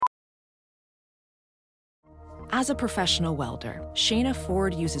As a professional welder, Shayna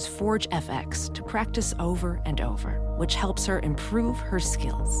Ford uses Forge FX to practice over and over, which helps her improve her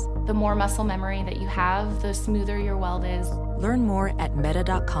skills. The more muscle memory that you have, the smoother your weld is. Learn more at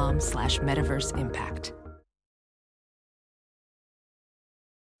meta.com/metaverseimpact.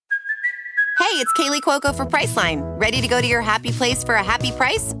 Hey, it's Kaylee Cuoco for Priceline. Ready to go to your happy place for a happy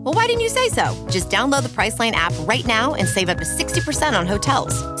price? Well, why didn't you say so? Just download the Priceline app right now and save up to 60% on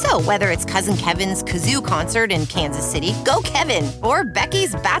hotels. So whether it's Cousin Kevin's Kazoo Concert in Kansas City, go Kevin, or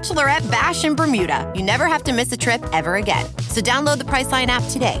Becky's Bachelorette Bash in Bermuda, you never have to miss a trip ever again. So download the Priceline app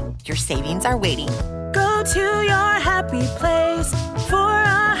today. Your savings are waiting. Go to your happy place for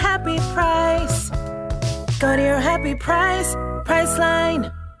a happy price. Go to your happy price,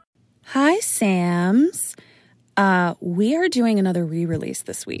 Priceline. Hi, Sams. We are doing another re-release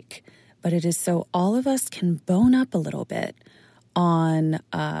this week, but it is so all of us can bone up a little bit on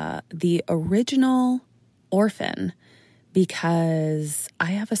the original Orphan, because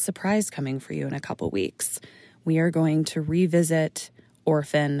I have a surprise coming for you in a couple weeks. We are going to revisit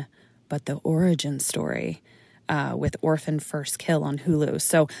Orphan, but the origin story with Orphan First Kill on Hulu.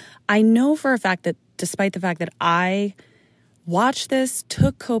 So I know for a fact that despite the fact that I watched this,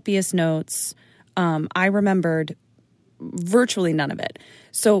 took copious notes, I remembered virtually none of it.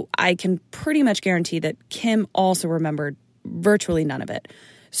 So I can pretty much guarantee that Kim also remembered virtually none of it.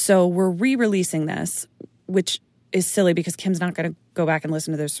 So we're re-releasing this, which is silly because Kim's not going to go back and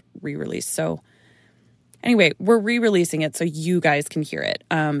listen to this re-release. So anyway, we're re-releasing it so you guys can hear it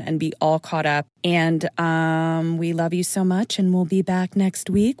and be all caught up. And we love you so much, and we'll be back next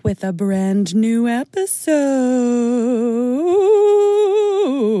week with a brand new episode.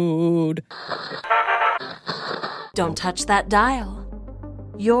 Don't touch that dial.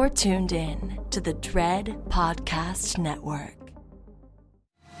 You're tuned in to the Dread Podcast Network.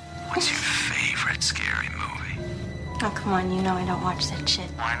 What's your favorite scary movie? Oh, come on, you know I don't watch that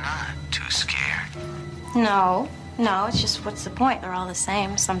shit. Why not? Too scared? No, it's just what's the point? They're all the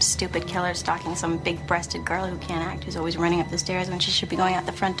same. Some stupid killer stalking some big-breasted girl who can't act, who's always running up the stairs when she should be going out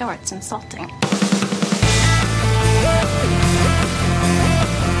the front door. It's insulting.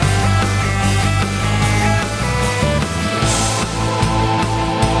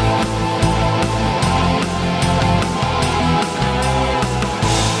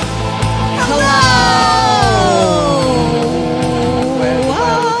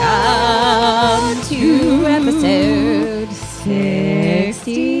 Episode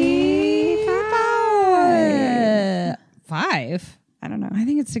 65. I don't know. I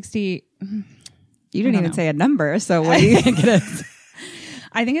think it's 60. You didn't even say a number. So what do you think it is?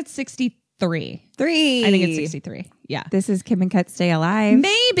 I think it's 63. I think it's 63. Yeah. This is Kim and Kat Stay Alive.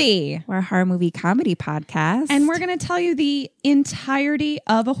 Maybe. We're a horror movie comedy podcast. And we're going to tell you the entirety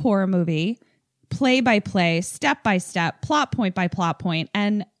of a horror movie, play by play, step by step, plot point by plot point.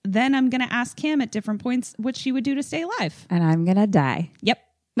 And then I'm going to ask Kim at different points what she would do to stay alive. And I'm going to die. Yep.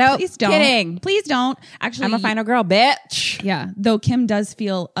 No, please don't. Kidding. Please don't. Actually, I'm a final girl, bitch. Yeah. Though Kim does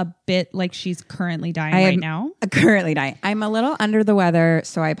feel a bit like she's currently dying right now. Currently dying. I'm a little under the weather,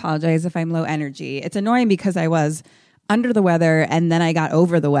 so I apologize if I'm low energy. It's annoying because I was under the weather and then I got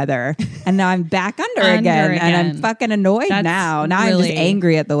over the weather and now I'm back under again. And I'm fucking annoyed now. Now I'm just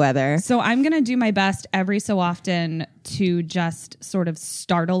angry at the weather. So I'm going to do my best every so often to just sort of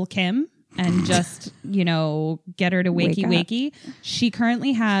startle Kim and just, get her to wakey. She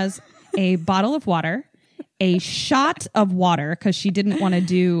currently has a bottle of water, a shot of water because she didn't want to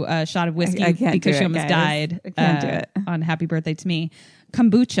do a shot of whiskey because she almost died. I can't do it. On Happy Birthday to Me.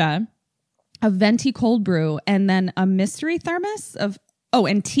 Kombucha, a venti cold brew, and then a mystery thermos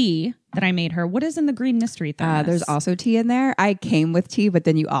and tea that I made her. What is in the green mystery thermos? There's also tea in there. I came with tea, but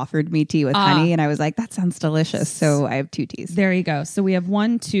then you offered me tea with honey, and I was like, that sounds delicious. So I have 2 teas. There you go. So we have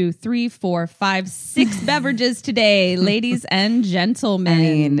 1, 2, 3, 4, 5, 6 beverages today, ladies and gentlemen. I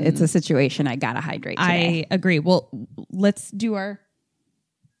mean, it's a situation. I gotta hydrate today. I agree. Well, let's do our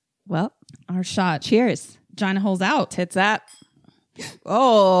shot. Cheers. Gina holes out. Tits up.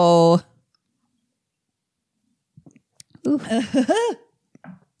 Oh.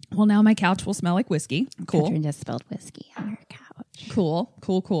 Well, now my couch will smell like whiskey. Cool. Katrin just spilled whiskey on your couch. Cool.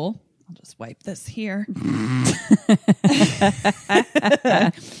 I'll just wipe this here.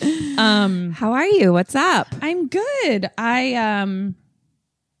 How are you? What's up? I'm good. I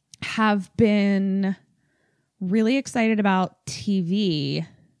have been really excited about TV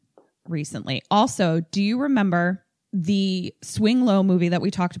recently. Also, do you remember the Swing Low movie that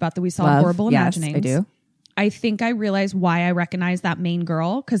we talked about that we saw in Horrible Imaginings? Yes, I do. I think I realized why I recognize that main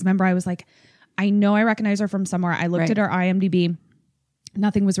girl. Because remember, I was like, I know I recognize her from somewhere. I looked at her IMDb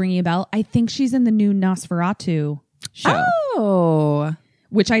Nothing was ringing a bell. I think she's in the new Nosferatu show. Oh.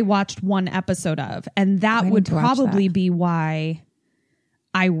 Which I watched one episode of. And that would probably be why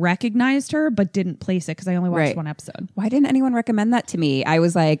I recognized her but didn't place it because I only watched one episode. Why didn't anyone recommend that to me? I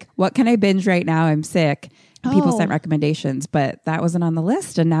was like, what can I binge right now? I'm sick. And people sent recommendations, but that wasn't on the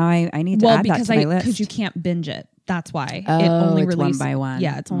list. And now I need to add that to my list. Because you can't binge it. That's why. Oh, it only it's released one by one.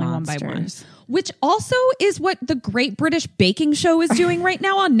 Yeah, it's only one by one. Which also is what the Great British Baking Show is doing right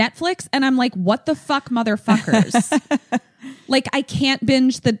now on Netflix. And I'm like, what the fuck, motherfuckers? Like, I can't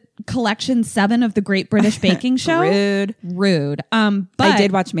binge the collection 7 of the Great British Baking Show. Rude. But I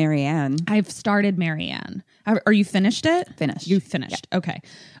did watch Marianne. I've started Marianne. Are you finished it? Finished. You finished. Yeah. Okay.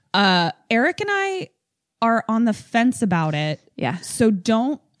 Eric and I are on the fence about it. Yeah. So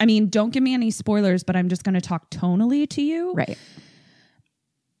don't give me any spoilers, but I'm just going to talk tonally to you. Right.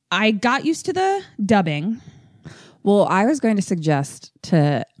 I got used to the dubbing. Well, I was going to suggest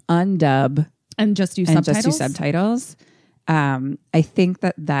to undub and just do subtitles. I think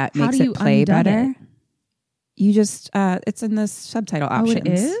that makes it play better. You just it's in the subtitle options. Oh, it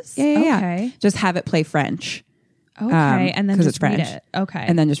is? Yeah. Okay. Just have it play French. Okay, and then just read French. it. Okay.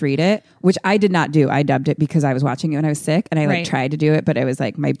 And then just read it, which I did not do. I dubbed it because I was watching it when I was sick, and I tried to do it, but it was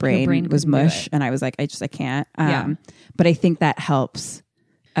like my brain was mush, and I was like, I can't. But I think that helps.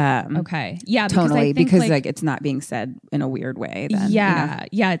 Okay. Yeah. Tonally, because like it's not being said in a weird way. Then, yeah.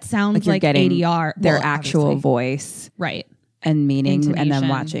 Yeah. It sounds like getting ADR. Their actual voice. Right. And meaning, Intonation. and then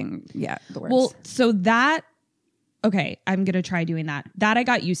watching, the words. Well, so that, okay, I'm going to try doing that. That I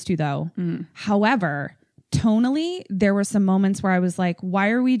got used to though. However, tonally, there were some moments where I was like,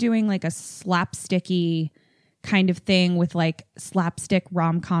 why are we doing like a slapsticky kind of thing with like slapstick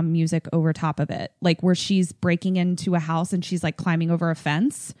rom-com music over top of it? Like where she's breaking into a house and she's like climbing over a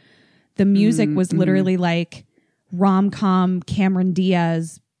fence. The music was literally like rom-com Cameron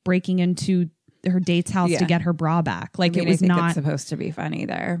Diaz breaking into her date's house to get her bra back. Like it was not it's supposed to be funny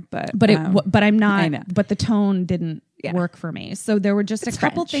there, but I'm not. But the tone didn't work for me. So there were just a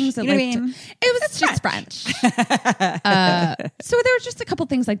couple things that it was just French. So there were just a couple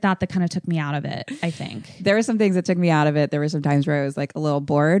things like that kind of took me out of it. I think there were some things that took me out of it. There were some times where I was like a little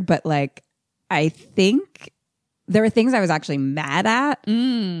bored, but like I think there were things I was actually mad at.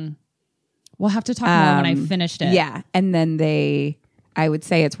 We'll have to talk more when I finished it. Yeah, and then I would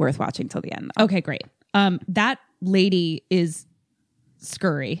say it's worth watching till the end, though. Okay, great. That lady is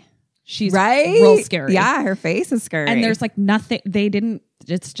scurry. She's real scary. Yeah, her face is scary. And there's like nothing,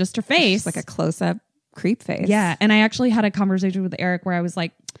 it's just her face. It's like a close-up creep face. Yeah, and I actually had a conversation with Eric where I was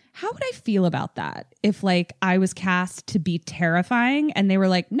like, how would I feel about that if like I was cast to be terrifying and they were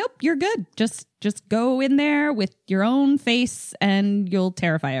like, nope, you're good. Just go in there with your own face and you'll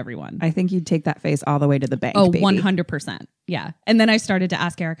terrify everyone. I think you'd take that face all the way to the bank. Oh, baby. 100%. Yeah. And then I started to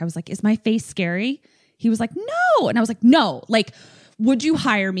ask Eric, I was like, is my face scary? He was like, no. And I was like, no, like, would you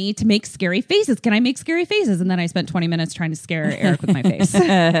hire me to make scary faces? Can I make scary faces? And then I spent 20 minutes trying to scare Eric with my face.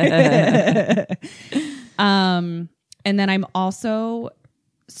 And then I'm also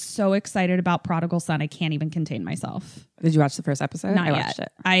so excited about Prodigal Son. I can't even contain myself. Did you watch the first episode? Not I yet. Watched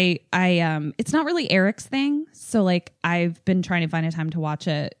it. I it's not really Eric's thing. So like I've been trying to find a time to watch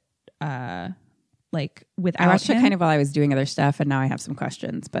it like without I watched him. it kind of while I was doing other stuff and now I have some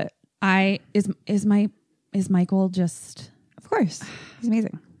questions, but is Michael just, of course. He's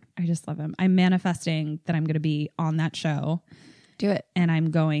amazing. I just love him. I'm manifesting that I'm going to be on that show. Do it. And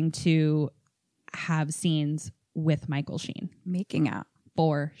I'm going to have scenes with Michael Sheen. Making out.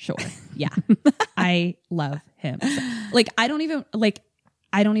 For sure. Yeah. I love him. Like, I don't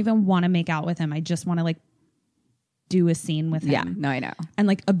even want to make out with him. I just want to like do a scene with him. Yeah. No, I know. And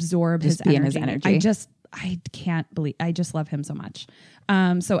like absorb just his be energy. In his energy. I can't believe, I just love him so much.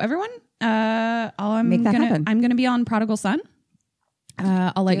 So everyone, make that happen. I'm going to be on Prodigal Son.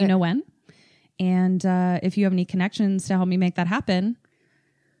 I'll let you know when. And if you have any connections to help me make that happen,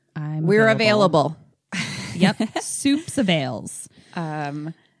 we're available. Yep. Soups avails.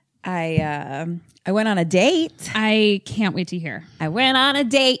 I went on a date. I can't wait to hear. I went on a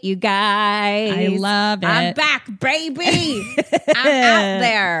date, you guys. I love it. I'm back, baby. I'm out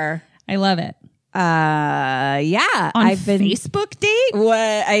there. I love it. Yeah. On Facebook date? What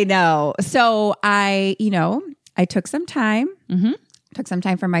I know. So I took some time. Took some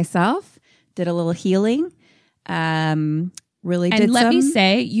time for myself. Did a little healing. Really did. And let me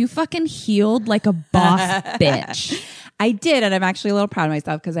say, you fucking healed like a boss bitch. I did, and I'm actually a little proud of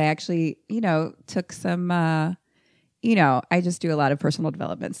myself because I actually, took some, I just do a lot of personal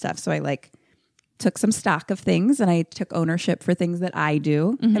development stuff. So I like took some stock of things and I took ownership for things that I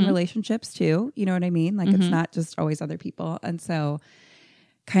do in relationships too. You know what I mean? Like it's not just always other people. And so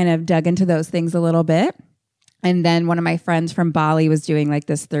kind of dug into those things a little bit. And then one of my friends from Bali was doing like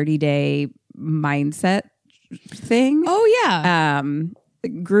this 30-day mindset thing. Oh yeah.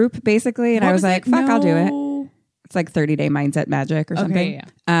 Group basically. And I was like, fuck, I'll do it. It's like 30-day mindset magic or something. Okay,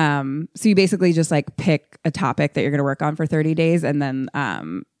 yeah. So you basically just like pick a topic that you're going to work on for 30 days and then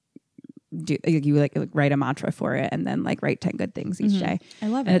you write a mantra for it and then like write 10 good things each day. I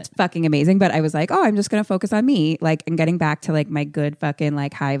love and it. It's fucking amazing. But I was like, oh, I'm just going to focus on me, like, and getting back to like my good fucking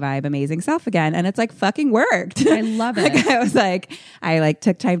like high vibe, amazing self again. And it's like fucking worked. I love it. Like, I was like, I like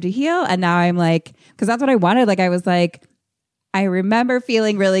took time to heal. And now I'm like, cause that's what I wanted. Like, I was like, I remember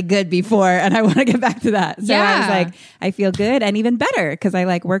feeling really good before and I want to get back to that. So I was like, I feel good and even better because I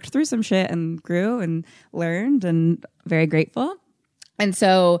like worked through some shit and grew and learned and very grateful. And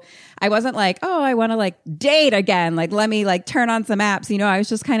so I wasn't like, oh, I want to like date again. Like, let me like turn on some apps. You know, I was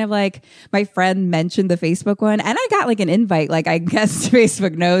just kind of like, my friend mentioned the Facebook one and I got like an invite. Like, I guess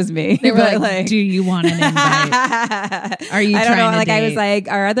Facebook knows me. They were like, do you want an invite? Are you I don't know. trying to Like, date? I was like,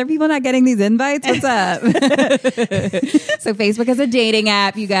 are other people not getting these invites? What's up? So Facebook is a dating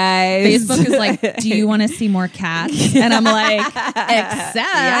app, you guys. Facebook is like, do you want to see more cats? And I'm like, accept.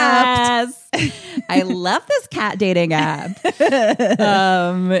 Yes. I love this cat dating app.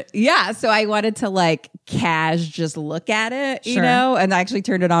 Yeah. So I wanted to like just look at it, you know, and I actually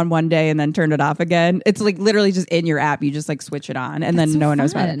turned it on one day and then turned it off again. It's like literally just in your app. You just like switch it on and then no one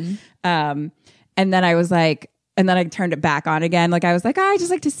knows about it. And then I was like, and then I turned it back on again. Like I was like, oh, I just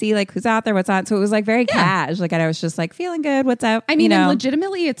like to see like who's out there, what's on. So it was like very cash. Like and I was just like feeling good. What's up? I mean, you know? and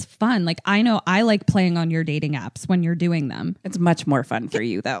legitimately, it's fun. Like I know I like playing on your dating apps when you're doing them. It's much more fun for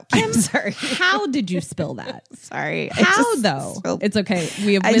you though. I'm sorry. How did you spill that? Sorry. How though? It's okay.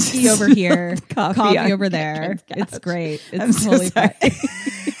 We have whiskey over here, coffee over there. It's great. It's totally fine.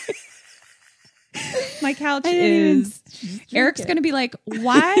 My couch is. Eric's going to be like,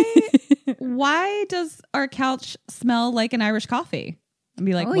 why does our couch smell like an Irish coffee? And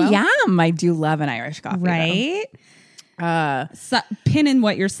be like, oh, well, yum. I do love an Irish coffee. Right? Pin in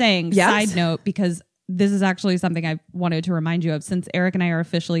what you're saying. Yes. Side note, because this is actually something I wanted to remind you of. Since Eric and I are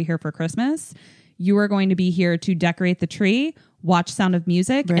officially here for Christmas, you are going to be here to decorate the tree, watch Sound of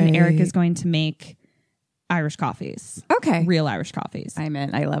Music, and Eric is going to make Irish coffees. Okay. Real Irish coffees. I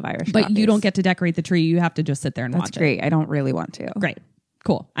love Irish But coffees. you don't get to decorate the tree. You have to just sit there and watch it. That's great. I don't really want to. Great.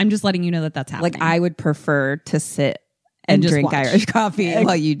 Cool. I'm just letting you know that that's happening. Like I would prefer to sit and drink watch. Irish coffee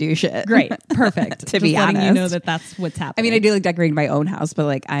while you do shit. Great. Perfect. To just be letting honest. you know that that's what's happening. I mean, I do like decorating my own house, but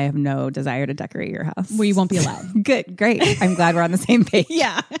like I have no desire to decorate your house. Well, you won't be allowed. Good. Great. I'm glad we're on the same page.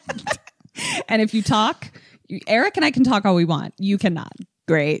 Yeah. And if you talk, Eric and I can talk all we want. You cannot.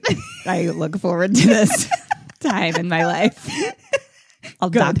 Great. I look forward to this time in my life.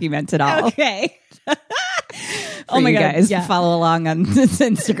 I'll document it all. Okay. Oh my God. Guys, follow along on this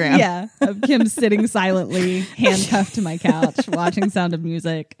Instagram. Yeah. Of Kim sitting silently, handcuffed to my couch, watching Sound of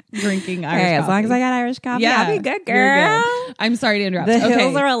Music, drinking Irish coffee. As long as I got Irish coffee, yeah, I'll be good, girl. You're good. I'm sorry to interrupt. The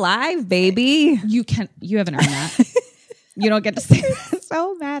hills are alive, baby. You haven't earned that. You don't get to say that.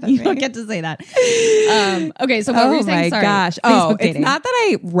 So mad at you me. don't get to say that. Okay, so what were you saying? Sorry. Gosh. Facebook it's not that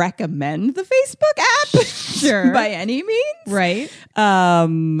I recommend the Facebook app sure. by any means. Right.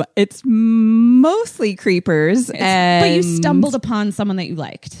 It's mostly creepers. But you stumbled upon someone that you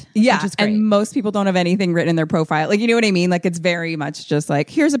liked. Yeah. Which is great. And most people don't have anything written in their profile. Like, you know what I mean? Like, it's very much just like,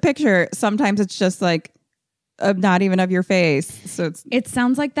 here's a picture. Sometimes it's just like, not even of your face. So it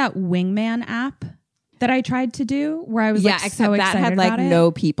sounds like that Wingman app that I tried to do where I was like so excited that had about like it. no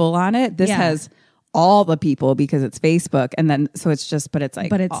people on it. This has all the people because it's Facebook, and then so it's just, but it's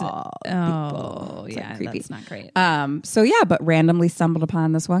like, but it's all oh it's yeah, like creepy. That's not great. So yeah, but randomly stumbled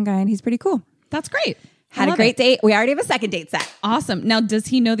upon this one guy, and he's pretty cool. That's great. Had a great date. We already have a second date set. Awesome. Now, does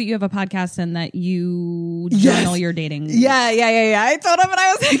he know that you have a podcast and that you journal your dating? Yeah. I told him, and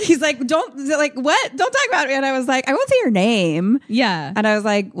I was like, he's like, what? Don't talk about it. And I was like, I won't say your name. Yeah. And I was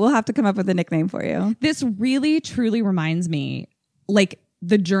like, we'll have to come up with a nickname for you. This really, truly reminds me, like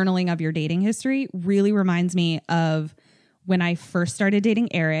the journaling of your dating history really reminds me of when I first started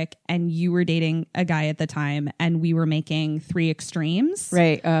dating Eric and you were dating a guy at the time and we were making 3 Extremes.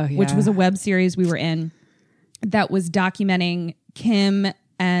 Right. Oh, yeah. Which was a web series we were in that was documenting Kim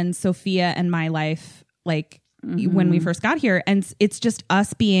and Sophia and my life, like when we first got here. And it's just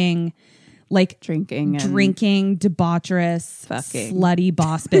us being like drinking, debaucherous, fucking slutty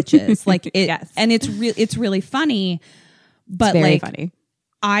boss bitches. Like it, yes. And it's really funny, but it's very like funny.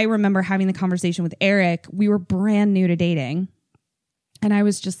 I remember having the conversation with Eric. We were brand new to dating. And I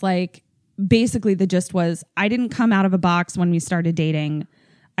was just like, basically the gist was I didn't come out of a box when we started dating.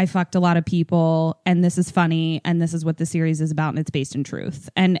 I fucked a lot of people and this is funny and this is what the series is about and it's based in truth.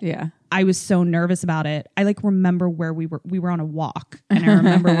 And I was so nervous about it. I like remember where we were on a walk and I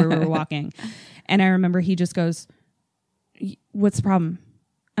remember where we were walking and I remember he just goes, what's the problem?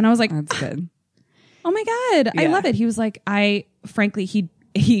 And I was like, that's good. Oh my God. I love it. He was like,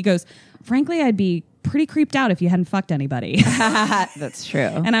 he goes, frankly, I'd be pretty creeped out if you hadn't fucked anybody. That's true.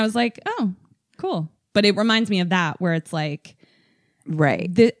 And I was like, oh, cool. But it reminds me of that where it's like, right.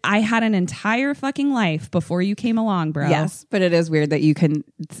 I had an entire fucking life before you came along, bro. Yes, but it is weird that you can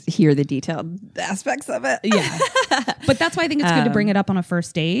hear the detailed aspects of it. Yeah. But that's why I think it's good to bring it up on a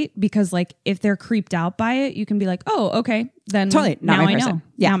first date because like if they're creeped out by it, you can be like, oh, okay. Then totally. Not now my I person. know.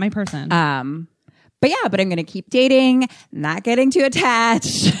 Yeah. Not my person. But I'm going to keep dating, not getting too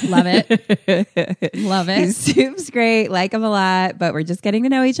attached. Love it. Love it. Soup's great. Like him a lot, but we're just getting to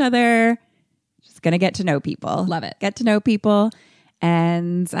know each other. Just going to get to know people. Love it. Get to know people.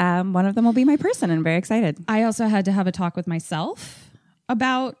 And one of them will be my person. I'm very excited. I also had to have a talk with myself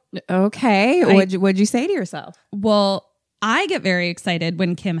about. Okay. What'd you say to yourself? Well, I get very excited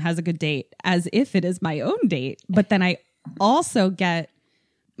when Kim has a good date as if it is my own date. But then I also get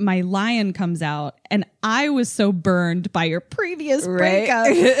my lion comes out and I was so burned by your previous breakup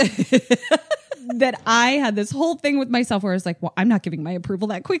that I had this whole thing with myself where I was like, well, I'm not giving my approval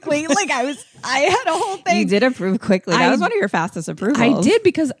that quickly. Like I had a whole thing. You did approve quickly. That was one of your fastest approvals. I did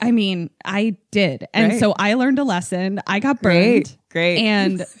because I did. And so I learned a lesson. I got burned. Great.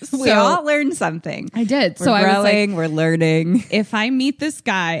 And we all learned something. I did. We're growing, I was like, we're learning. If I meet this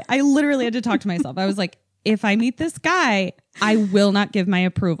guy, I literally had to talk to myself. I was like, if I meet this guy, I will not give my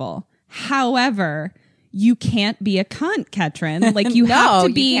approval. However, you can't be a cunt, Ketrin. Like you have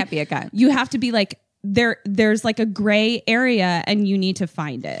to be. You can't be a cunt. You have to be like there's like a gray area, and you need to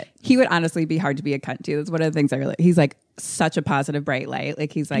find it. He would honestly be hard to be a cunt to. That's one of the things I really. He's like such a positive, bright light.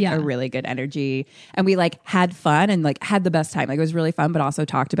 Like he's like a really good energy, and we like had fun and like had the best time. Like it was really fun, but also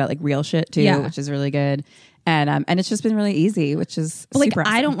talked about like real shit too, which is really good. And it's just been really easy, which is like super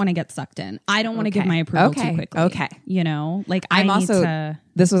awesome. I don't want to get sucked in. I don't want to give my approval too quickly. Okay, you know, like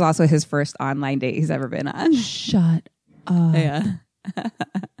This was also his first online date he's ever been on. Shut up. Yeah.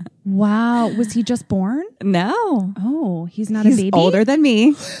 Wow. Was he just born? No. Oh, he's not a baby. Older than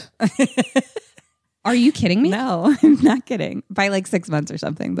me. Are you kidding me? No, I'm not kidding. By like 6 months or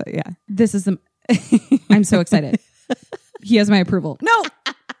something. But yeah, this is. I'm so excited. He has my approval. No,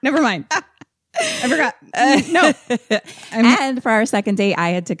 never mind. I forgot. No. And for our second date, I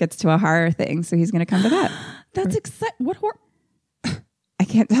had tickets to a horror thing, so he's going to come to that. That's exciting. What horror? I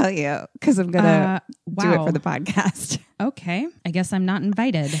can't tell you because I'm going to do it for the podcast. Okay. I guess I'm not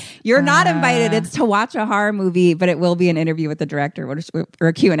invited. You're not invited. It's to watch a horror movie, but it will be an interview with the director or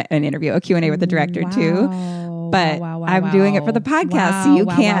a Q&A with the director too. But I'm doing it for the podcast, so you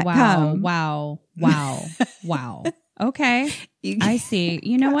can't come. Wow. Okay. I see.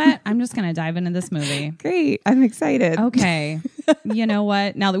 You know what? I'm just going to dive into this movie. Great. I'm excited. Okay. You know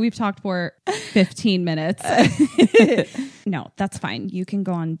what? Now that we've talked for 15 minutes. No, that's fine. You can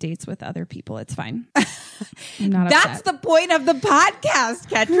go on dates with other people. It's fine. I'm not That's upset. the point of the podcast,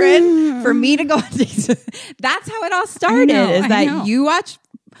 Ketrin. For me to go on dates. That's how it all started. You watch...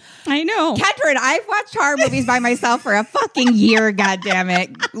 I know. Ketrin, I've watched horror movies by myself for a fucking year,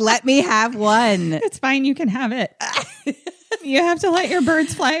 goddammit. Let me have one. It's fine. You can have it. You have to let your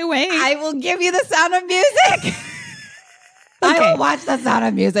birds fly away. I will give you the Sound of Music. I will watch the Sound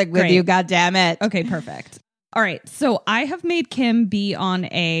of Music with you, goddammit. Okay, perfect. All right. So I have made Kim be on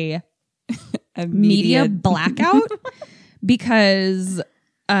a media blackout because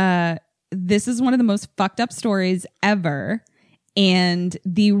this is one of the most fucked up stories ever. And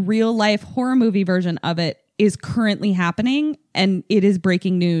the real life horror movie version of it is currently happening, and it is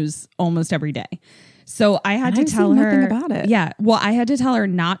breaking news almost every day. So I had to tell her about it. Yeah. Well, I had to tell her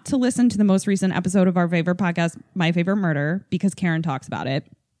not to listen to the most recent episode of our favorite podcast, My Favorite Murder, because Karen talks about it.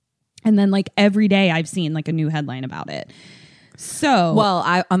 And then like every day I've seen like a new headline about it. So,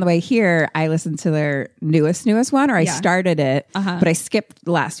 well, on the way here, I listened to their newest one, or I started it, but I skipped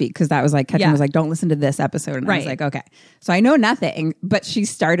last week because that was like, Ketrin was like, don't listen to this episode. And I was like, okay. So I know nothing, but she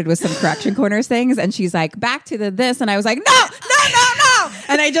started with some Correction Corners things, and she's like, back to this. And I was like, no.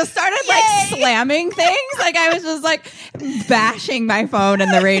 And I just started like slamming things. Like I was just like bashing my phone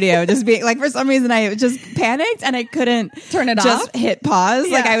and the radio, just being like, for some reason I just panicked and I couldn't turn it off. Just hit pause.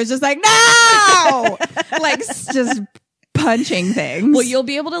 Yeah. Like I was just like, no, like just punching things. Well, you'll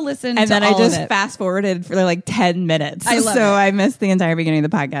be able to listen and to then all I just of it. fast forwarded for like 10 minutes. I love it. I missed the entire beginning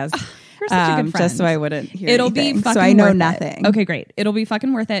of the podcast. You're such a good friend. Just so I wouldn't hear It'll anything. be fucking so I know worth nothing. It. Okay, great. It'll be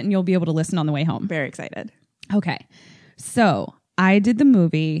fucking worth it, and you'll be able to listen on the way home. Very excited. Okay. So I did the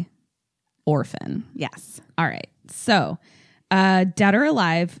movie Orphan. Yes. All right. So, Dead or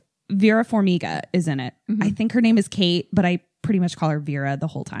Alive, Vera Farmiga is in it. I think her name is Kate, but I pretty much call her Vera the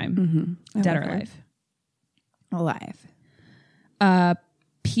whole time. Dead or Alive. Alive.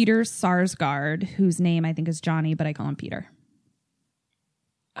 Peter Sarsgaard, whose name I think is Johnny, but I call him Peter.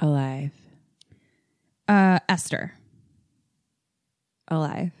 Alive. Esther.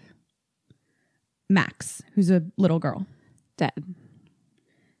 Alive. Max, who's a little girl. Dead.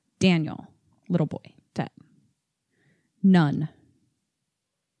 Daniel, little boy. Dead. None.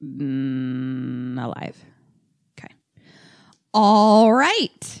 Alive. Okay. All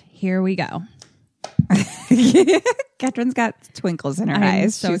right. Here we go. Catherine's got twinkles in her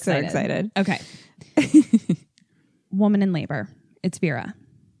eyes. She's so excited. Okay. Woman in labor. It's Vera.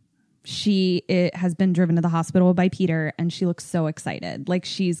 She has been driven to the hospital by Peter, and she looks so excited. Like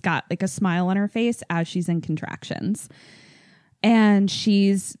she's got like a smile on her face as she's in contractions. And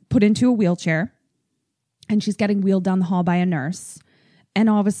she's put into a wheelchair, and she's getting wheeled down the hall by a nurse. And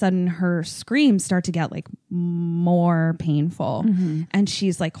all of a sudden her screams start to get like more painful. And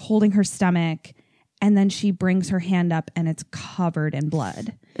she's like holding her stomach. And then she brings her hand up and it's covered in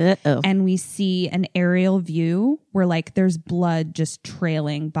blood. And we see an aerial view where like there's blood just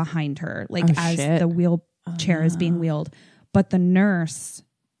trailing behind her, like the wheelchair is being wheeled. But the nurse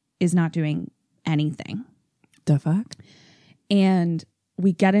is not doing anything. The fuck? And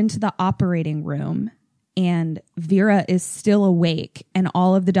we get into the operating room and Vera is still awake and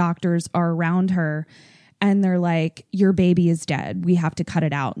all of the doctors are around her. And they're like, your baby is dead. We have to cut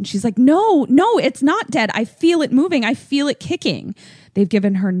it out. And she's like, no, it's not dead. I feel it moving. I feel it kicking. They've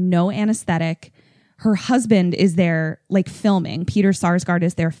given her no anesthetic. Her husband is there like filming. Peter Sarsgaard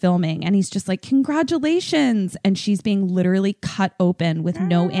is there filming. And he's just like, congratulations. And she's being literally cut open with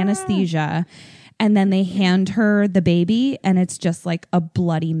no anesthesia. And then they hand her the baby and it's just like a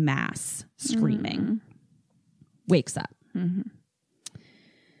bloody mass screaming. Wakes up.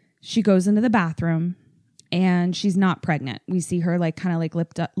 She goes into the bathroom. And she's not pregnant. We see her like kind of like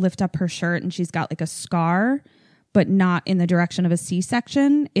lift up her shirt and she's got like a scar, but not in the direction of a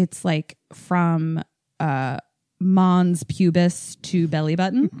C-section. It's like from mons pubis to belly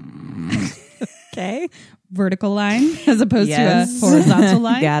button. Okay. Vertical line as opposed to a horizontal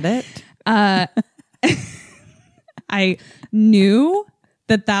line. Got it. I knew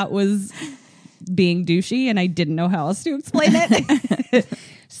that was being douchey and I didn't know how else to explain it.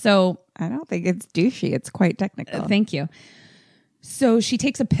 So I don't think it's douchey. It's quite technical. Thank you. So she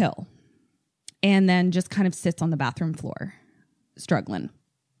takes a pill and then just kind of sits on the bathroom floor, struggling.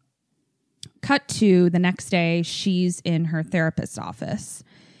 Cut to the next day, she's in her therapist's office.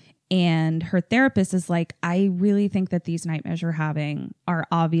 And her therapist is like, I really think that these nightmares you're having are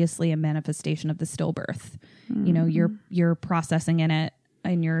obviously a manifestation of the stillbirth. You know, you're processing in it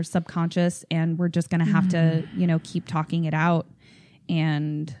in your subconscious, and we're just going to have to, keep talking it out.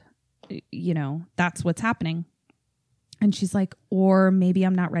 And, that's what's happening. And she's like, or maybe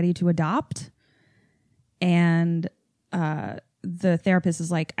I'm not ready to adopt. And the therapist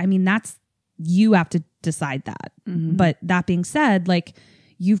is like, I mean, you have to decide that. But that being said, like,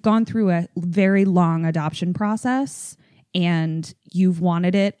 you've gone through a very long adoption process and you've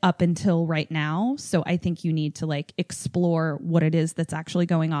wanted it up until right now. So I think you need to like explore what it is that's actually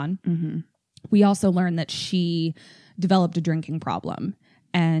going on. We also learned that she developed a drinking problem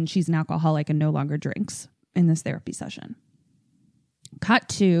and she's an alcoholic and no longer drinks in this therapy session. Cut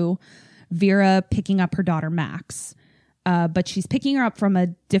to Vera picking up her daughter Max, but she's picking her up from a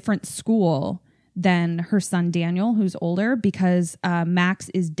different school than her son Daniel, who's older, because Max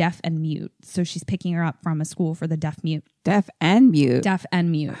is deaf and mute. So she's picking her up from a school for the deaf mute. Deaf and mute? Deaf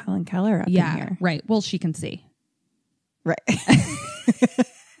and mute. Helen Keller up in here. Right. Well, she can see. Right.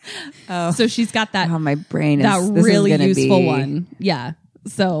 So she's got that. Oh, my brain is that really useful one. Yeah.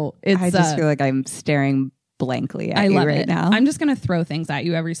 So I just feel like I'm staring blankly at you right now. I'm just going to throw things at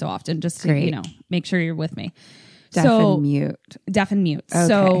you every so often just to, make sure you're with me. Deaf and mute. Deaf and mute. Okay.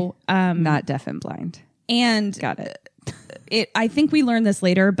 So not deaf and blind. And got it. I think we learned this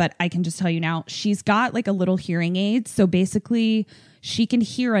later, but I can just tell you now. She's got like a little hearing aid. So basically she can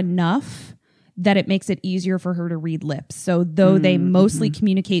hear enough that it makes it easier for her to read lips. So though they mostly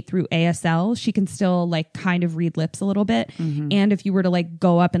communicate through ASL, she can still like kind of read lips a little bit. And if you were to like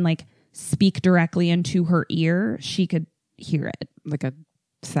go up and like speak directly into her ear, she could hear it. Like a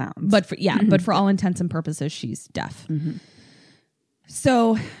sound. But for all intents and purposes, she's deaf.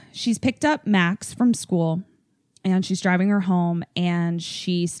 So she's picked up Max from school and she's driving her home and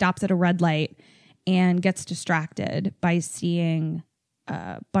she stops at a red light and gets distracted by seeing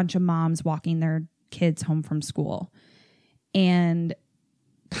a bunch of moms walking their kids home from school. and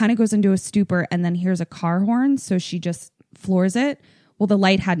kind of goes into a stupor and then hears a car horn. So she just floors it. Well, the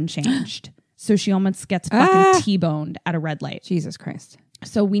light hadn't changed. So she almost gets fucking T-boned at a red light. Jesus Christ.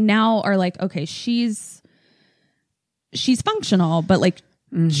 So we now are like, okay, she's functional, but like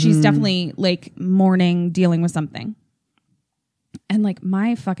she's definitely like mourning, dealing with something. And like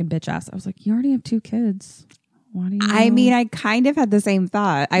my fucking bitch ass, I was like, you already have 2 kids. Why do you? I mean, I kind of had the same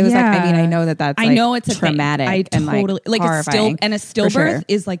thought. I was like, I mean, I know that's I know it's traumatic. I totally and like it's still, and a stillbirth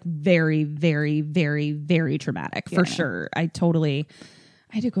is like very, very, very, very traumatic for sure. I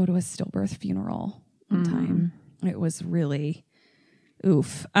had to go to a stillbirth funeral one time. It was really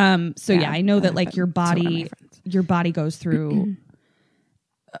oof. So yeah, I know that like your body goes through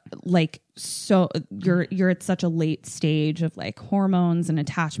like, so you're at such a late stage of like hormones and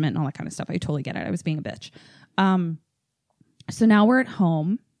attachment and all that kind of stuff. I totally get it. I was being a bitch. So now we're at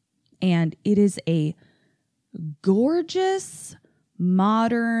home and it is a gorgeous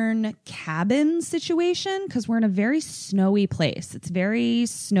modern cabin situation because we're in a very snowy place. It's very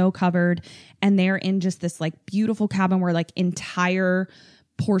snow covered and they're in just this like beautiful cabin where like entire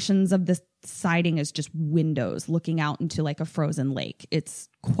portions of the siding is just windows looking out into like a frozen lake. It's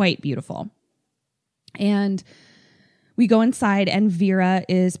quite beautiful. And we go inside and Vera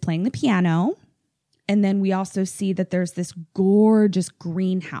is playing the piano. And then we also see that there's this gorgeous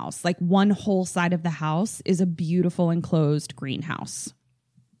greenhouse. Like one whole side of the house is a beautiful enclosed greenhouse.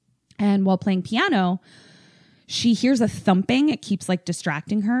 And while playing piano, she hears a thumping. It keeps like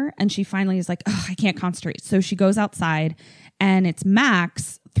distracting her. And she finally is like, oh, I can't concentrate. So she goes outside and it's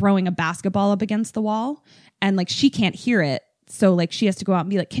Max throwing a basketball up against the wall. And like she can't hear it. So like she has to go out and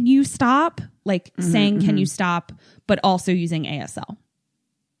be like, can you stop? Like saying, can you stop? But also using ASL.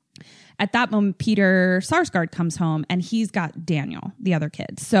 At that moment, Peter Sarsgaard comes home and he's got Daniel, the other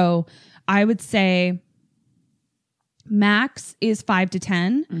kid. So I would say Max is 5 to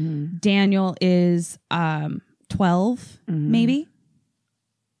 10. Daniel is 12, maybe.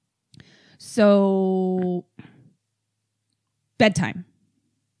 So bedtime.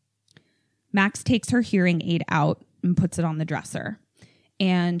 Max takes her hearing aid out and puts it on the dresser.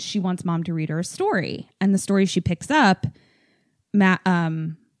 And she wants mom to read her a story. And the story she picks up,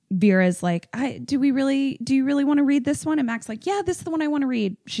 Vera's like, do you really want to read this one? And Mac's like, yeah, this is the one I want to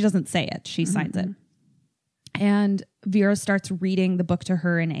read. She doesn't say it. She signs it. And Vera starts reading the book to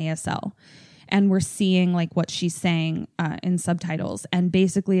her in ASL. And we're seeing like what she's saying in subtitles. And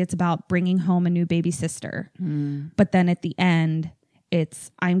basically it's about bringing home a new baby sister. But then at the end,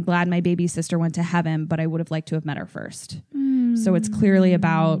 it's, I'm glad my baby sister went to heaven, but I would have liked to have met her first. So it's clearly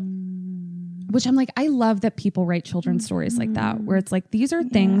about, which I'm like, I love that people write children's stories like that, where it's like, these are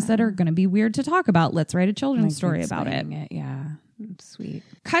things that are going to be weird to talk about. Let's write a children's story about it. Yeah. Sweet.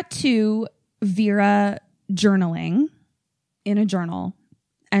 Cut to Vera journaling in a journal.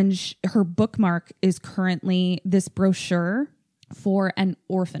 And her bookmark is currently this brochure for an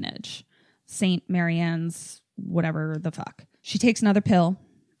orphanage, St. Marianne's, whatever the fuck. She takes another pill.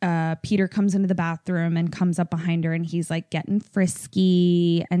 Peter comes into the bathroom and comes up behind her and he's like getting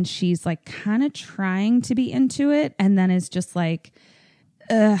frisky and she's like kind of trying to be into it and then is just like,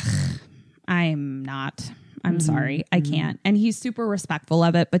 ugh, I'm not. I'm sorry. I can't. And he's super respectful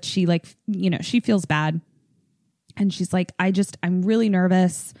of it, but she like, she feels bad. And she's like, I'm really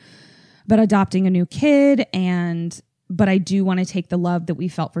nervous about adopting a new kid but I do want to take the love that we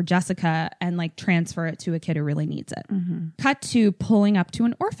felt for Jessica and like transfer it to a kid who really needs it. Cut to pulling up to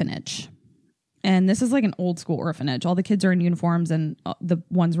an orphanage. And this is like an old school orphanage. All the kids are in uniforms and the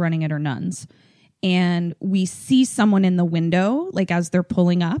ones running it are nuns. And we see someone in the window, like as they're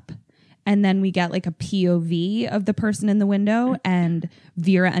pulling up. And then we get like a POV of the person in the window and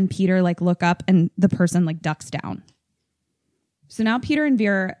Vera and Peter like look up and the person like ducks down. So now Peter and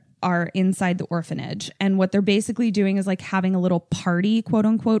Vera are inside the orphanage. And what they're basically doing is like having a little party, quote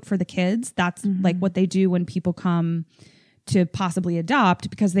unquote, for the kids. That's like what they do when people come to possibly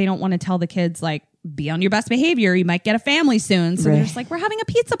adopt because they don't want to tell the kids like, be on your best behavior. You might get a family soon. So they're just like, we're having a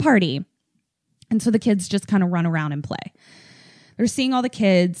pizza party. And so the kids just kind of run around and play. They're seeing all the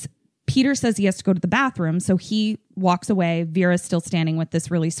kids. Peter says he has to go to the bathroom. So he walks away. Vera's still standing with this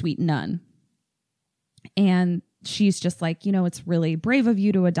really sweet nun. And she's just like, it's really brave of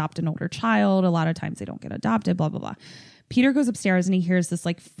you to adopt an older child. A lot of times they don't get adopted, blah, blah, blah. Peter goes upstairs and he hears this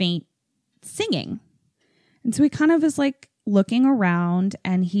like faint singing. And so he kind of is like looking around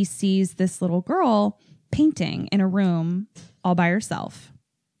and he sees this little girl painting in a room all by herself.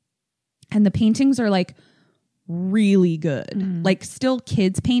 And the paintings are like really good, like still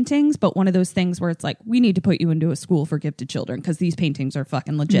kids paintings, but one of those things where it's like, we need to put you into a school for gifted children because these paintings are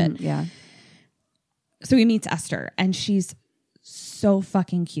fucking legit. Yeah. So he meets Esther and she's so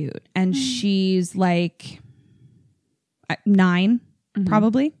fucking cute. And she's like 9,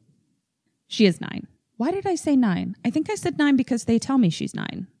 probably. She is 9. Why did I say 9? I think I said 9 because they tell me she's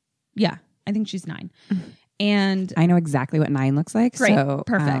 9. Yeah, I think she's 9. And I know exactly what 9 looks like. Great. So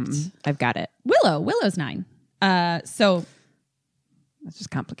Perfect. I've got it. Willow's 9. So that's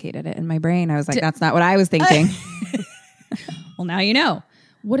just complicated it in my brain. I was like, that's not what I was thinking. Well, now you know.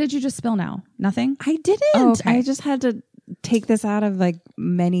 What did you just spill now? Nothing? I didn't. Oh, okay. I just had to take this out of like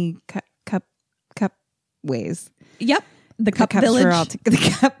many cup ways. Yep. The cup village.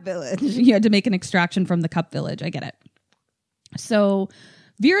 The cup village. You had to make an extraction from the cup village. I get it. So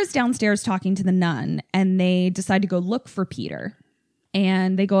Vera's downstairs talking to the nun, and they decide to go look for Peter.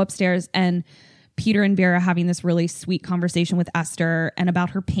 And they go upstairs, and Peter and Vera having this really sweet conversation with Esther and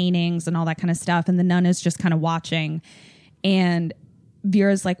about her paintings and all that kind of stuff. And the nun is just kind of watching. And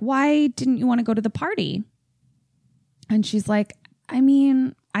Vera's like, why didn't you want to go to the party? And she's like, I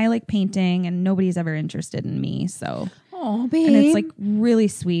mean, I like painting and nobody's ever interested in me. So, oh, babe. And it's like really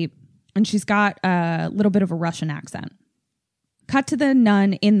sweet. And she's got a little bit of a Russian accent. Cut to the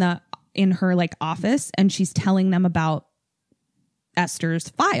nun in her like office, and she's telling them about Esther's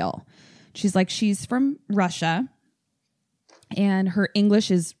file. She's like, she's from Russia and her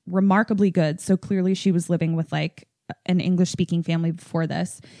English is remarkably good. So clearly she was living with like an English speaking family before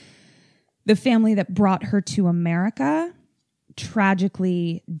this. The family that brought her to America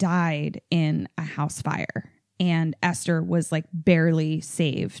tragically died in a house fire, and Esther was like barely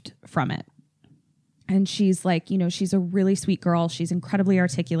saved from it. And she's like, you know, she's a really sweet girl. She's incredibly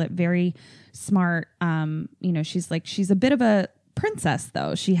articulate, very smart. You know, she's a bit of a princess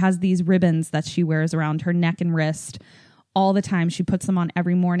though. She has these ribbons that she wears around her neck and wrist all the time. She puts them on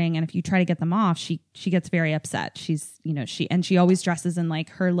every morning, and if you try to get them off, she gets very upset. She's, you know, she always dresses in like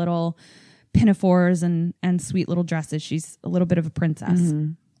her little pinafores and sweet little dresses. She's a little bit of a princess.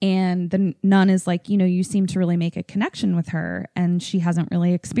 Mm-hmm. And the nun is like, you know, you seem to really make a connection with her, and she hasn't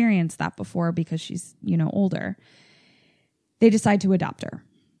really experienced that before because she's, you know, older. They decide to adopt her.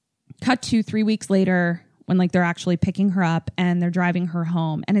 Cut to 3 weeks later, when like they're actually picking her up and they're driving her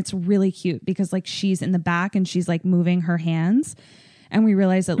home. And it's really cute because like she's in the back and she's like moving her hands. And we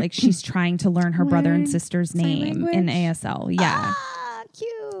realize that like she's trying to learn her brother and sister's name in ASL. Yeah. Ah,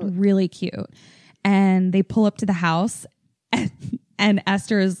 cute. Really cute. And they pull up to the house, and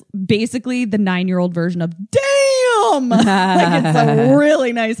Esther is basically the 9-year-old version of damn. Like it's a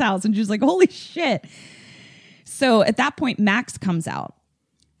really nice house. And she's like, holy shit. So at that point, Max comes out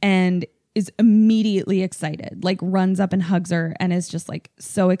and is immediately excited, like runs up and hugs her and is just like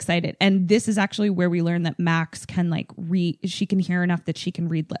so excited. And this is actually where we learn that Max can like she can hear enough that she can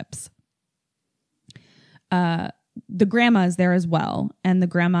read lips. The grandma is there as well. And the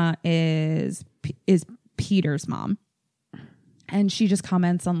grandma is Peter's mom. And she just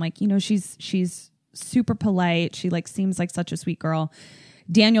comments on like, you know, she's super polite. She like seems like such a sweet girl.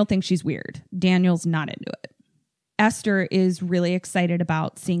 Daniel thinks she's weird. Daniel's not into it. Esther is really excited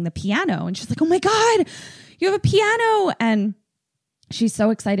about seeing the piano, and she's like, oh my God, you have a piano. And she's so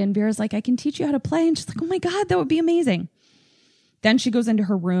excited. And Vera's like, I can teach you how to play. And she's like, oh my God, that would be amazing. Then she goes into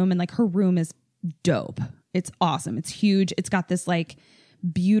her room, and like her room is dope. It's awesome. It's huge. It's got this like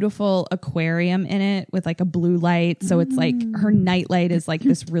beautiful aquarium in it with like a blue light. So it's like her night light is like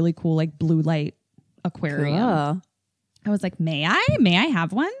this really cool, like blue light aquarium. Cool. I was like, may I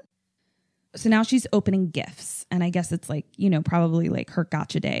have one? So now she's opening gifts, and I guess it's like, you know, probably like her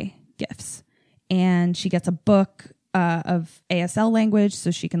gotcha day gifts. And she gets a book of ASL language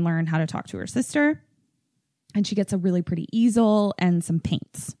so she can learn how to talk to her sister. And she gets a really pretty easel and some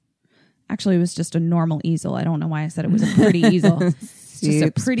paints. Actually, it was just a normal easel. I don't know why I said it was a pretty easel. Just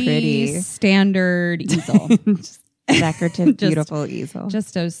a pretty standard easel. Just decorative, beautiful easel.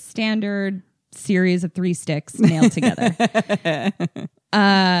 Just a standard series of 3 sticks nailed together.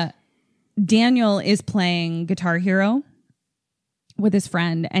 Daniel is playing Guitar Hero with his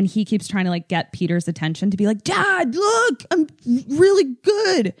friend, and he keeps trying to like get Peter's attention to be like, Dad, look, I'm really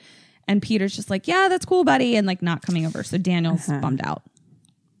good. And Peter's just like, yeah, that's cool, buddy. And like not coming over. So Daniel's bummed out.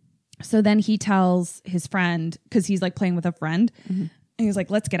 So then he tells his friend, because he's like playing with a friend, and he's like,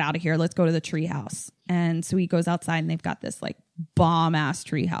 let's get out of here. Let's go to the tree house. And so he goes outside, and they've got this like bomb ass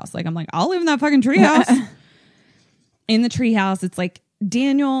tree house. Like, I'm like, I'll live in that fucking tree house. In the tree house, it's like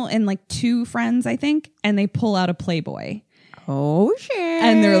Daniel and like 2 friends, I think, and they pull out a Playboy. Oh shit.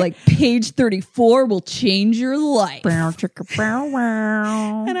 And they're like, page 34 will change your life. And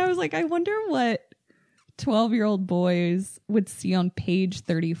I was like, I wonder what 12-year-old boys would see on page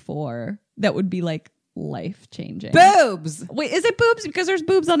 34 that would be like life changing. Boobs. Wait, is it boobs? Because there's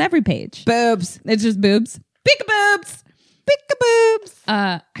boobs on every page. Boobs. It's just boobs. Big boobs. boobs.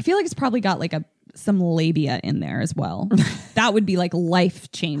 I feel like it's probably got like some labia in there as well. That would be like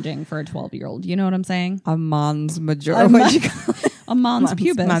life changing for a 12-year-old. You know what I'm saying? A mons major. A mons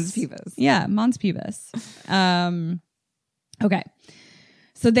pubis. Mons pubis. Yeah, mons pubis. Okay.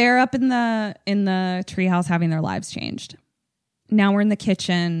 So they're up in the treehouse having their lives changed. Now we're in the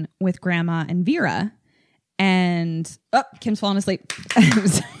kitchen with Grandma and Vera, and Kim's falling asleep.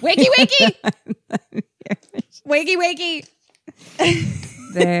 Wakey, wakey, wakey, wakey.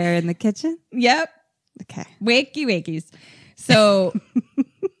 They're in the kitchen. Yep. Okay. Wakey, wakies. So,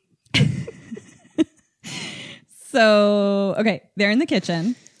 okay, they're in the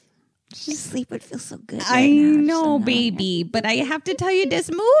kitchen. Just sleep would feel so good. I know, baby, but I have to tell you this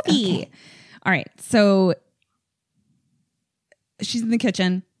movie. Okay. All right, so she's in the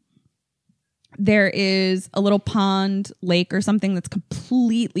kitchen. There is a little pond, lake or something that's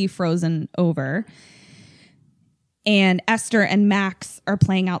completely frozen over. And Esther and Max are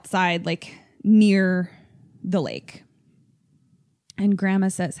playing outside, like near the lake. And Grandma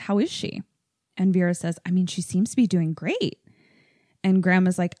says, "How is she?" And Vera says, "I mean, she seems to be doing great." And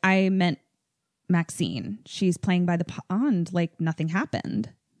Grandma's like, "I meant Maxine. She's playing by the pond like nothing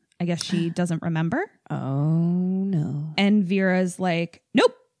happened. I guess she doesn't remember." Oh, no. And Vera's like,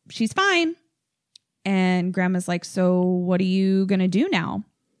 "Nope, she's fine." And Grandma's like, "So what are you going to do now?"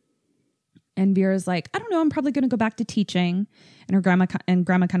 And Vera's like, "I don't know. I'm probably going to go back to teaching." And Grandma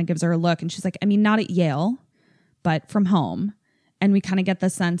kind of gives her a look. And she's like, "I mean, not at Yale, but from home." And we kind of get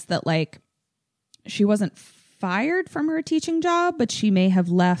the sense that like she wasn't fired from her teaching job, but she may have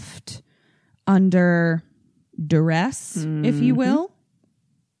left under duress, if you will.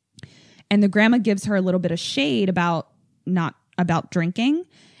 And the grandma gives her a little bit of shade about drinking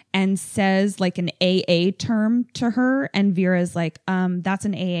and says like an AA term to her. And Vera's like, that's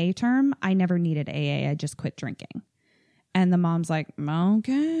an AA term. I never needed AA. I just quit drinking. And the mom's like,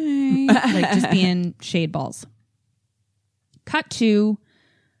 okay. Like just being shade balls. Cut to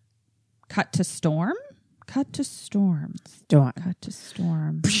Storm. Cut to Storm.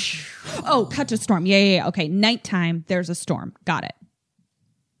 Oh, cut to Storm. Yeah. Okay. Nighttime. There's a storm. Got it.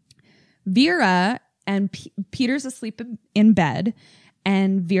 Vera and Peter's asleep in bed,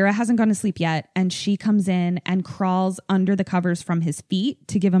 and Vera hasn't gone to sleep yet. And she comes in and crawls under the covers from his feet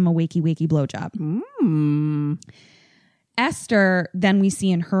to give him a wakey blowjob. Esther, then we see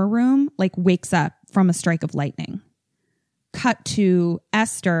in her room, like wakes up from a strike of lightning. Cut to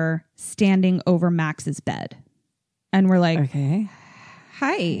Esther standing over Max's bed. And we're like, okay.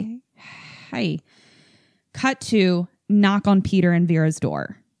 Hi. Cut to knock on Peter and Vera's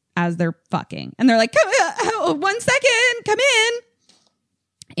door as they're fucking. And they're like, come 1 second, come in.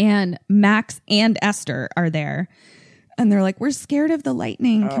 And Max and Esther are there. And they're like, we're scared of the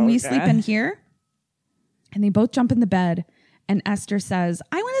lightning. Can we sleep in here? And they both jump in the bed. And Esther says,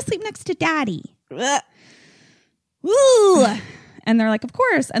 I want to sleep next to Daddy. Ooh. And they're like, of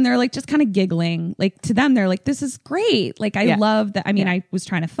course. And they're like just kind of giggling. Like to them, they're like, this is great. Like, I love that. I mean, I was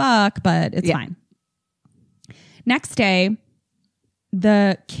trying to fuck, but it's fine. Next day,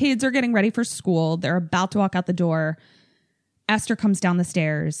 the kids are getting ready for school. They're about to walk out the door. Esther comes down the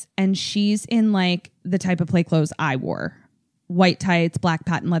stairs and she's in like the type of play clothes I wore. White tights, black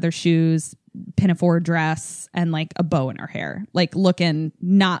patent leather shoes, pinafore dress, and like a bow in her hair. Like looking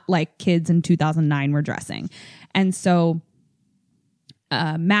not like kids in 2009 were dressing. And so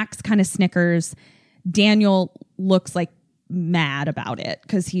Max kind of snickers. Daniel looks like mad about it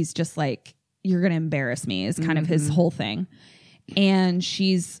because he's just like, you're going to embarrass me is kind of his whole thing. And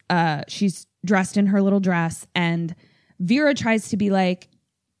she's dressed in her little dress, and Vera tries to be like,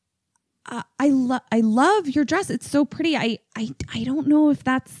 I love your dress. It's so pretty. I don't know if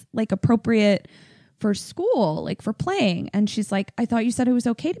that's like appropriate for school, like for playing. And she's like, I thought you said it was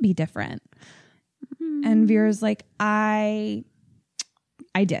okay to be different. And Vera's like, I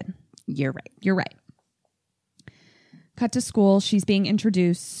did. You're right. Cut to school. She's being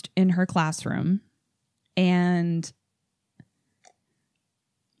introduced in her classroom. And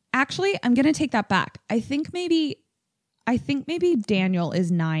actually, I'm going to take that back. I think maybe Daniel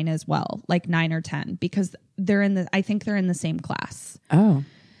is 9 as well, like 9 or 10, because I think they're in the same class. Oh.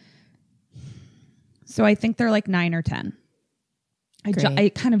 So I think they're like 9 or 10.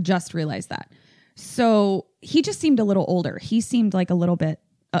 I kind of just realized that. So he just seemed a little older. He seemed like a little bit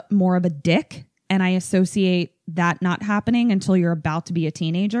more of a dick. And I associate that not happening until you're about to be a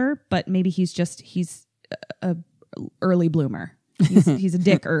teenager. But maybe he's a early bloomer. He's a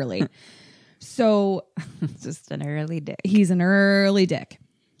dick early. So just an early dick. He's an early dick.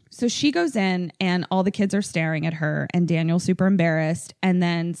 So she goes in and all the kids are staring at her and Daniel's super embarrassed. And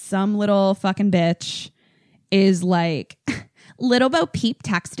then some little fucking bitch is like, Little Bo Peep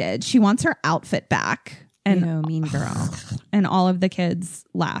texted. She wants her outfit back. And mean girl. And all of the kids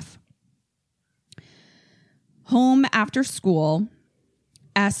laugh. Home after school,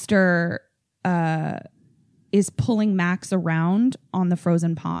 Esther is pulling Max around on the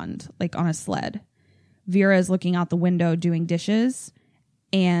frozen pond, like on a sled. Vera is looking out the window doing dishes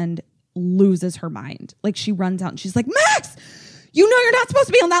and loses her mind. Like she runs out and she's like, Max, you know you're not supposed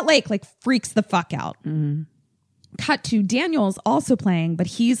to be on that lake. Like freaks the fuck out. Mm-hmm. Cut to Daniel's also playing, but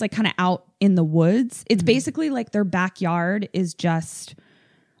he's like kind of out in the woods. It's basically like their backyard is just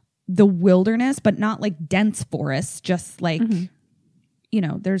the wilderness, but not like dense forest, just like, you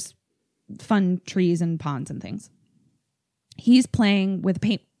know, there's fun trees and ponds and things. He's playing with a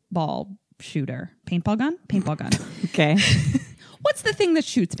paintball shooter. Paintball gun. Okay. What's the thing that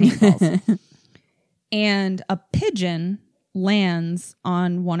shoots paintballs? And a pigeon lands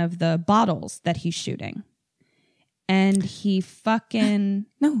on one of the bottles that he's shooting. And he fucking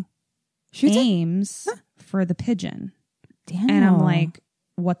aims for the pigeon. Daniel. And I'm like,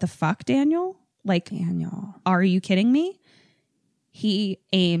 what the fuck, Daniel? Like, Daniel, are you kidding me? He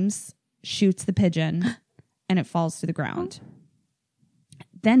aims, shoots the pigeon, and it falls to the ground.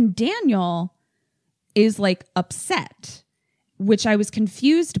 Then Daniel is like upset, which I was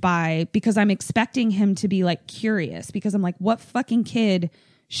confused by because I'm expecting him to be like curious because I'm like, what fucking kid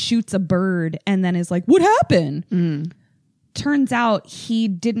shoots a bird and then is like, what happened? Turns out he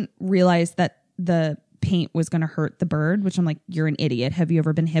didn't realize that the paint was going to hurt the bird, which I'm like, you're an idiot. Have you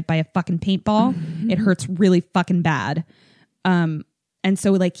ever been hit by a fucking paintball? It hurts really fucking bad. And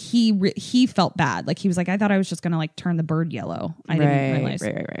so like he felt bad. Like he was like, I thought I was just going to like turn the bird yellow. I didn't realize.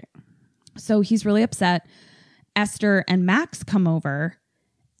 Right. So he's really upset. Esther and Max come over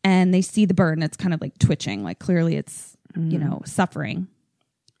and they see the bird and it's kind of like twitching. Like clearly it's, you know, suffering.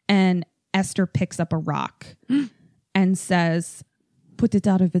 And Esther picks up a rock and says, put it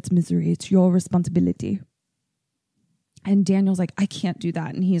out of its misery. It's your responsibility. And Daniel's like, I can't do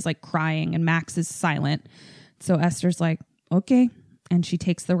that. And he's like crying and Max is silent. So Esther's like, okay. And she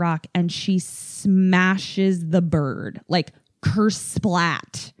takes the rock and she smashes the bird, like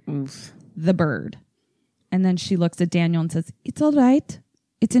kersplat the bird. And then she looks at Daniel and says, it's all right.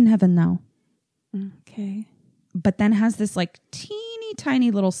 It's in heaven now. Okay. But then has this like teeny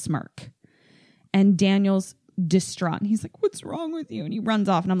tiny little smirk. And Daniel's distraught. And he's like, what's wrong with you? And he runs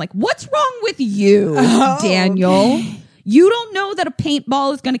off. And I'm like, what's wrong with you, Daniel? Okay. You don't know that a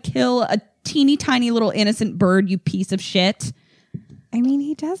paintball is going to kill a teeny tiny little innocent bird, you piece of shit. I mean,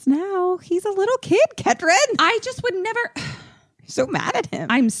 he does now. He's a little kid, Ketrin. I just would never... So mad at him.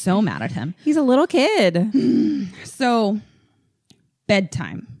 I'm so mad at him. He's a little kid. So,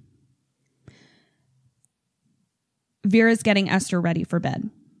 bedtime. Vera's getting Esther ready for bed.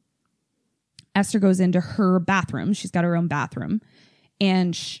 Esther goes into her bathroom. She's got her own bathroom.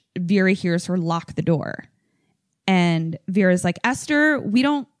 And Vera hears her lock the door. And Vera's like, Esther, we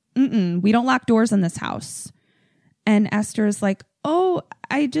don't lock doors in this house. And Esther's like, oh,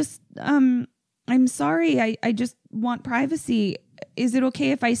 I'm sorry. I just want privacy. Is it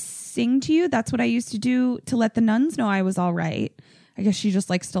okay if I sing to you? That's what I used to do to let the nuns know I was all right. I guess she just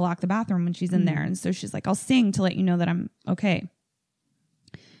likes to lock the bathroom when she's in there. And so she's like, I'll sing to let you know that I'm okay.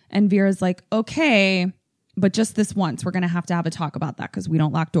 And Vera's like, okay, but just this once. We're going to have a talk about that because we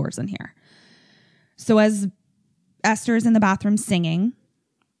don't lock doors in here. So as Esther is in the bathroom singing,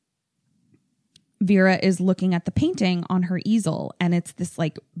 Vera is looking at the painting on her easel, and it's this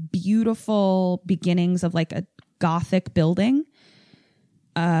like beautiful beginnings of like a Gothic building.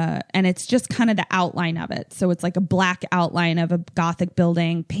 And it's just kind of the outline of it. So it's like a black outline of a Gothic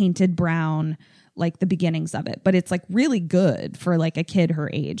building, painted brown, like the beginnings of it. But it's like really good for like a kid her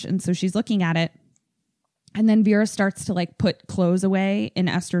age. And so she's looking at it. And then Vera starts to like put clothes away in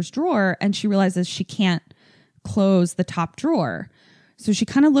Esther's drawer, and she realizes she can't close the top drawer. So she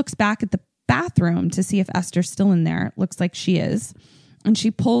kind of looks back at the bathroom to see if Esther's still in there. It looks like she is. And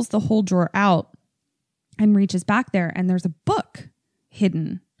she pulls the whole drawer out and reaches back there, and there's a book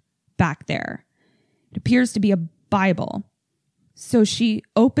hidden back there. It appears to be a Bible. So she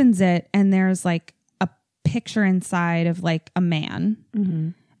opens it, and there's like a picture inside of like a man. Mm-hmm.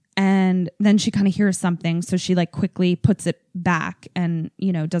 And then she kind of hears something. So she like quickly puts it back and,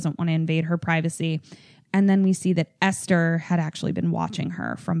 you know, doesn't want to invade her privacy. And then we see that Esther had actually been watching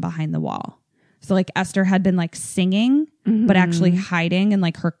her from behind the wall. So like Esther had been like singing, but actually hiding in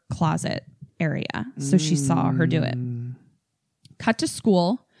like her closet area. So she saw her do it. Cut to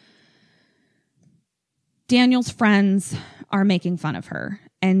school. Daniel's friends are making fun of her.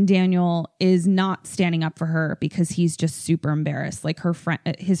 And Daniel is not standing up for her because he's just super embarrassed. Like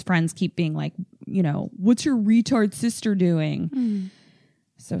his friends keep being like, you know, what's your retard sister doing?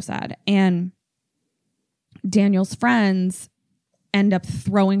 So sad. And Daniel's friends end up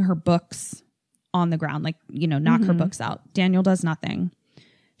throwing her books on the ground, like, you know, knock her books out. Daniel does nothing.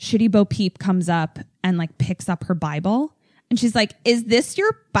 Shitty Bo Peep comes up and like picks up her Bible. And she's like, is this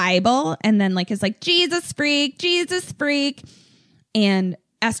your Bible? And then like is like, Jesus freak, Jesus freak. And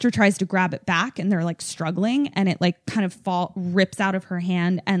Esther tries to grab it back and they're like struggling and it like kind of rips out of her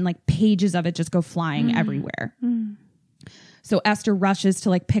hand and like pages of it just go flying everywhere. So Esther rushes to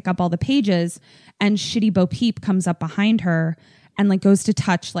like pick up all the pages and Shitty Bo Peep comes up behind her and like goes to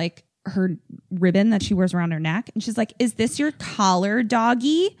touch like her ribbon that she wears around her neck. And she's like, is this your collar,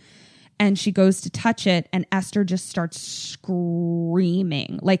 doggy? And she goes to touch it and Esther just starts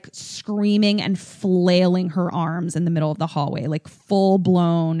screaming and flailing her arms in the middle of the hallway, like full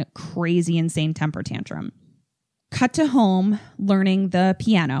blown crazy, insane temper tantrum. Cut to home learning the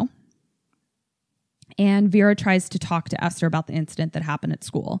piano. And Vera tries to talk to Esther about the incident that happened at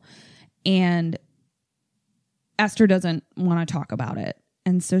school. And Esther doesn't want to talk about it.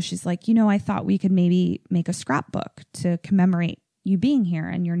 And so she's like, you know, I thought we could maybe make a scrapbook to commemorate you being here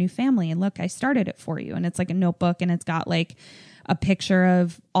and your new family. And look, I started it for you. And it's like a notebook and it's got like a picture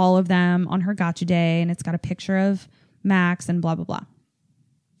of all of them on her gotcha day. And it's got a picture of Max and blah, blah, blah.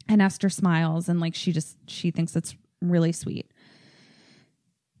 And Esther smiles and like she thinks it's really sweet.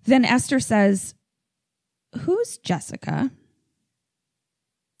 Then Esther says, who's Jessica?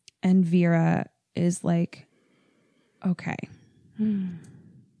 And Vera is like, okay,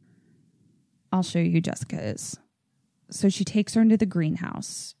 I'll show you who Jessica is. So she takes her into the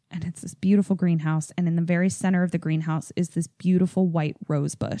greenhouse and it's this beautiful greenhouse. And in the very center of the greenhouse is this beautiful white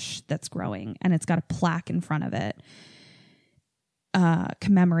rose bush that's growing. And it's got a plaque in front of it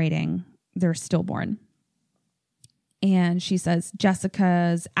commemorating their stillborn. And she says,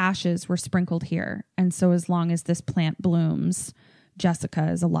 Jessica's ashes were sprinkled here. And so as long as this plant blooms, Jessica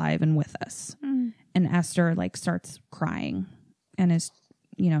is alive and with us. And Esther like starts crying and is,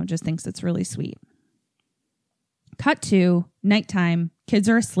 you know, just thinks it's really sweet. Cut to nighttime. Kids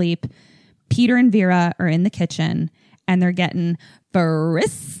are asleep. Peter and Vera are in the kitchen and they're getting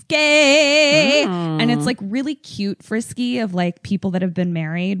frisky. And it's like really cute frisky of like people that have been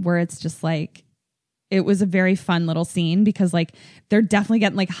married where it's just like, it was a very fun little scene because like they're definitely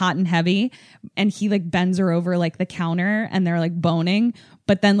getting like hot and heavy and he like bends her over like the counter and they're like boning.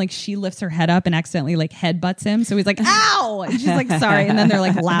 But then like she lifts her head up and accidentally like headbutts him. So he's like, ow! And she's like, sorry. And then they're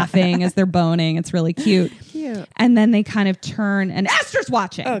like laughing as they're boning. It's really cute. Cute. And then they kind of turn and Esther's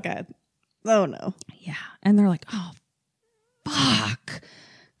watching. Oh, God. Oh, no. Yeah. And they're like, oh, fuck.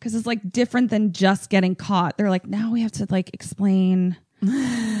 Because it's like different than just getting caught. They're like, now we have to like explain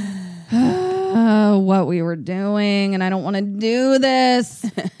what we were doing. And I don't want to do this.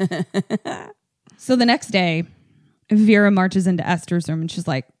 So the next day, Vera marches into Esther's room and she's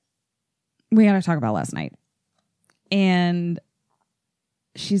like, we got to talk about last night. And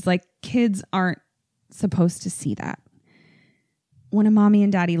she's like, kids aren't supposed to see that. When a mommy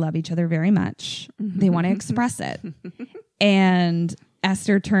and daddy love each other very much, they want to express it. And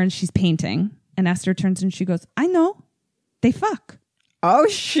Esther turns, she's painting, and Esther turns and she goes, I know, they fuck. Oh,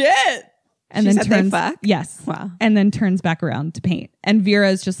 shit. And she then said turns, they fuck? Yes. Wow. And then turns back around to paint. And Vera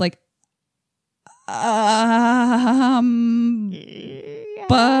is just like,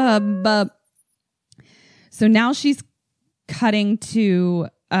 So now she's cutting to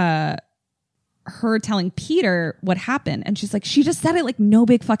her telling Peter what happened. And she's like, she just said it like no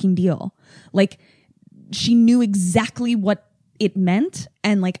big fucking deal. Like she knew exactly what it meant.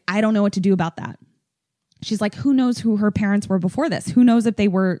 And like, I don't know what to do about that. She's like, who knows who her parents were before this? Who knows if they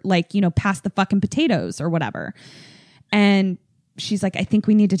were like, you know, past the fucking potatoes or whatever. And she's like, I think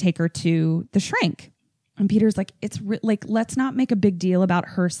we need to take her to the shrink. And Peter's like, like, let's not make a big deal about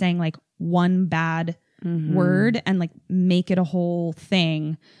her saying like one bad word and like make it a whole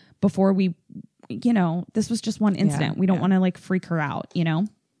thing before we, you know, this was just one incident. We don't want to like freak her out, you know?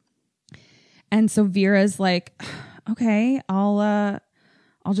 And so Vera's like, okay, I'll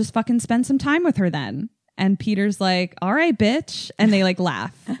just fucking spend some time with her then. And Peter's like, all right, bitch. And they like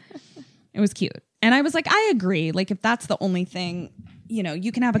laugh. It was cute. And I was like, I agree. Like if that's the only thing, you know,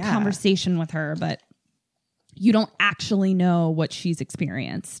 you can have a conversation with her, but you don't actually know what she's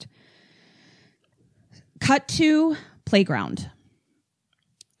experienced. Cut to playground.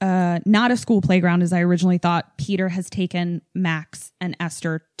 Not a school playground as I originally thought. Peter has taken Max and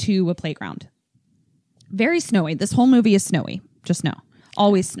Esther to a playground. Very snowy. This whole movie is snowy. Just know.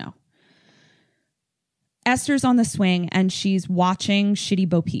 Always snow. Esther's on the swing and she's watching Shitty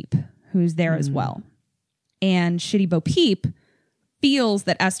Bo Peep, who's there as well. And Shitty Bo Peep feels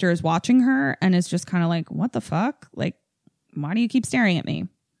that Esther is watching her and is just kind of like, what the fuck? Like, why do you keep staring at me?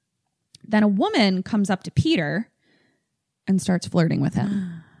 Then a woman comes up to Peter and starts flirting with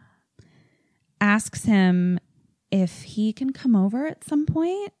him. Asks him if he can come over at some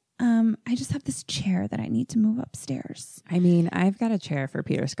point. I just have this chair that I need to move upstairs. I mean, I've got a chair for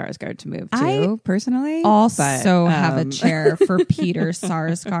Peter Sarsgaard to move to, personally. Also have a chair for Peter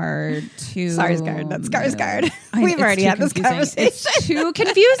Sarsgaard to... Sarsgaard, not Skarsgård. We've already had this conversation. It's too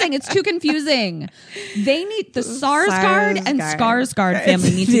confusing. It's too confusing. They need the Sarsgaard and Skarsgård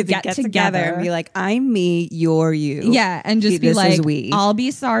family need to get together and be like, I'm me, you're you. Yeah, and just be this like, is we. I'll be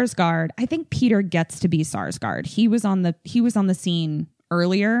Sarsgaard. I think Peter gets to be Sarsgaard. He was on the scene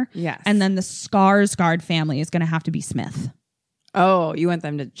earlier. Yes. And then the Skarsgård family is going to have to be Smith. Oh, you want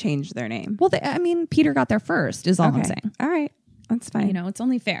them to change their name? Well, Peter got there first is all I'm saying. All right. That's fine. You know, it's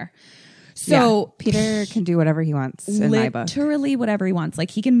only fair. So Peter can do whatever he wants in my book. Literally whatever he wants.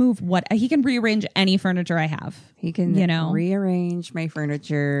 Like he can rearrange any furniture I have. He can, rearrange my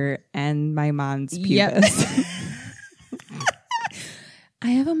furniture and my mons pubis. Yep. I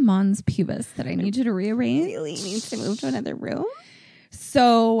have a mons pubis that I need you to rearrange. Really needs to move to another room.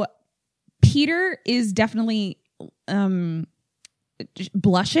 So Peter is definitely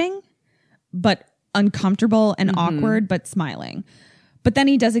blushing, but uncomfortable and awkward, but smiling. But then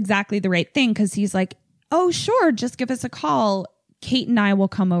he does exactly the right thing because he's like, oh, sure, just give us a call. Kate and I will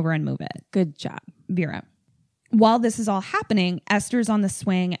come over and move it. Good job, Vera. While this is all happening, Esther's on the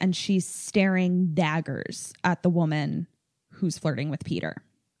swing and she's staring daggers at the woman who's flirting with Peter.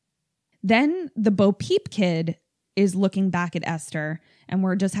 Then the Bo Peep kid is looking back at Esther and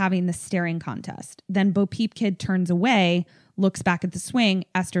we're just having this staring contest. Then Bo Peep kid turns away, looks back at the swing.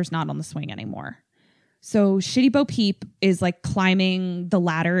 Esther's not on the swing anymore. So Shitty Bo Peep is like climbing the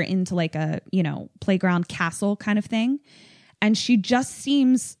ladder into like a, playground castle kind of thing. And she just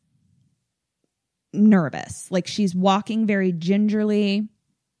seems nervous. Like she's walking very gingerly,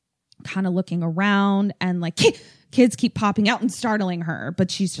 kind of looking around and like kids keep popping out and startling her.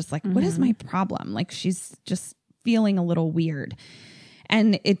 But she's just like, what is my problem? Like she's just feeling a little weird.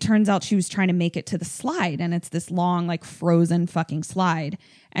 And it turns out she was trying to make it to the slide. And it's this long, like frozen fucking slide.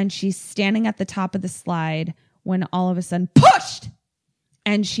 And she's standing at the top of the slide when all of a sudden pushed.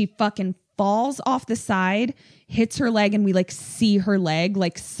 And she fucking falls off the side, hits her leg, and we like see her leg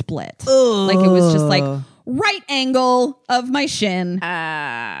like split. Ugh. Like it was just like right angle of my shin.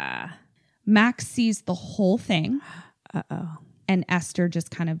 Max sees the whole thing. Uh-oh. And Esther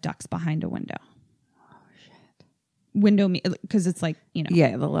just kind of ducks behind a window. Window, because it's like,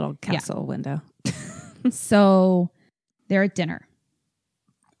 Yeah, the little castle window. So they're at dinner.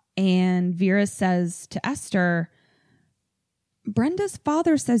 And Vera says to Esther, Brenda's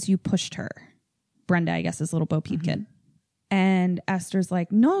father says you pushed her. Brenda, I guess, is little Bo Peep kid. And Esther's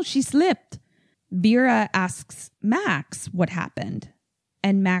like, no, she slipped. Vera asks Max what happened.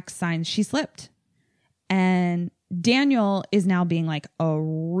 And Max signs she slipped. And Daniel is now being like a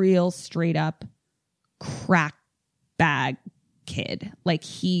real straight up crack bag kid. Like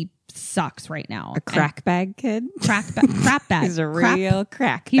he sucks right now. A crack bag kid? Crap bag. He's a real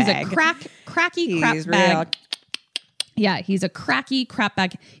crack He's bag. a cracky crap bag. Yeah, he's a cracky crap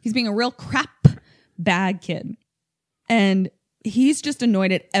bag. He's being a real crap bag kid. And he's just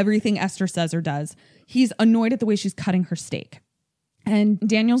annoyed at everything Esther says or does. He's annoyed at the way she's cutting her steak. And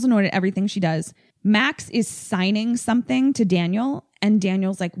Daniel's annoyed at everything she does. Max is signing something to Daniel. And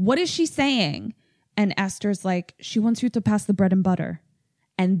Daniel's like, what is she saying? And Esther's like, she wants you to pass the bread and butter.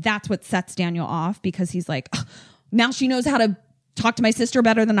 And that's what sets Daniel off because he's like, oh, now she knows how to talk to my sister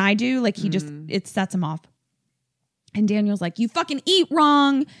better than I do. Like it sets him off. And Daniel's like, you fucking eat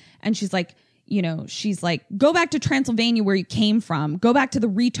wrong. And she's like, go back to Transylvania where you came from. Go back to the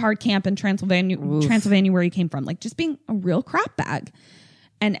retard camp in Transylvania where you came from. Like just being a real crap bag.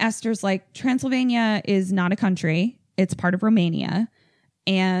 And Esther's like, Transylvania is not a country. It's part of Romania.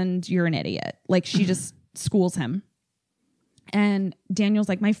 And you're an idiot. Like she just schools him. And Daniel's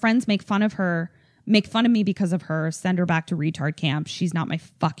like, my friends make fun of me because of her, send her back to retard camp. She's not my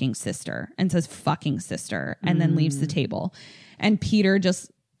fucking sister. And says fucking sister. And then leaves the table. And Peter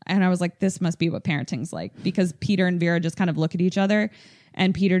and I was like, this must be what parenting's like. Because Peter and Vera just kind of look at each other.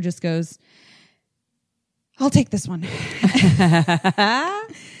 And Peter just goes, I'll take this one.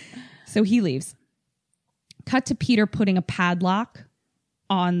 So he leaves. Cut to Peter putting a padlock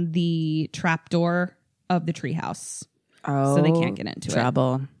on the trapdoor of the treehouse. Oh, so they can't get into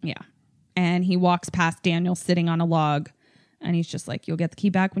trouble. it. Yeah. And he walks past Daniel sitting on a log and he's just like, you'll get the key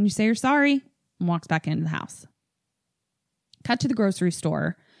back when you say you're sorry. and walks back into the house. Cut to the grocery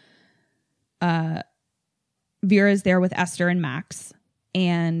store. Vera is there with Esther and Max,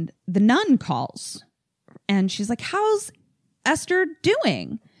 and the nun calls, and she's like, how's Esther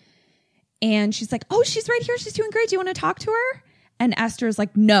doing? And she's like, oh, she's right here. She's doing great. Do you want to talk to her? And Esther's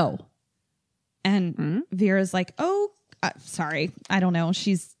like, no. And Vera's like, oh, sorry. I don't know.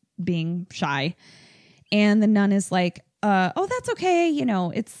 She's being shy. And the nun is like, oh, that's okay. You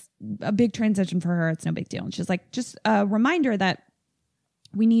know, it's a big transition for her. It's no big deal. And she's like, just a reminder that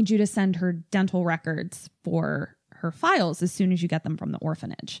we need you to send her dental records for her files as soon as you get them from the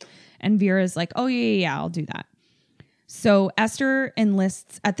orphanage. And Vera's like, oh, yeah, I'll do that. So Esther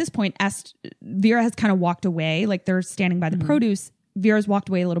enlists, at this point, Vera has kind of walked away. Like they're standing by the produce. Vera's walked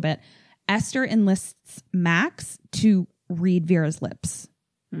away a little bit. Esther enlists Max to read Vera's lips.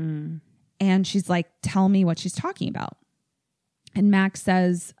 And she's like, tell me what she's talking about. And Max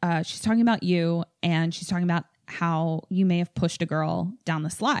says, she's talking about you, and she's talking about how you may have pushed a girl down the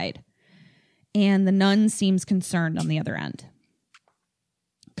slide. And the nun seems concerned on the other end.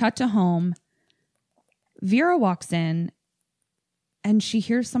 Cut to home. Vera walks in, and she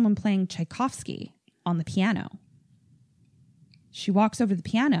hears someone playing Tchaikovsky on the piano. She walks over to the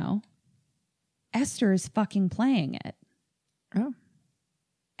piano. Esther is fucking playing it. Oh.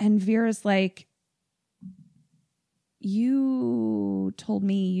 And Vera's like, you told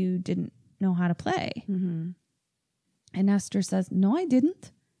me you didn't know how to play. And Esther says, no, I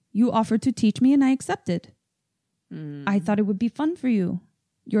didn't. You offered to teach me and I accepted. I thought it would be fun for you.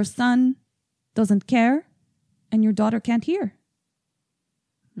 Your son doesn't care and your daughter can't hear.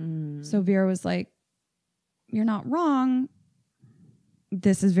 So Vera was like, you're not wrong.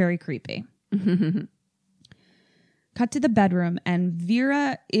 This is very creepy. Cut to the bedroom, and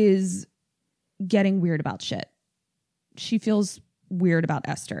Vera is getting weird about shit. She feels weird about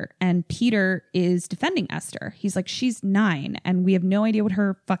Esther, and Peter is defending Esther. He's like, she's 9 and we have no idea what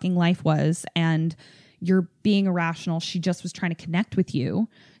her fucking life was, and you're being irrational. She just was trying to connect with you,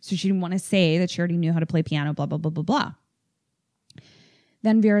 so she didn't want to say that she already knew how to play piano, blah, blah, blah, blah, blah.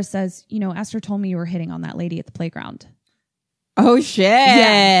 Then Vera says, you know, Esther told me you were hitting on that lady at the playground. Oh, shit.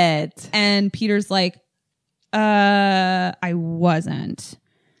 Yeah. And Peter's like, I wasn't.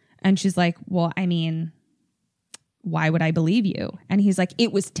 And she's like, well, I mean, why would I believe you? And he's like,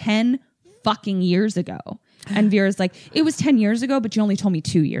 it was 10 fucking years ago. And Vera's like, it was 10 years ago, but you only told me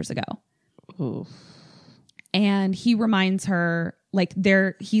 2 years ago. Ooh. And he reminds her, like,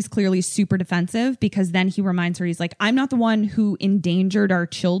 he's clearly super defensive, because then he reminds her, he's like, I'm not the one who endangered our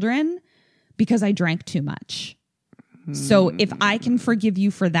children because I drank too much. So if I can forgive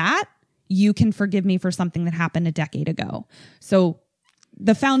you for that, you can forgive me for something that happened a decade ago. So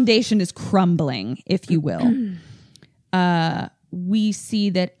the foundation is crumbling, if you will. We see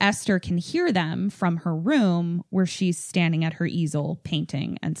that Esther can hear them from her room, where she's standing at her easel,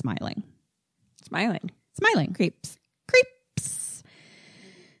 painting and smiling. Smiling. Creeps.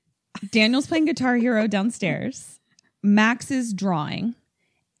 Daniel's playing Guitar Hero downstairs. Max is drawing,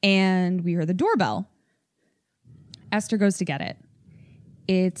 and we hear the doorbell. Esther goes to get it.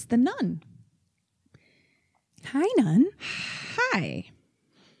 It's the nun. Hi, nun. Hi.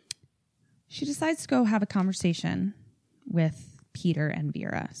 She decides to go have a conversation with Peter and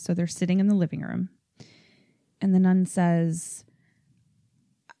Vera. So they're sitting in the living room. And the nun says,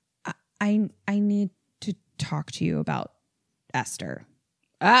 I need to talk to you about Esther.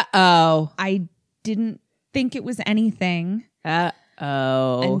 Uh-oh. I didn't think it was anything.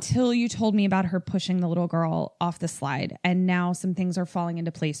 Until you told me about her pushing the little girl off the slide. And now some things are falling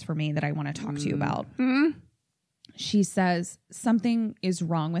into place for me that I want to talk to you about. She says something is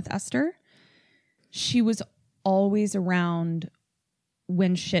wrong with Esther. She was always around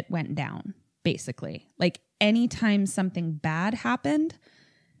when shit went down, basically. Like anytime something bad happened,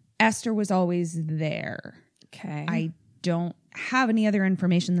 Esther was always there. Okay. I don't have any other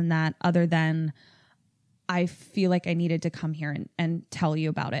information than that, other than I feel like I needed to come here and tell you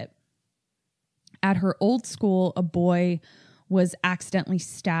about it. At her old school, a boy was accidentally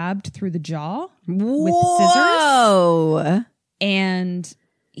stabbed through the jaw with scissors. And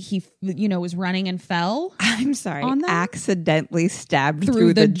he, was running and fell. I'm sorry. Accidentally stabbed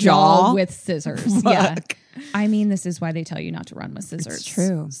through the jaw with scissors. Yeah. I mean, this is why they tell you not to run with scissors. It's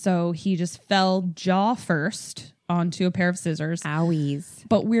true. So he just fell jaw first onto a pair of scissors. Owies.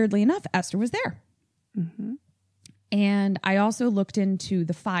 But weirdly enough, Esther was there. And I also looked into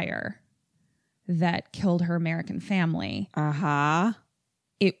the fire that killed her American family.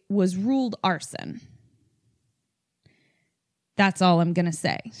 It was ruled arson. That's all I'm going to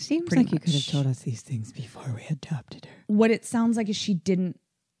say. Seems like you could have told us these things before we adopted her. What it sounds like is she didn't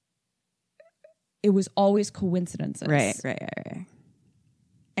it was always coincidences. Right.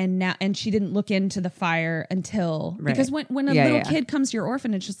 And she didn't look into the fire until because when a little kid comes to your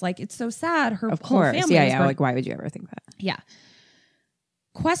orphanage, it's like it's so sad. Her whole family. Yeah. Like, why would you ever think that? Yeah.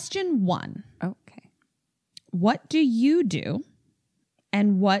 Question 1. Okay. What do you do,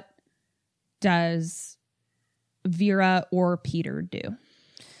 and what does Vera or Peter do?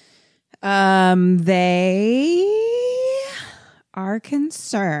 They are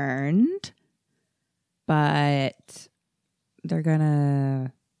concerned, but they're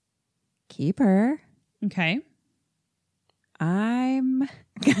gonna keep her. Okay. I'm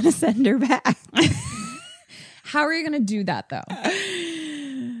gonna send her back. How are you gonna do that though?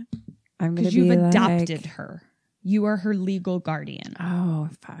 I'm gonna be you've adopted her. You are her legal guardian. Oh,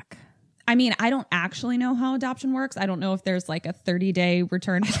 fuck. I mean, I don't actually know how adoption works. I don't know if there's like a 30-day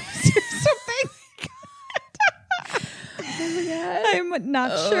return policy or something. I'm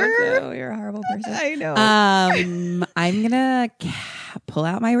not sure. No, you're a horrible person. I know. I'm gonna pull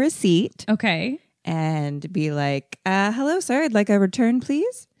out my receipt. Okay. And be like, hello, sir. I'd like a return,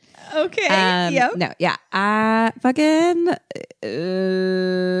 please. Okay. Yep. No, yeah. Fucking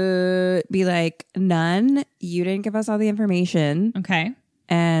be like, none. You didn't give us all the information. Okay.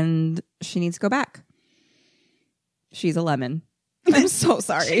 And she needs to go back. She's a lemon. I'm so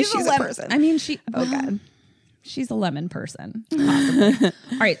sorry. She's a person. I mean, oh God. She's a lemon person. Possibly.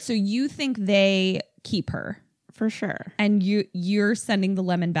 All right. So you think they keep her? For sure. And you're sending the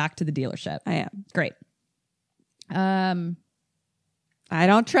lemon back to the dealership. I am. Great. I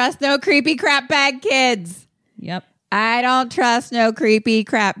don't trust no creepy crap bag kids. Yep. I don't trust no creepy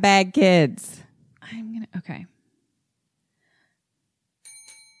crap bag kids. Okay.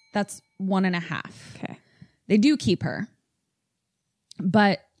 That's 1.5. Okay. They do keep her.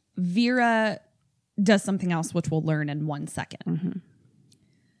 But Vera does something else, which we'll learn in 1 second. Mm-hmm.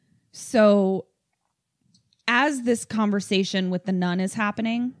 So as this conversation with the nun is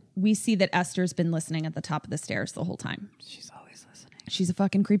happening, we see that Esther's been listening at the top of the stairs the whole time. She's always listening. She's a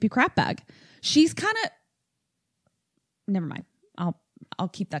fucking creepy crap bag. She's kind of... Never mind. I'll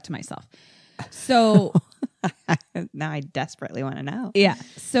keep that to myself. So... Now I desperately want to know. Yeah.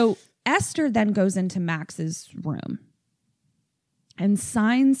 So Esther then goes into Max's room and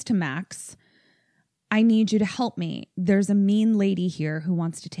signs to Max, I need you to help me. There's a mean lady here who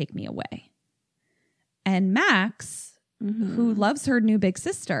wants to take me away. And Max, who loves her new big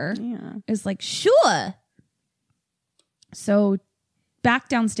sister, is like, sure. So back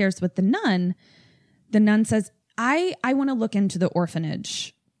downstairs with the nun says, I want to look into the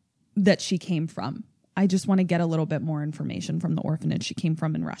orphanage that she came from. I just want to get a little bit more information from the orphanage she came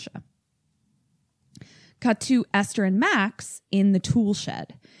from in Russia. Cut to Esther and Max in the tool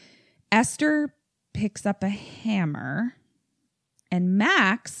shed. Esther picks up a hammer and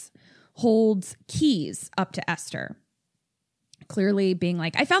Max holds keys up to Esther, clearly being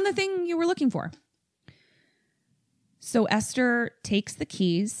like, I found the thing you were looking for. So Esther takes the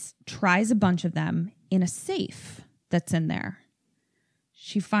keys, tries a bunch of them in a safe that's in there.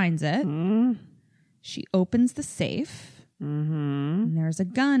 She finds it. She opens the safe, and there's a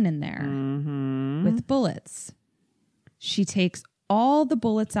gun in there with bullets. She takes all the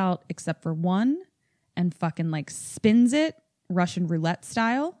bullets out except for one and fucking like spins it Russian roulette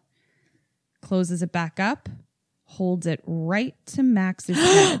style, closes it back up, holds it right to Max's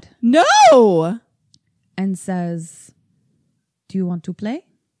head. No! And says, do you want to play?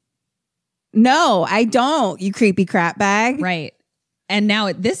 No, I don't, you creepy crap bag. Right. And now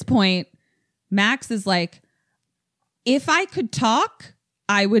at this point, Max is like, if I could talk,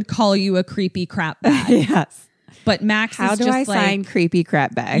 I would call you a creepy crap bag. Yes. But Max How is do just I like, sign creepy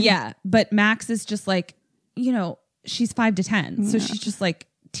crap bag? Yeah. But Max is just like, you know, she's 5 to 10. So she's just like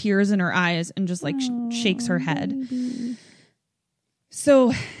tears in her eyes and just like shakes her head. Baby.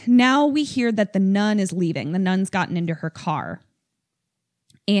 So now we hear that the nun is leaving. The nun's gotten into her car.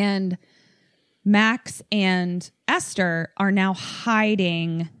 And Max and Esther are now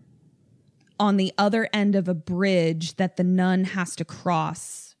hiding on the other end of a bridge that the nun has to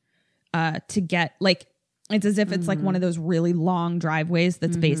cross to get, like, it's as if it's like one of those really long driveways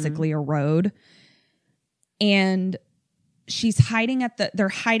that's basically a road. And she's hiding they're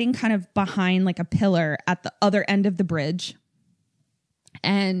hiding kind of behind like a pillar at the other end of the bridge.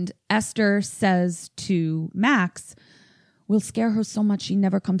 And Esther says to Max, we'll scare her so much she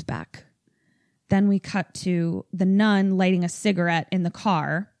never comes back. Then we cut to the nun lighting a cigarette in the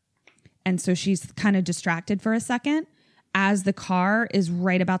car. And so she's kind of distracted for a second. As the car is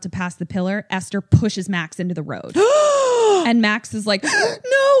right about to pass the pillar, Esther pushes Max into the road. And Max is like,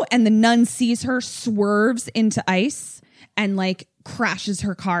 no. And the nun sees her, swerves into ice, and like crashes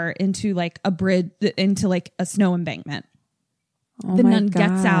her car into like a bridge, into like a snow embankment. The nun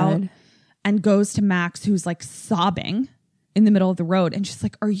gets out and goes to Max, who's like sobbing in the middle of the road. And she's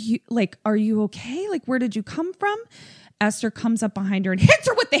like, are you okay? Like, where did you come from? Esther comes up behind her and hits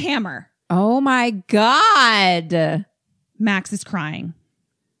her with the hammer. Oh my God. Max is crying.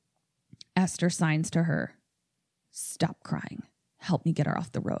 Esther signs to her, stop crying. Help me get her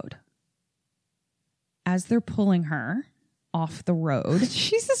off the road. As they're pulling her off the road,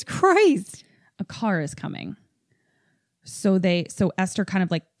 Jesus Christ, a car is coming. So Esther kind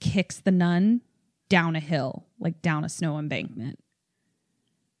of like kicks the nun down a hill, like down a snow embankment.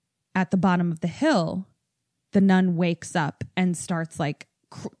 At the bottom of the hill, the nun wakes up and starts like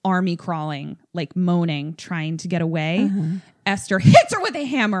army crawling, like moaning, trying to get away. Esther hits her with a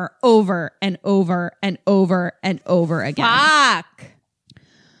hammer over and over and over and over again. Fuck.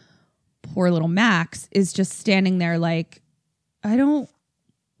 Poor little Max is just standing there like, I don't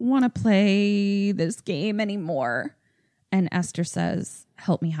want to play this game anymore. And Esther says,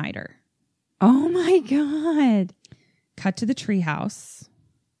 help me hide her. Oh my God. Cut to the treehouse.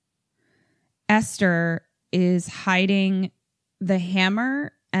 Esther is hiding the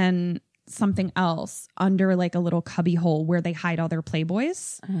hammer and something else under like a little cubby hole where they hide all their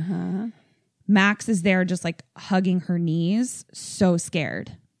Playboys. Max is there just like hugging her knees, so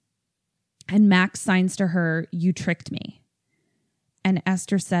scared. And Max signs to her, you tricked me. And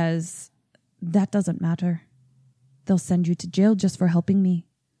Esther says, that doesn't matter. They'll send you to jail just for helping me.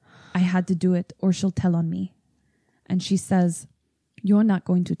 I had to do it or she'll tell on me. And she says, you're not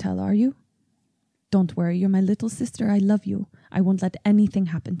going to tell, are you? Don't worry, you're my little sister. I love you. I won't let anything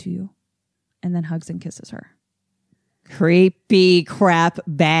happen to you. And then hugs and kisses her. Creepy crap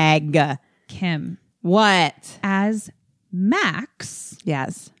bag. Kim. What? As Max.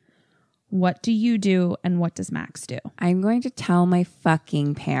 Yes. What do you do and what does Max do? I'm going to tell my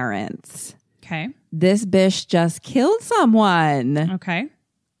fucking parents. Okay. This bitch just killed someone. Okay.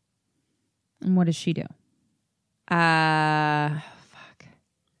 And what does she do? Fuck.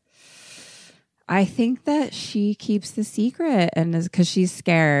 I think that she keeps the secret and is because she's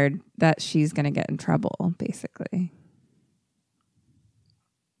scared that she's going to get in trouble, basically.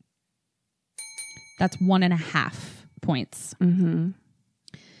 That's 1.5 points.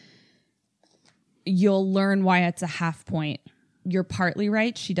 You'll learn why it's a half point. You're partly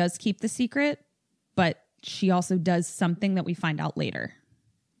right. She does keep the secret, but she also does something that we find out later.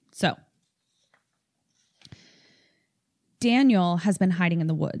 So Daniel has been hiding in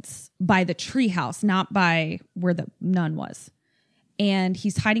the woods by the treehouse, not by where the nun was. And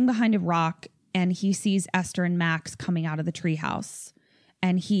he's hiding behind a rock and he sees Esther and Max coming out of the treehouse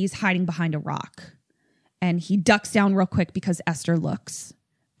and he's hiding behind a rock and he ducks down real quick because Esther looks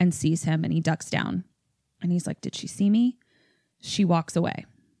and sees him and he ducks down and he's like, did she see me? She walks away.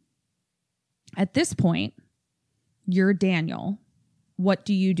 At this point, you're Daniel. What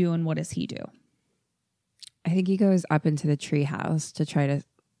do you do and what does he do? I think he goes up into the treehouse to try to,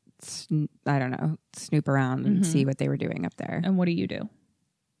 snoop around and see what they were doing up there. And what do you do?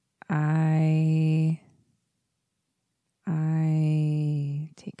 I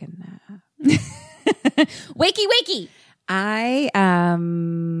take a nap. Wakey.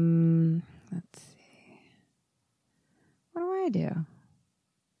 Let's see. What do I do?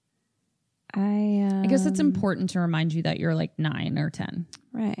 I guess it's important to remind you that you're like 9 or 10.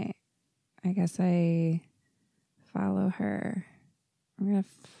 Right. I guess I follow her. I'm going to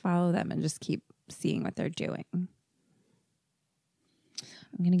follow them and just keep seeing what they're doing. I'm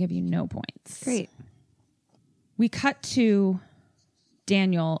going to give you no points. Great. We cut to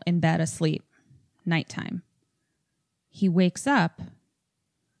Daniel in bed asleep, nighttime. He wakes up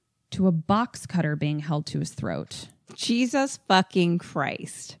to a box cutter being held to his throat. Jesus fucking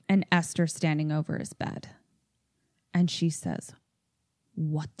Christ. And Esther standing over his bed. And she says,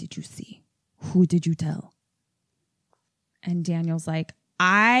 what did you see? Who did you tell? And Daniel's like,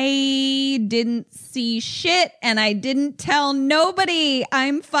 I didn't see shit and I didn't tell nobody.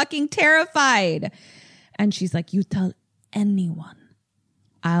 I'm fucking terrified. And she's like, you tell anyone.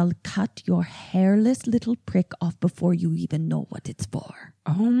 I'll cut your hairless little prick off before you even know what it's for.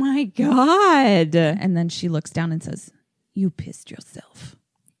 Oh my God. And then she looks down and says, you pissed yourself.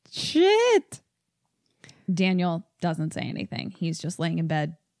 Shit. Daniel doesn't say anything. He's just laying in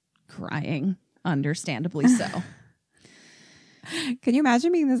bed crying, understandably so. Can you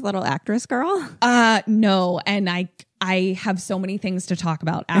imagine being this little actress girl? No. And I have so many things to talk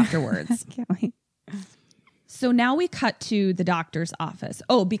about afterwards. Can't wait. So now we cut to the doctor's office.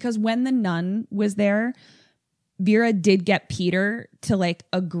 Oh, because when the nun was there, Vera did get Peter to like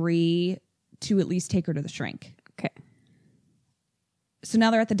agree to at least take her to the shrink. Okay. So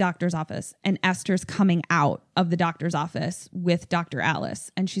now they're at the doctor's office, and Esther's coming out of the doctor's office with Dr. Alice.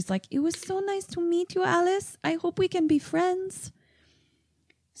 And she's like, it was so nice to meet you, Alice. I hope we can be friends.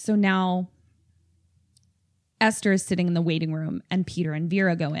 So now Esther is sitting in the waiting room, and Peter and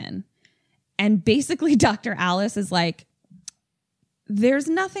Vera go in. And basically Dr. Alice is like, there's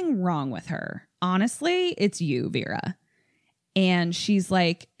nothing wrong with her. Honestly, it's you, Vera. And she's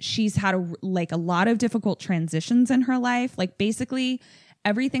like, she's had a lot of difficult transitions in her life. Like basically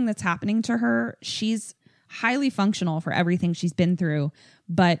everything that's happening to her, she's highly functional for everything she's been through.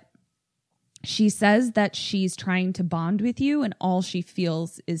 But she says that she's trying to bond with you and all she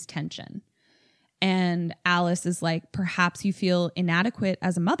feels is tension. And Alice is like, perhaps you feel inadequate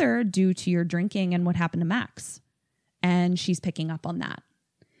as a mother due to your drinking and what happened to Max. And she's picking up on that.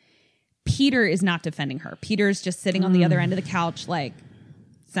 Peter is not defending her. Peter's just sitting on the other end of the couch like,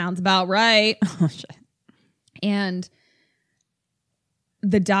 sounds about right. Oh, shit. And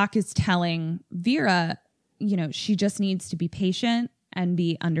the doc is telling Vera, you know, she just needs to be patient and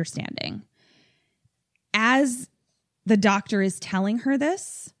be understanding. As the doctor is telling her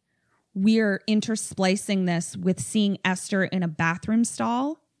this, we're intersplicing this with seeing Esther in a bathroom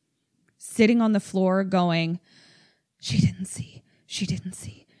stall, sitting on the floor going, she didn't see, she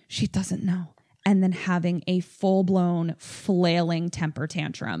doesn't know. And then having a full-blown flailing temper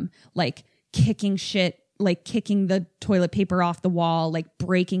tantrum, like kicking shit, like kicking the toilet paper off the wall, like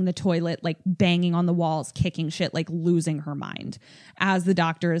breaking the toilet, like banging on the walls, kicking shit, like losing her mind. As the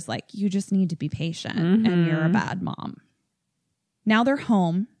doctor is like, you just need to be patient and you're a bad mom. Now they're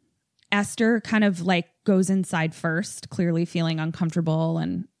home. Esther kind of like goes inside first, clearly feeling uncomfortable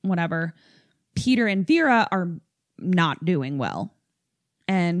and whatever. Peter and Vera are not doing well.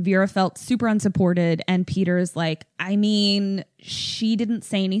 And Vera felt super unsupported. And Peter is like, I mean, she didn't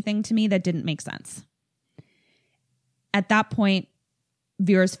say anything to me that didn't make sense. At that point,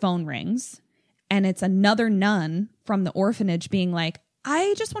 Vera's phone rings. And it's another nun from the orphanage being like,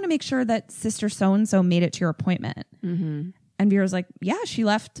 I just want to make sure that Sister So-and-so made it to your appointment. And Vera's like, yeah, she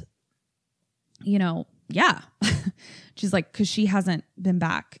left, you know, yeah. She's like, because she hasn't been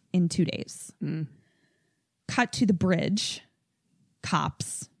back in 2 days. Cut to the bridge.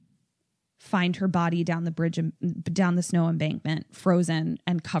 Cops find her body down the bridge, down the snow embankment, frozen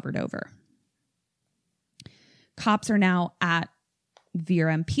and covered over. Cops are now at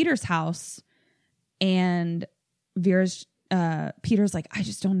Vera and Peter's house, and Peter's like, I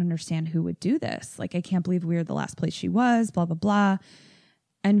just don't understand who would do this. Like, I can't believe we were the last place she was, blah, blah, blah.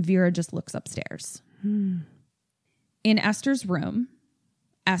 And Vera just looks upstairs. In Esther's room,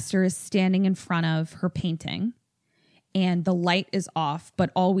 Esther is standing in front of her painting. And the light is off,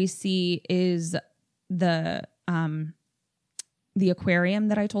 but all we see is the aquarium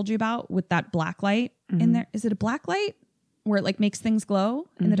that I told you about with that black light in there. Is it a black light where it like makes things glow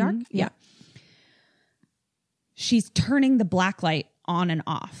in the dark? Yeah. She's turning the black light on and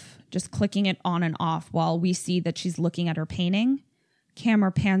off, just clicking it on and off while we see that she's looking at her painting.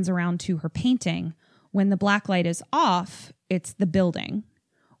 Camera pans around to her painting. When the black light is off, it's the building.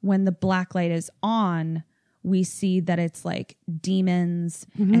 When the black light is on, we see that it's like demons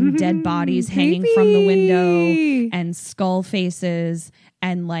and dead bodies hanging from the window and skull faces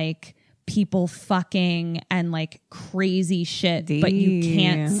and like people fucking and like crazy shit. Damn. But you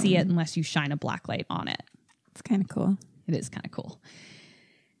can't see it unless you shine a black light on it. It's kind of cool. It is kind of cool.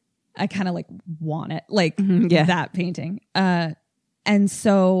 I kind of like want it, like that painting. And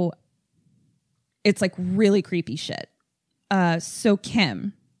so it's like really creepy shit. So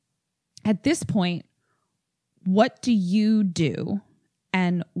Kim, at this point, what do you do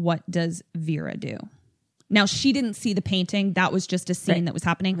and what does Vera do? Now, she didn't see the painting. That was just a scene that was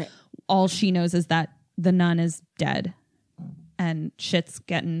happening. Right. All she knows is that the nun is dead and shit's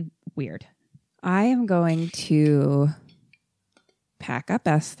getting weird. I am going to pack up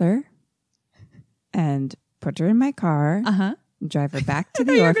Esther and put her in my car, drive her back to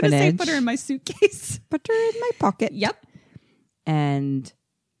the orphanage. You're going to say put her in my suitcase. Put her in my pocket. Yep. And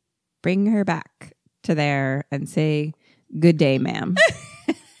bring her back to there and say, good day, ma'am.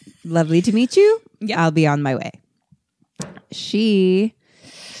 Lovely to meet you. Yep. I'll be on my way. She's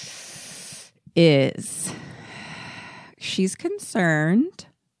concerned.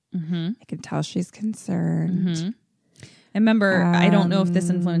 I can tell she's concerned. And remember, I don't know if this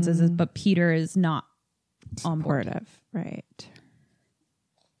influences it, but Peter is not supportive. Right.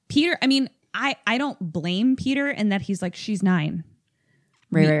 Peter, I mean, I don't blame Peter in that he's like, she's 9.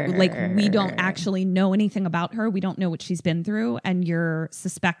 We don't actually know anything about her. We don't know what she's been through. And you're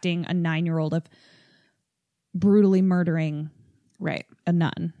suspecting a 9-year-old of brutally murdering a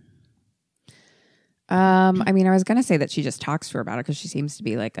nun. I mean, I was going to say that she just talks to her about it because she seems to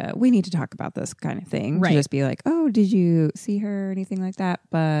be like we need to talk about this kind of thing. Right. To just be like, oh, did you see her or anything like that?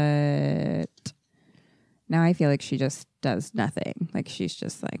 But now I feel like she just does nothing. Like she's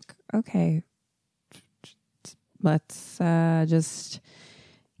just like, okay, let's just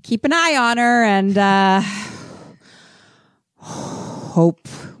keep an eye on her and hope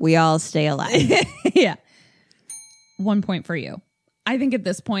we all stay alive. Yeah. 1 point for you. I think at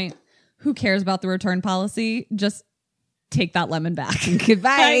this point, who cares about the return policy? Just take that lemon back.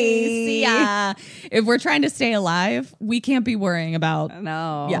 Goodbye. See ya. If we're trying to stay alive, we can't be worrying about.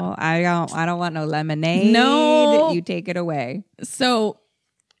 No, Yeah. I don't want no lemonade. No. You take it away. So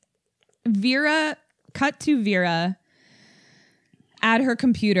cut to Vera at her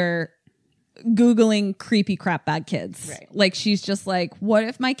computer Googling creepy crap bag kids. Right. Like she's just like, what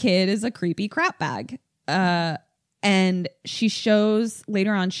if my kid is a creepy crap bag? And she shows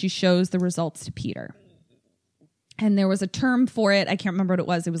the results to Peter. And there was a term for it. I can't remember what it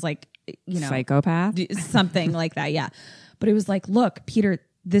was. It was like, Psychopath? Something like that. Yeah. But it was like, look, Peter,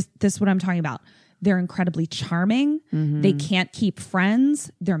 this is what I'm talking about. They're incredibly charming. Mm-hmm. They can't keep friends.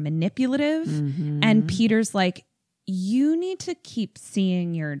 They're manipulative. Mm-hmm. And Peter's like, you need to keep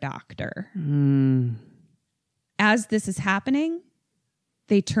seeing your doctor. As this is happening,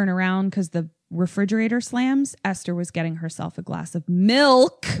 they turn around because the refrigerator slams. Esther was getting herself a glass of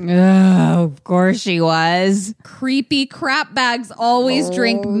milk. Oh, of course she was. Creepy crap bags always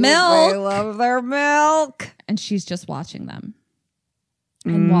drink milk. They love their milk. And she's just watching them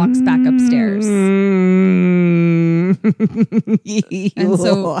and walks back upstairs. And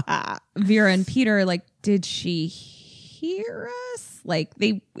so Vera and Peter are like, did she hear us? Like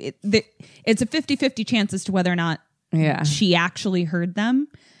it's a 50-50 chance as to whether or not she actually heard them.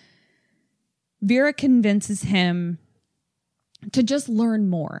 Vera convinces him to just learn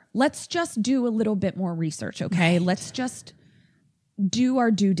more. Let's just do a little bit more research, okay? Right. Let's just do our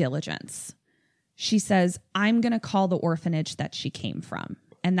due diligence. She says, I'm going to call the orphanage that she came from.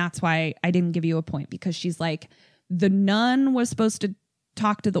 And that's why I didn't give you a point, because she's like, the nun was supposed to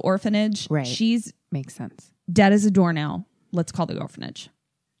talk to the orphanage. Right. She's makes sense. Dead as a doornail. Let's call the orphanage.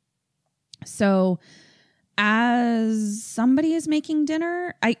 So as somebody is making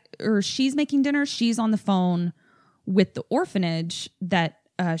dinner, she's making dinner, she's on the phone with the orphanage that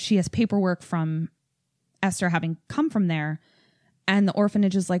she has paperwork from Esther having come from there. And the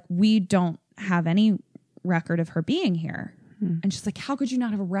orphanage is like, we don't have any record of her being here. And she's like, how could you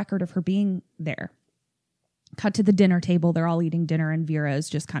not have a record of her being there? Cut to the dinner table. They're all eating dinner and Vera is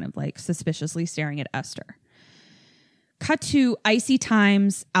just kind of like suspiciously staring at Esther. Cut to icy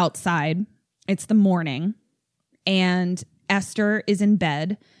times outside. It's the morning and Esther is in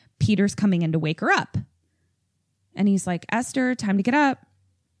bed. Peter's coming in to wake her up. And he's like, Esther, time to get up.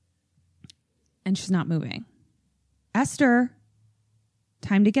 And she's not moving. Esther,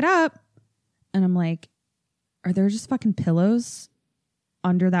 time to get up. And I'm like, are there just fucking pillows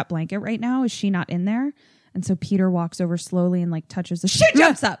under that blanket right now? Is she not in there? And so Peter walks over slowly and like touches the shit,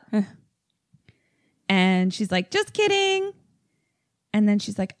 jumps up. And she's like, just kidding. And then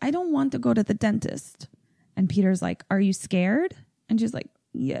she's like, I don't want to go to the dentist. And Peter's like, are you scared? And she's like,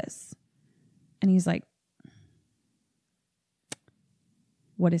 yes. And he's like,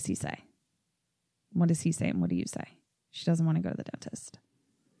 what does he say? What does he say? And what do you say? She doesn't want to go to the dentist.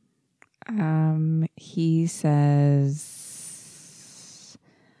 He says,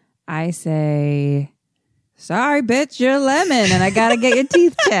 I say, sorry, bitch, you're Lemon, and I gotta get your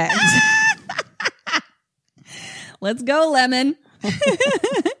teeth checked. Let's go, Lemon.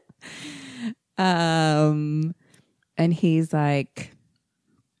 And he's like,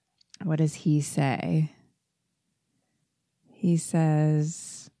 what does he say? He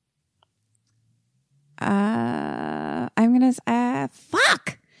says, I'm gonna,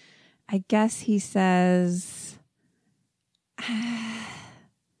 fuck. I guess he says, I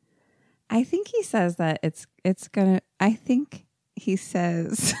think he says that it's gonna, I think he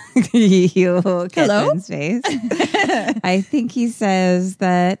says, you look at Ben's face. I think he says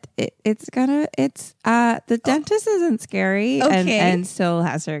that the dentist isn't scary and still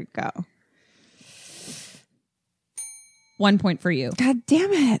has her go. 1 point for you. God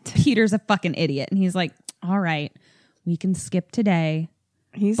damn it. Peter's a fucking idiot. And he's like, all right, we can skip today.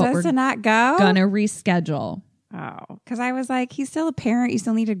 He says to not go? Gonna reschedule. Oh, because I was like, he's still a parent. You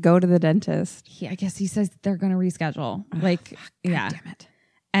still need to go to the dentist. I guess he says they're gonna reschedule. God damn it.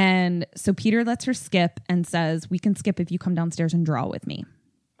 And so Peter lets her skip and says, we can skip if you come downstairs and draw with me.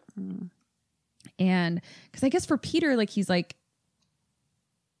 And because I guess for Peter, like he's like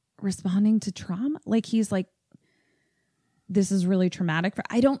responding to trauma. Like he's like this is really traumatic.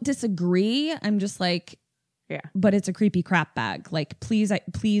 I don't disagree. I'm just like, yeah, but it's a creepy crap bag. Like, please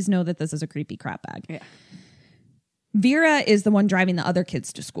know that this is a creepy crap bag. Yeah. Vera is the one driving the other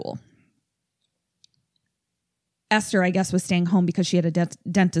kids to school. Esther, I guess, was staying home because she had a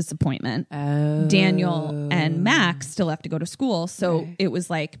dentist appointment. Oh. Daniel and Max still have to go to school. So it was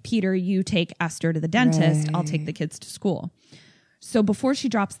like, Peter, you take Esther to the dentist. I'll take the kids to school. So before she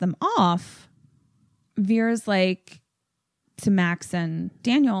drops them off, Vera's like to Max and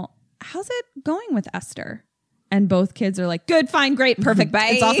Daniel, how's it going with Esther? And both kids are like, good, fine, great, perfect.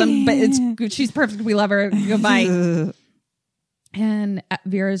 Bye. It's awesome. But it's good. She's perfect. We love her. Goodbye. And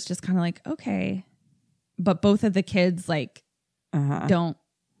Vera's just kind of like, okay. But both of the kids like don't,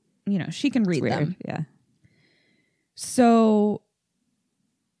 she can read them. Yeah. So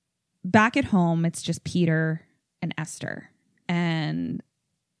back at home, it's just Peter and Esther. And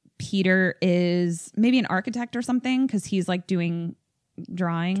Peter is maybe an architect or something because he's like doing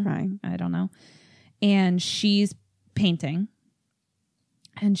drawing. I don't know. And she's painting.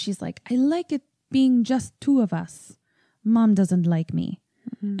 And she's like, I like it being just two of us. Mom doesn't like me.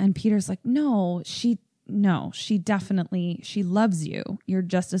 Mm-hmm. And Peter's like, no, she definitely, she loves you. You're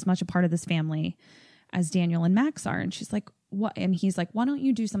just as much a part of this family as Daniel and Max are. And she's like, what? And he's like, why don't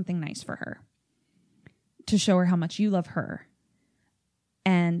you do something nice for her to show her how much you love her?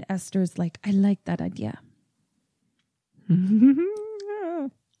 And Esther's like, I like that idea.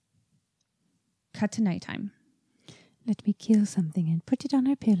 Cut to nighttime. Let me kill something and put it on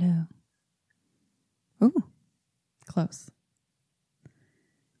her pillow. Ooh. Close.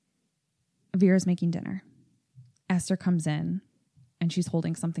 Vera's making dinner. Esther comes in and she's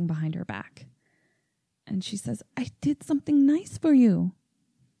holding something behind her back. And she says, I did something nice for you.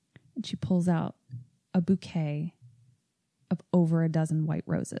 And she pulls out a bouquet of over a dozen white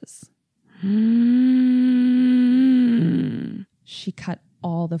roses. She cut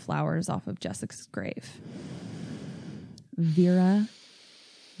all the flowers off of Jessica's grave. Vera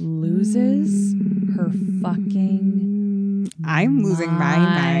loses her fucking I'm losing my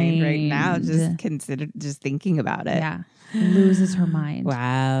mind right now. Just thinking about it. Yeah. Loses her mind.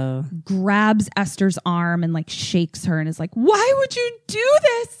 Wow. Grabs Esther's arm and like shakes her and is like, why would you do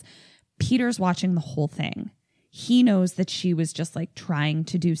this? Peter's watching the whole thing. He knows that she was just like trying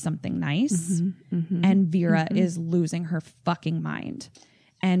to do something nice. And Vera is losing her fucking mind.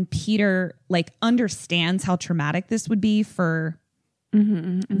 And Peter like understands how traumatic this would be for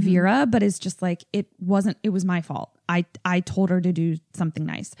Vera, but is just like, it was my fault. I told her to do something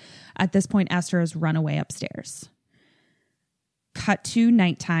nice. At this point, Esther has run away upstairs. Cut to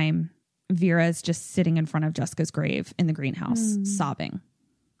nighttime. Vera is just sitting in front of Jessica's grave in the greenhouse, sobbing.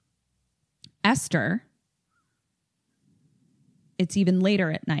 Esther, it's even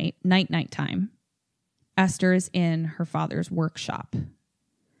later at nighttime. Esther is in her father's workshop.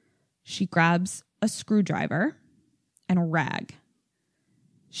 She grabs a screwdriver and a rag.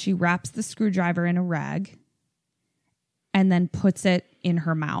 She wraps the screwdriver in a rag and then puts it in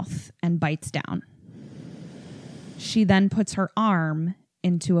her mouth and bites down. She then puts her arm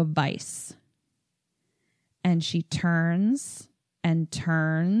into a vise. And she turns and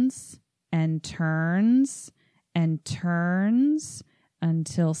turns and turns and turns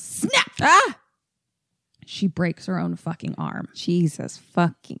until snap! She breaks her own fucking arm. Jesus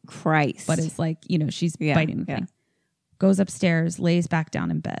fucking Christ. But it's like, she's biting the thing. Goes upstairs, lays back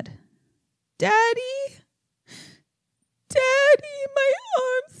down in bed. Daddy, my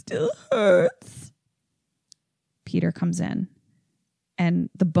arm still hurts. Peter comes in and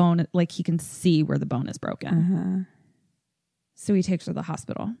the bone, like he can see where the bone is broken. So he takes her to the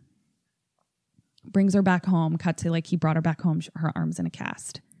hospital. Brings her back home. Cut to like he brought her back home. Her arm's in a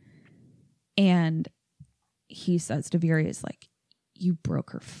cast. And he says to Vera, is like, you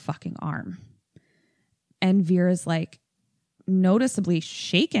broke her fucking arm. And Vera's like noticeably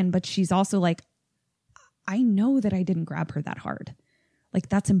shaken, but she's also like, I know that I didn't grab her that hard. Like,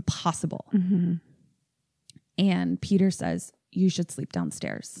 that's impossible. And Peter says, you should sleep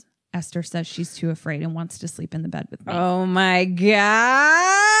downstairs. Esther says she's too afraid and wants to sleep in the bed with me. Oh my God.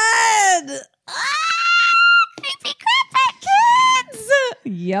 Creepy crap kids.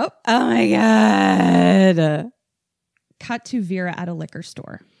 Yep. Oh my God. Cut to Vera at a liquor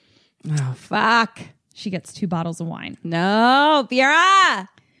store. Oh, fuck. She gets 2 bottles of wine. No, Vera.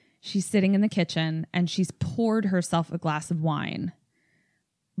 She's sitting in the kitchen and she's poured herself a glass of wine,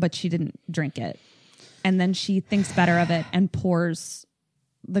 but she didn't drink it. And then she thinks better of it and pours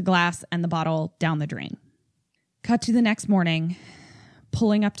the glass and the bottle down the drain. Cut to the next morning,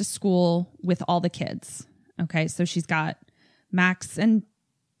 pulling up to school with all the kids. Okay, so she's got Max and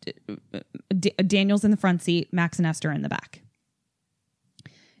Daniel's in the front seat, Max and Esther in the back.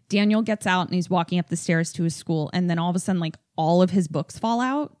 Daniel gets out and he's walking up the stairs to his school. And then all of a sudden, like all of his books fall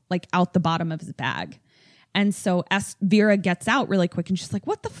out, like out the bottom of his bag. And so Vera gets out really quick and she's like,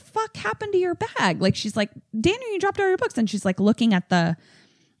 what the fuck happened to your bag? Like, she's like, Daniel, you dropped all your books. And she's like looking at the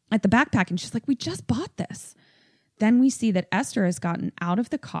backpack and she's like, we just bought this. Then we see that Esther has gotten out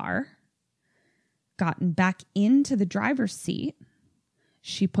of the car, gotten back into the driver's seat.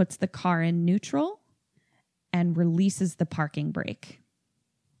 She puts the car in neutral and releases the parking brake.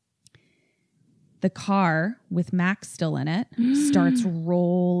 The car, with Max still in it, starts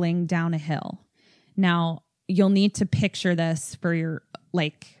rolling down a hill. Now, you'll need to picture this for your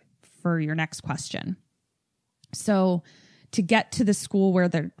next question. So, to get to the school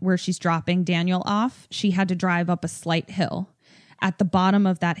where she's dropping Daniel off, she had to drive up a slight hill. At the bottom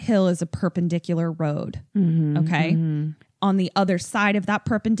of that hill is a perpendicular road. Mm-hmm, okay? Mm-hmm. On the other side of that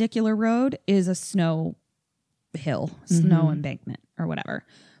perpendicular road is a snow hill, snow embankment or whatever.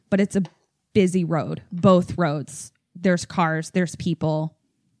 But it's a busy road, both roads. There's cars, there's people.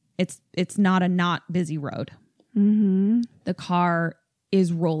 It's not a not busy road. Mm-hmm. The car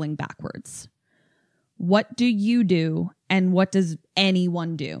is rolling backwards. What do you do and what does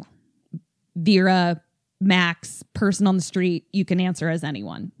anyone do? Vera, Max, person on the street, you can answer as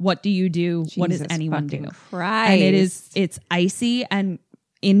anyone. What do you do? Jesus, what does anyone do? Christ. And it's icy and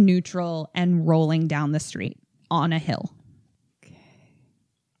in neutral and rolling down the street on a hill. Okay.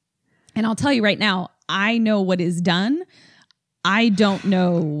 And I'll tell you right now, I know what is done. I don't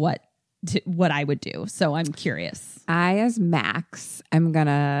know what I would do. So I'm curious. I, as Max, I'm going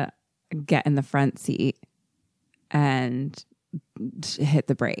to get in the front seat and hit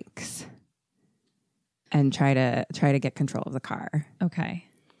the brakes and try to get control of the car. Okay.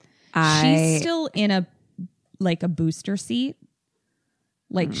 She's still in a booster seat.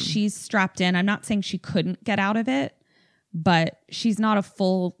 Like she's strapped in. I'm not saying she couldn't get out of it, but she's not a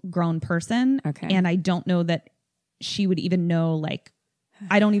full grown person. Okay. And I don't know that she would even know,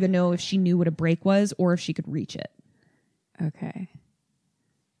 I don't even know if she knew what a brake was or if she could reach it. Okay.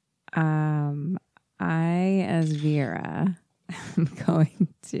 I, as Vera, am going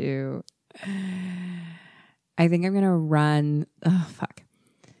to, I think I'm going to run. Oh, fuck.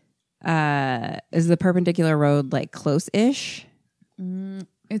 Is the perpendicular road close-ish?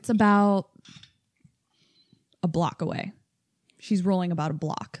 It's about a block away. She's rolling about a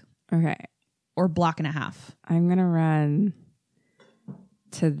block. Okay. Or block and a half. I'm going to run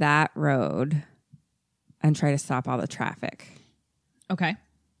to that road and try to stop all the traffic. Okay.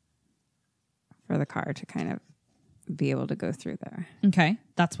 For the car to kind of be able to go through there. Okay.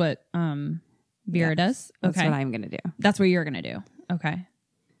 That's what Vera does? Okay. That's what I'm going to do. That's what you're going to do. Okay.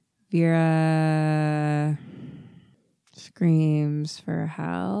 Vera screams for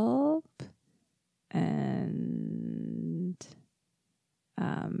help and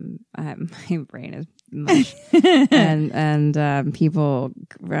my brain is mush. and people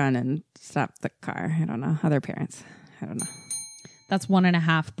run and stop the car. I don't know. Other parents. I don't know. That's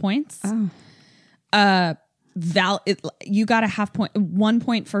 1.5 points. Oh. You got a half point, 1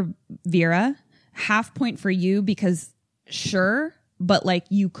 point for Vera, half point for you because sure, but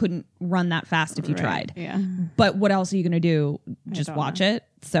you couldn't run that fast if you tried. Yeah. But what else are you going to do? Just watch it.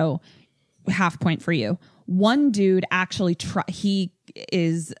 So half point for you. One dude actually he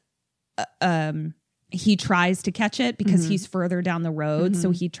tries to catch it because he's further down the road.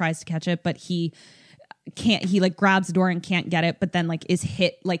 So he tries to catch it, but he can't, he grabs the door and can't get it, but then is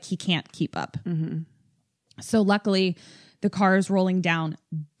hit, he can't keep up. So luckily the car is rolling down,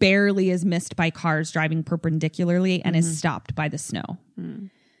 barely is missed by cars driving perpendicularly and is stopped by the snow.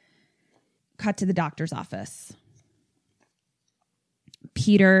 Cut to the doctor's office.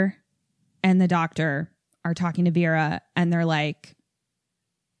 Peter and the doctor are talking to Vera and they're like,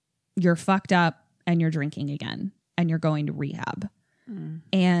 you're fucked up and you're drinking again and you're going to rehab.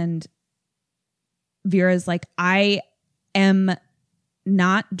 And Vera's like, I am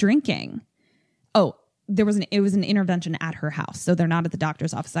not drinking. Oh, it was an intervention at her house. So they're not at the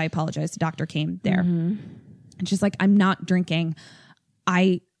doctor's office. I apologize. The doctor came there. And she's like, I'm not drinking.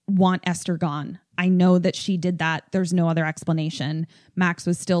 I want Esther gone. I know that she did that. There's no other explanation. Max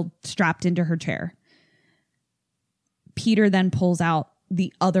was still strapped into her chair. Peter then pulls out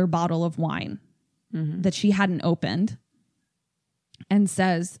the other bottle of wine that she hadn't opened and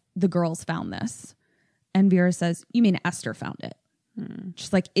says, the girls found this. And Vera says, you mean Esther found it?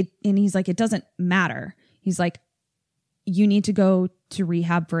 She's like, and he's like, it doesn't matter. He's like, you need to go to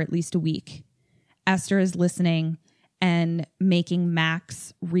rehab for at least a week. Esther is listening and making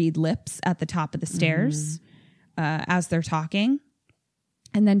Max read lips at the top of the stairs as they're talking.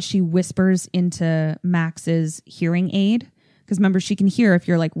 And then she whispers into Max's hearing aid, because remember, she can hear if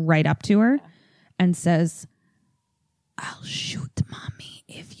you're like right up to her, and says, "I'll shoot mommy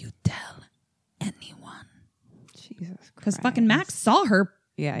if you tell anyone." Jesus Christ. Because fucking Max saw her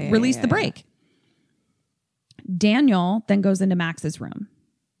release the brake. Daniel then goes into Max's room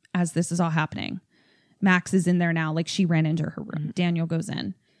as this is all happening. Max is in there now, like she ran into her room. Daniel goes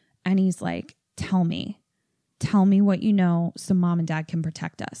in and he's like, tell me what you know so mom and dad can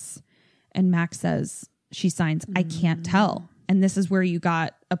protect us. And Max says, she signs, I can't tell. And this is where you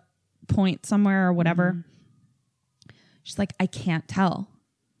got a point somewhere or whatever. She's like, I can't tell.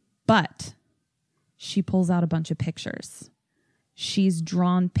 But she pulls out a bunch of pictures. She's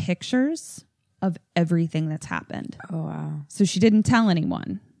drawn pictures of everything that's happened. Oh, wow. So she didn't tell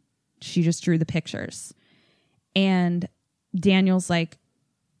anyone. She just drew the pictures. And Daniel's like,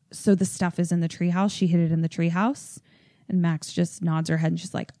 so the stuff is in the treehouse. She hid it in the treehouse. And Max just nods her head and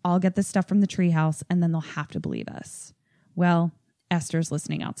she's like, I'll get the stuff from the treehouse and then they'll have to believe us. Well, Esther's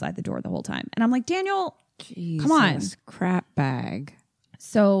listening outside the door the whole time. And I'm like, Daniel, come on. Crap bag.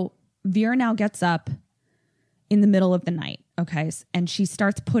 So Vera now gets up in the middle of the night. Okay. And she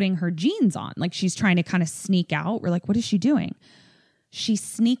starts putting her jeans on. Like she's trying to kind of sneak out. We're like, what is she doing? She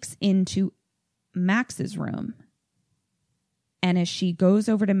sneaks into Max's room. And as she goes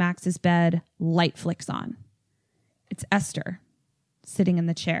over to Max's bed, light flicks on. It's Esther sitting in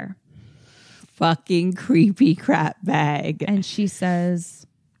the chair. Fucking creepy crap bag. And she says,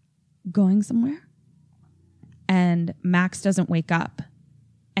 going somewhere? And Max doesn't wake up.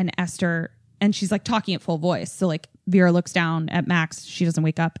 And Esther, and she's like talking at full voice. So like Vera looks down at Max. She doesn't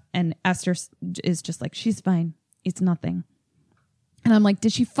wake up. And Esther is just like, she's fine. It's nothing. And I'm like,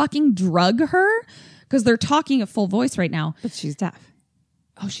 did she fucking drug her? Because they're talking at full voice right now. But she's deaf.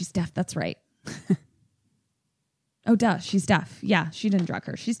 Oh, she's deaf. That's right. Oh, duh. She's deaf. Yeah, she didn't drug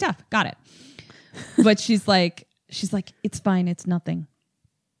her. She's deaf. Got it. But she's like, it's fine. It's nothing.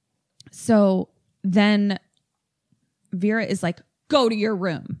 So then Vera is like, go to your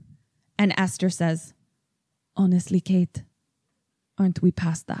room. And Esther says, honestly, Kate, aren't we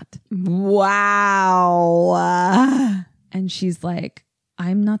past that? Wow. And she's like,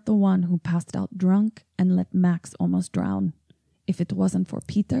 I'm not the one who passed out drunk and let Max almost drown. If it wasn't for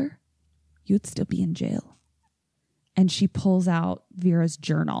Peter, you'd still be in jail. And she pulls out Vera's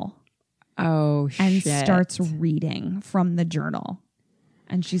journal. Oh, and shit. starts reading from the journal.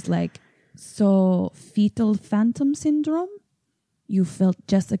 And she's like, so fetal phantom syndrome? You felt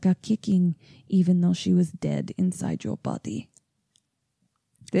Jessica kicking even though she was dead inside your body.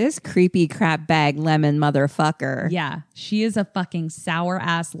 This creepy crap bag lemon motherfucker. Yeah, she is a fucking sour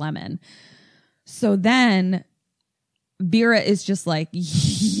ass lemon. So then Vera is just like,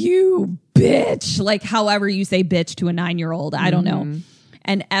 you bitch. Like however you say bitch to a 9-year-old. I don't know.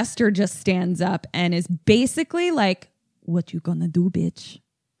 And Esther just stands up and is basically like, what you gonna do, bitch?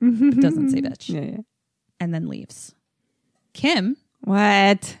 Doesn't say bitch. Yeah. And then leaves. Kim.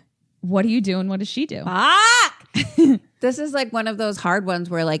 What do you do and what does she do? This is like one of those hard ones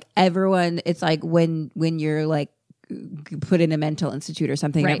where like everyone, it's like when you're like put in a mental institute or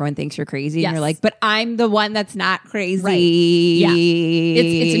something, right. Everyone thinks you're crazy. Yes. And you're like, but I'm the one that's not crazy. Right. Yeah.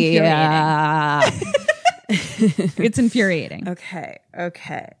 It's infuriating. It's infuriating. Okay.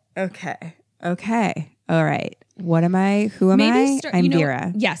 All right. What am I? Who am I? I'm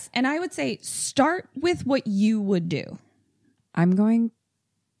Vera. Yes. And I would say start with what you would do. I'm going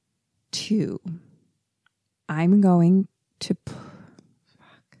to I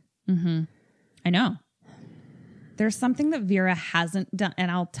know. There's something that Vera hasn't done, and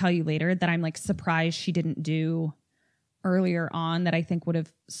I'll tell you later, that I'm like surprised she didn't do earlier on that I think would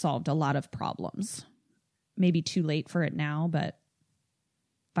have solved a lot of problems. Maybe too late for it now, but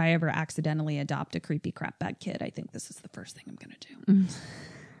if I ever accidentally adopt a creepy crap bag kid, I think this is the first thing I'm going to do.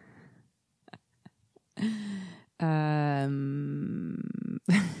 I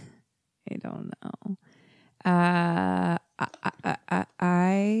don't know.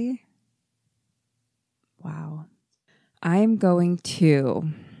 Wow. I'm going to.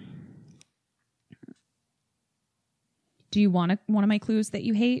 Do you want one of my clues that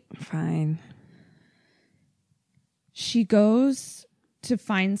you hate? Fine. She goes to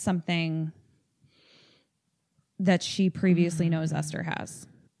find something that she previously knows Esther has.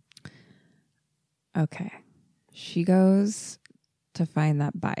 Okay. She goes to find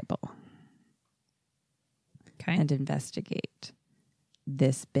that Bible. Okay. And investigate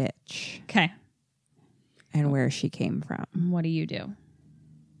this bitch. Okay. And where she came from. What do you do?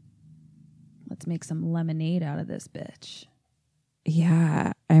 Let's make some lemonade out of this bitch.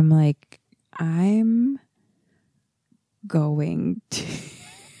 Yeah. I'm going to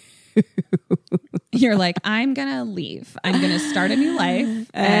You're like, I'm going to leave. I'm going to start a new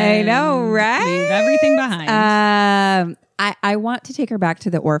life. I know, right? Leave everything behind. I want to take her back to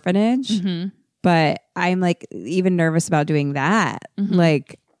the orphanage, but I'm like even nervous about doing that.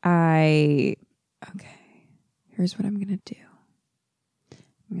 Like here's what I'm going to do.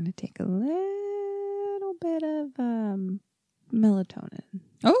 I'm going to take a little bit of melatonin.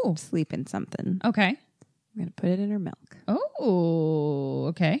 Oh. Sleep in something. Okay. I'm going to put it in her milk. Oh,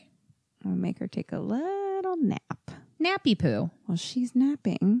 okay. I'm going to make her take a little nap. Nappy poo. While she's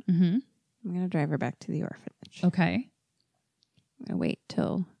napping, Mm-hmm. I'm going to drive her back to the orphanage. Okay. I'm going to wait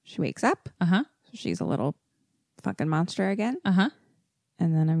till she wakes up. Uh-huh. So she's a little fucking monster again. Uh-huh.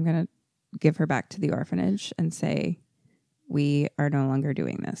 And then I'm going to give her back to the orphanage and say, we are no longer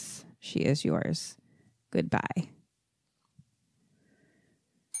doing this. She is yours. Goodbye.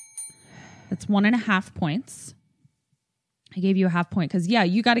 That's 1.5 points. I gave you a half point because, yeah,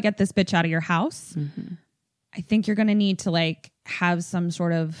 you got to get this bitch out of your house. Mm-hmm. I think you're going to need to like have some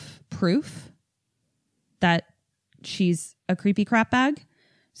sort of proof that she's a creepy crap bag.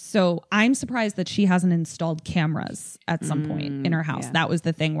 So I'm surprised that she hasn't installed cameras at some point in her house. Yeah. That was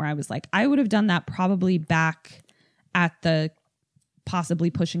the thing where I was like, I would have done that probably back at the possibly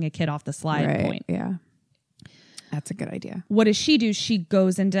pushing a kid off the slide point. Yeah. That's a good idea. What does she do? She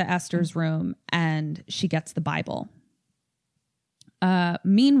goes into Esther's room and she gets the Bible.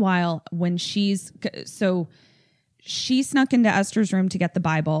 Meanwhile, when she snuck into Esther's room to get the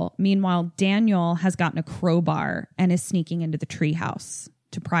Bible. Meanwhile, Daniel has gotten a crowbar and is sneaking into the treehouse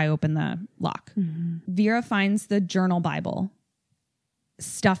to pry open the lock. Mm-hmm. Vera finds the journal Bible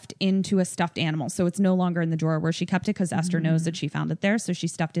stuffed into a stuffed animal. So it's no longer in the drawer where she kept it because Esther knows that she found it there. So she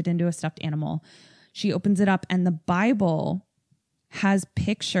stuffed it into a stuffed animal. She opens it up and the Bible has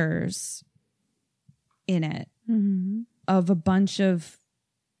pictures in it of a bunch of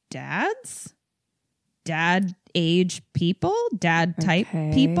dad age people, dad type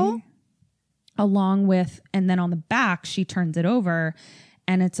people, along with, and then on the back, she turns it over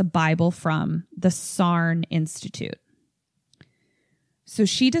and it's a Bible from the Sarn Institute. So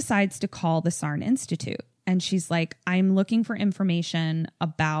she decides to call the Sarn Institute and she's like, I'm looking for information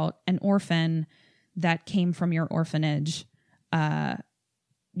about an orphan that came from your orphanage,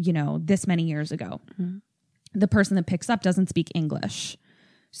 this many years ago. Mm-hmm. The person that picks up doesn't speak English.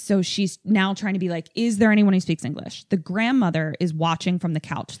 So she's now trying to be like, is there anyone who speaks English? The grandmother is watching from the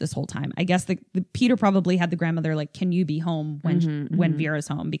couch this whole time. I guess the Peter probably had the grandmother like, can you be home when Vera's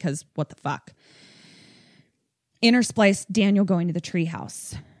home? Because what the fuck? Interspliced Daniel going to the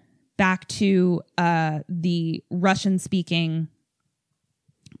treehouse. Back to the Russian-speaking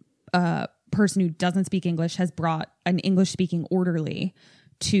person who doesn't speak English has brought an English-speaking orderly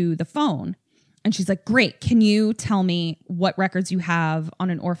to the phone. And she's like, great, can you tell me what records you have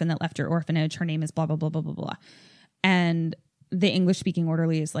on an orphan that left your orphanage? Her name is blah, blah, blah, blah, blah, blah. And the English-speaking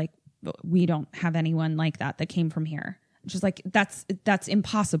orderly is like, we don't have anyone like that came from here. She's like, that's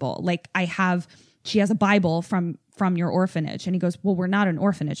impossible. Like, she has a Bible from your orphanage. And he goes, well, we're not an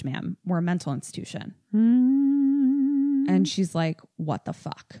orphanage, ma'am. We're a mental institution. And she's like, what the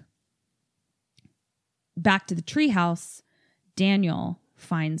fuck? Back to the treehouse, Daniel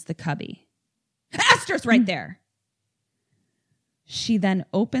finds the cubby. Esther's right there. She then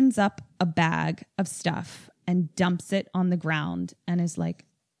opens up a bag of stuff and dumps it on the ground and is like,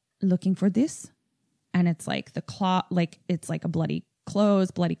 looking for this? And it's like the cloth, like it's like a bloody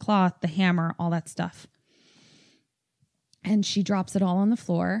clothes, bloody cloth, the hammer, all that stuff. And she drops it all on the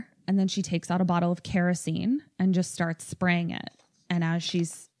floor and then she takes out a bottle of kerosene and just starts spraying it. And as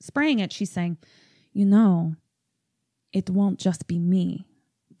she's spraying it, she's saying, it won't just be me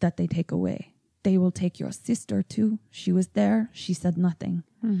that they take away. They will take your sister too. She was there. She said nothing.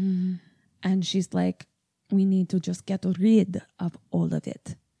 Mm-hmm. And she's like, we need to just get rid of all of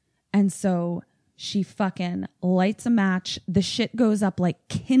it. And so she fucking lights a match. The shit goes up like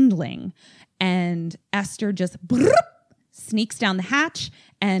kindling. And Esther just sneaks down the hatch.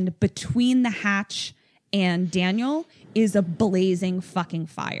 And between the hatch and Daniel is a blazing fucking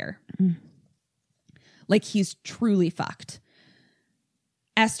fire. Mm. Like he's truly fucked.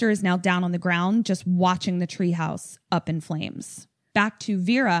 Esther is now down on the ground, just watching the treehouse up in flames. Back to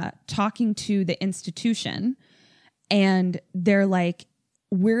Vera talking to the institution. And they're like,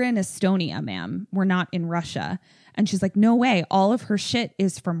 we're in Estonia, ma'am. We're not in Russia. And she's like, no way. All of her shit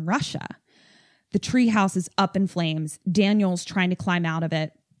is from Russia. The treehouse is up in flames. Daniel's trying to climb out of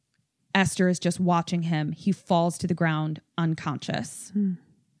it. Esther is just watching him. He falls to the ground unconscious.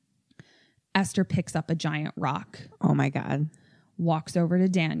 Esther picks up a giant rock. Oh my God. Walks over to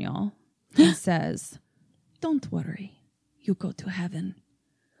Daniel and says, don't worry. You go to heaven.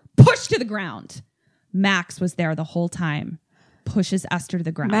 Push push to the ground. Max was there the whole time, pushes Esther to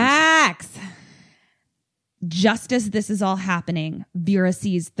the ground. Max! Just as this is all happening, Vera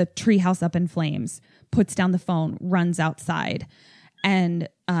sees the treehouse up in flames, puts down the phone, runs outside, and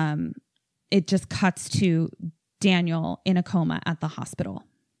it just cuts to Daniel in a coma at the hospital.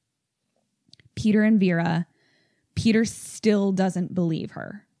 Peter and Vera, Peter still doesn't believe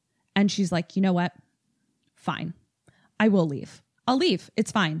her. And she's like, you know what? Fine. I will leave. I'll leave.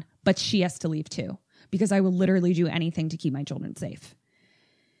 It's fine. But she has to leave too, because I will literally do anything to keep my children safe.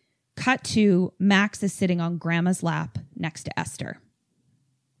 Cut to Max is sitting on Grandma's lap next to Esther.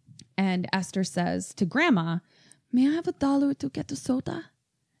 And Esther says to Grandma, may I have $1 to get a soda?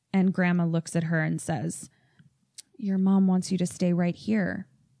 And Grandma looks at her and says, your mom wants you to stay right here.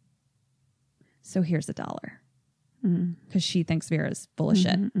 So here's $1. Because she thinks Vera's full of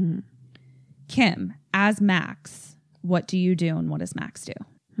shit. Kim, as Max, what do you do and what does Max do?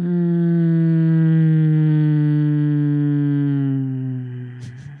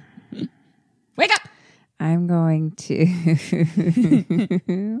 Wake up! I'm going to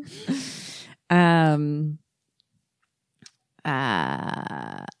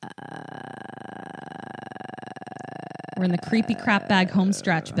we're in the creepy crap bag home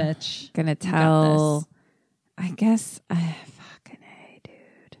stretch, bitch. Gonna tell, I guess, fucking A,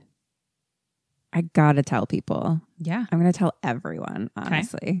 dude. I gotta tell people. Yeah. I'm gonna tell everyone,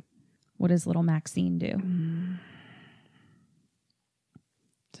 honestly. Okay. What does little Maxine do?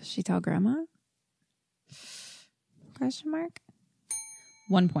 Does she tell Grandma? Question mark?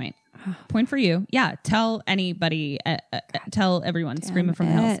 1 point. Point for you. Yeah. Tell anybody. Tell everyone. Scream it from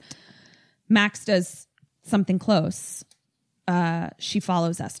the hills. Max does something close. She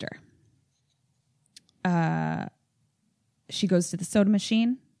follows Esther. She goes to the soda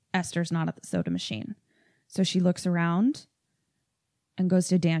machine. Esther's not at the soda machine. So she looks around and goes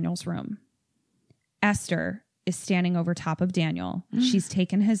to Daniel's room. Esther is standing over top of Daniel. She's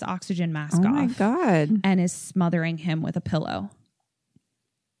taken his oxygen mask off. Oh my God. And is smothering him with a pillow.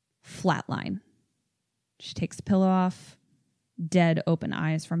 Flatline. She takes the pillow off. Dead open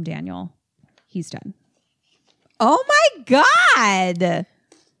eyes from Daniel. He's dead. Oh my God.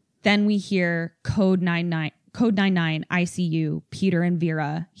 Then we hear code 99 ICU. Peter and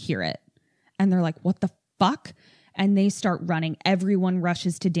Vera hear it. And they're like, what the fuck? And they start running. Everyone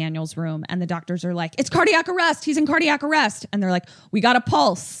rushes to Daniel's room. And the doctors are like, it's cardiac arrest. He's in cardiac arrest. And they're like, we got a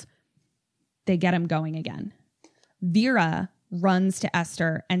pulse. They get him going again. Vera runs to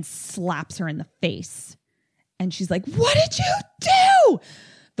Esther and slaps her in the face. And she's like, what did you do?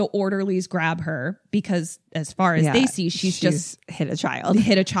 The orderlies grab her because as far as they see, she's just hit a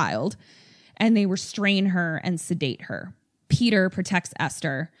child. And they restrain her and sedate her. Peter protects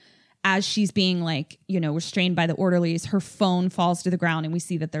Esther. As she's being restrained by the orderlies, her phone falls to the ground and we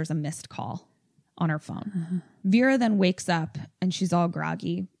see that there's a missed call on her phone. Vera then wakes up and she's all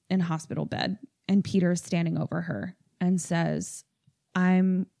groggy in hospital bed. And Peter's standing over her and says,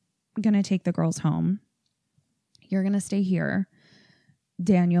 I'm going to take the girls home. You're going to stay here.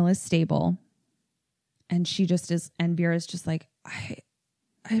 Daniel is stable. And she just is, and Vera's just like, I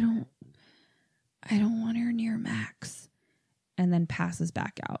don't want her near Max. And then passes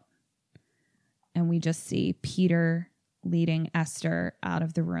back out. And we just see Peter leading Esther out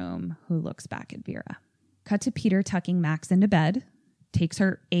of the room, who looks back at Vera. Cut to Peter tucking Max into bed, takes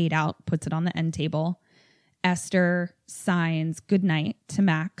her aid out, puts it on the end table. Esther signs goodnight to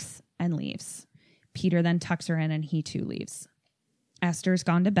Max and leaves. Peter then tucks her in and he too leaves. Esther's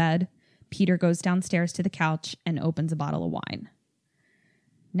gone to bed. Peter goes downstairs to the couch and opens a bottle of wine.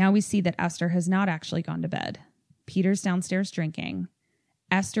 Now we see that Esther has not actually gone to bed. Peter's downstairs drinking.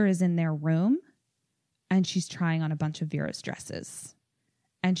 Esther is in their room. And she's trying on a bunch of Vera's dresses.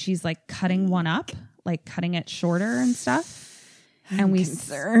 And she's like cutting one up, like cutting it shorter and stuff. I'm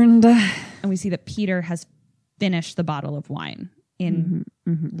concerned. And we see that Peter has finished the bottle of wine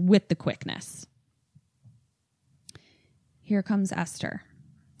with the quickness. Here comes Esther.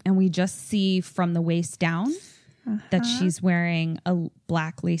 And we just see from the waist down that she's wearing a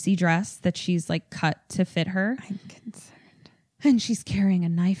black lacy dress that she's like cut to fit her. I'm concerned. And she's carrying a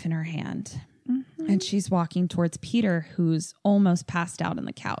knife in her hand. And she's walking towards Peter, who's almost passed out on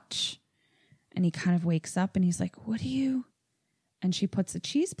the couch. And he kind of wakes up and he's like, what do you? And she puts a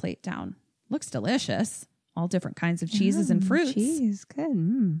cheese plate down. Looks delicious. All different kinds of cheeses and fruits. Cheese, good.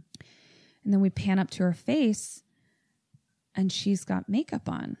 And then we pan up to her face and she's got makeup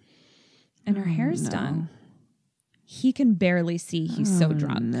on. And her hair's done. He can barely see. He's so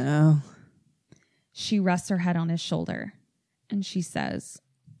drunk. No. She rests her head on his shoulder and she says,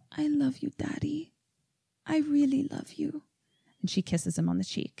 I love you, Daddy. I really love you. And she kisses him on the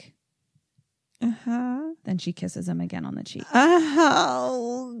cheek. Then she kisses him again on the cheek.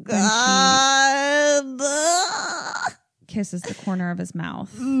 Oh, God. Kisses the corner of his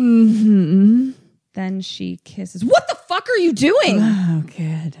mouth. Mm-hmm. Then she kisses. What the fuck are you doing? Oh,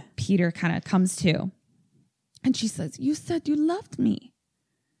 good. Peter kind of comes to. And she says, you said you loved me.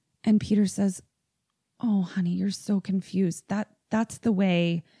 And Peter says, oh, honey, you're so confused. That's the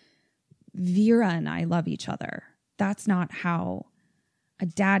way Vera and I love each other. That's not how a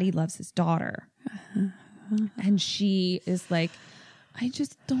daddy loves his daughter. And she is like, I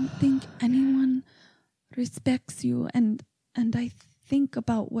just don't think anyone respects you. And I think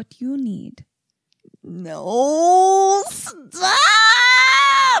about what you need. No, stop!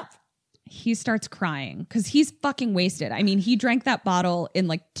 He starts crying because he's fucking wasted. I mean, he drank that bottle in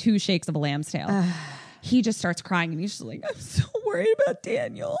like 2 shakes of a lamb's tail. He just starts crying and he's just like, I'm so worried about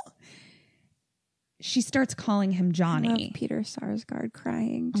Daniel. She starts calling him Johnny. I love Peter Sarsgaard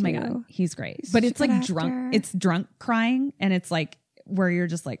crying too. Oh my God, he's great. He's but it's like actor. drunk. It's drunk crying, and it's like where you're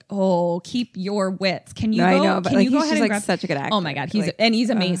just like, oh, keep your wits. Can you? No, go, I know, but can like, you go he's ahead just and like grab? such a good actor. Oh my God, he's like,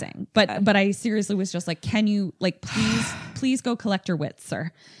 he's amazing. But I seriously was just like, can you like please go collect your wits,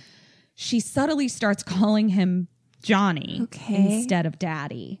 sir? She subtly starts calling him Johnny instead of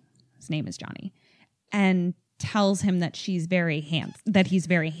Daddy. His name is Johnny, and tells him that he's very handsome.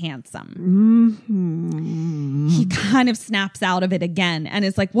 Mm-hmm. He kind of snaps out of it again and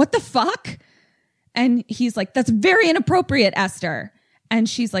is like, what the fuck? And he's like, that's very inappropriate, Esther. And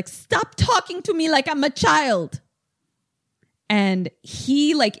she's like, stop talking to me like I'm a child. And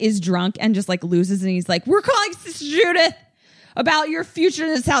he like is drunk and just like loses, and he's like, we're calling Sister Judith about your future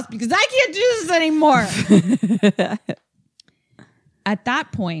in this house because I can't do this anymore. At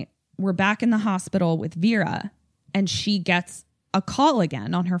that point, we're back in the hospital with Vera, and she gets a call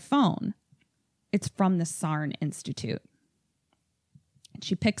again on her phone. It's from the Sarn Institute. And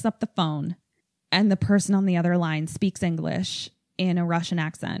she picks up the phone, and the person on the other line speaks English in a Russian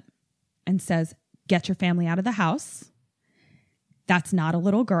accent and says, get your family out of the house. That's not a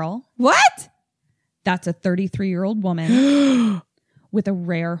little girl. What? That's a 33-year-old woman with a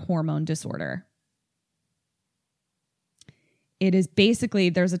rare hormone disorder. It is basically,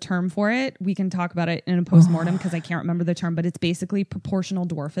 there's a term for it. We can talk about it in a postmortem because I can't remember the term, but it's basically proportional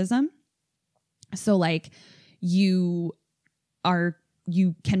dwarfism. So like you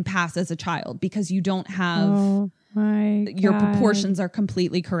can pass as a child because you don't have, your proportions are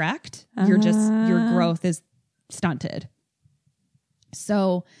completely correct. Your growth is stunted.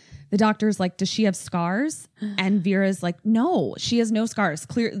 So the doctor's like, does she have scars? And Vera's like, no, she has no scars.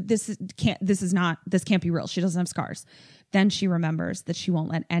 This can't be real. She doesn't have scars. Then she remembers that she won't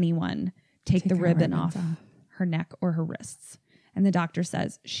let anyone take the ribbon off her neck or her wrists. And the doctor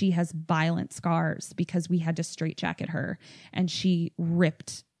says she has violent scars because we had to straitjacket her, and she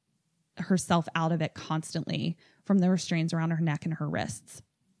ripped herself out of it constantly from the restraints around her neck and her wrists.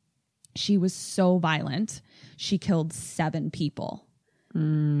 She was so violent. She killed 7 people.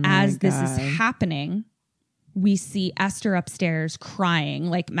 As this is happening, we see Esther upstairs crying,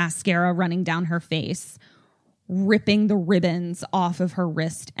 like mascara running down her face, ripping the ribbons off of her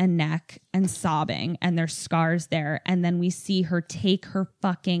wrist and neck and sobbing, and there's scars there. And then we see her take her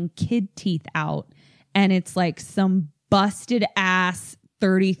fucking kid teeth out, and it's like some busted ass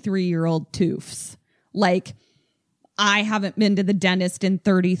 33-year-old toofs. Like, I haven't been to the dentist in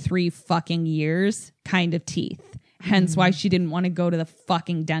 33 fucking years kind of teeth. Hence why she didn't want to go to the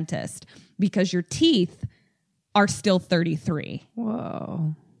fucking dentist, because your teeth are still 33.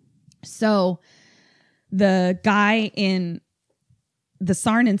 Whoa. So the guy in the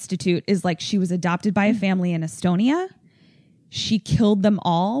Sarn Institute is like, she was adopted by a family in Estonia. She killed them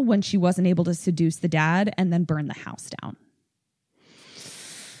all when she wasn't able to seduce the dad, and then burned the house down.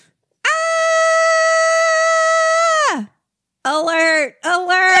 Alert!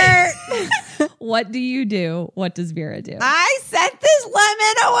 Alert! What do you do? What does Vera do? I sent this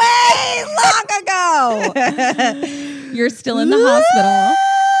lemon away long ago. You're still in the hospital.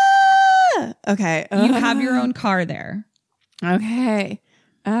 Okay. You have your own car there. Okay.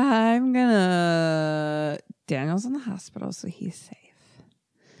 Daniel's in the hospital, so he's safe.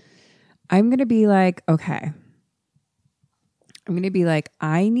 I'm going to be like, okay. I'm going to be like,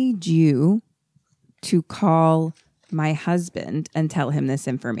 I need you to call my husband and tell him this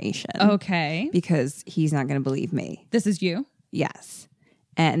information. Okay. Because he's not going to believe me. This is you? Yes.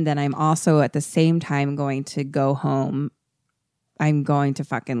 And then I'm also at the same time going to go home. I'm going to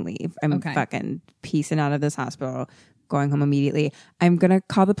fucking leave. I'm fucking piecing out of this hospital, going home immediately. I'm going to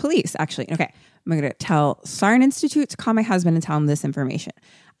call the police, actually. Okay. I'm going to tell Sarn Institute to call my husband and tell him this information.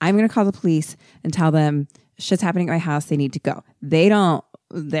 I'm going to call the police and tell them shit's happening at my house. They need to go. They don't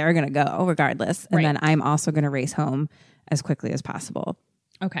they're going to go regardless. And then I'm also going to race home as quickly as possible.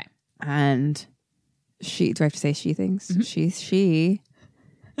 Okay. And do I have to say she things? Mm-hmm.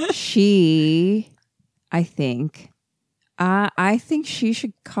 She, I think she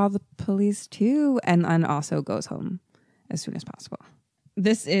should call the police too, and also goes home as soon as possible.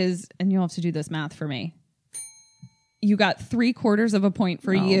 This is, and you'll have to do this math for me. You got 3/4 of a point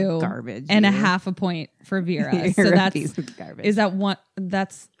for you, garbage, and a half a point for Vera. So that's garbage. Is that one?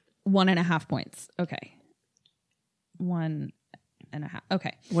 That's 1.5 points. Okay, 1.5.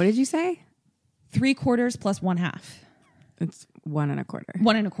 Okay. What did you say? 3/4 plus 1/2. It's 1.25.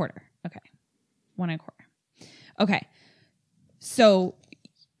 1.25. Okay, 1.25. Okay. So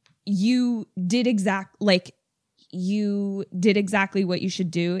you did exactly what you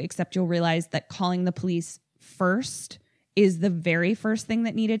should do, except you'll realize that calling the police first is the very first thing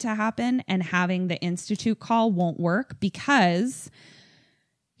that needed to happen, and having the institute call won't work, because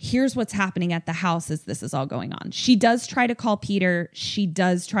here's what's happening at the house as this is all going on. She does try to call Peter. She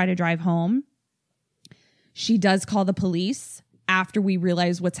does try to drive home. She does call the police after we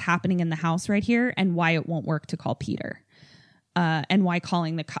realize what's happening in the house right here and why it won't work to call Peter. And why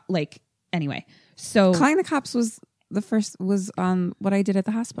calling the anyway. So calling the cops was on what I did at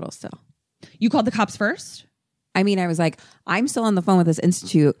the hospital still. You called the cops first? I mean, I was like, I'm still on the phone with this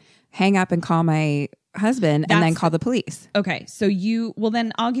institute. Hang up and call my husband and then call the police. Okay. So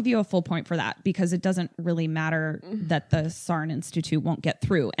then I'll give you a full point for that, because it doesn't really matter that the Sarn Institute won't get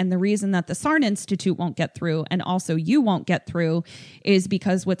through. And the reason that the Sarn Institute won't get through, and also you won't get through, is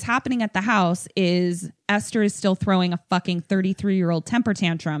because what's happening at the house is Esther is still throwing a fucking 33-year-old temper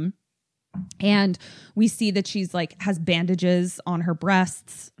tantrum. And we see that she's has bandages on her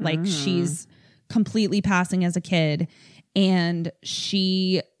breasts. She's completely passing as a kid. And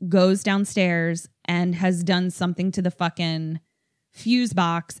she goes downstairs and has done something to the fucking fuse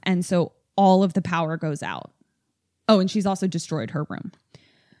box. And so all of the power goes out. Oh, and she's also destroyed her room.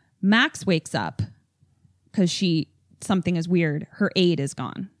 Max wakes up because something is weird. Her aid is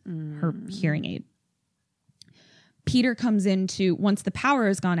gone, her hearing aid. Peter comes once the power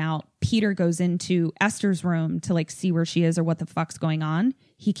has gone out, Peter goes into Esther's room to see where she is or what the fuck's going on.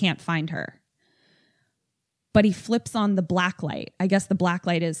 He can't find her. But he flips on the black light. I guess the black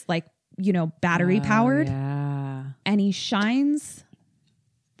light is battery powered. Yeah. And he shines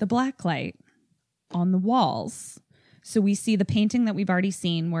the black light on the walls. So we see the painting that we've already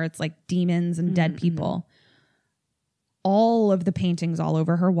seen where it's demons and dead people. All of the paintings all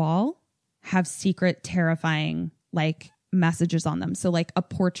over her wall have secret, terrifying messages on them. So a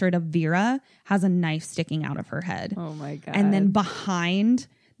portrait of Vera has a knife sticking out of her head. Oh my God. And then behind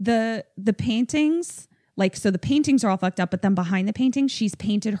the paintings, so the paintings are all fucked up, but then behind the paintings, she's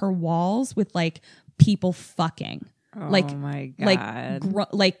painted her walls with people fucking. Oh my God.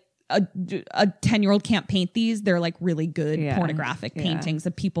 A 10-year-old can't paint these. They're really good pornographic paintings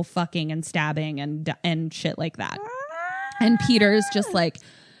of people fucking and stabbing and shit like that. And Peter's just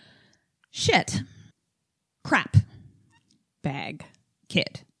shit, crap, bag,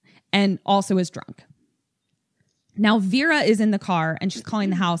 kid, and also is drunk. Now Vera is in the car and she's calling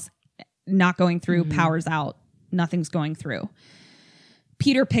the house. Not going through, power's out, nothing's going through.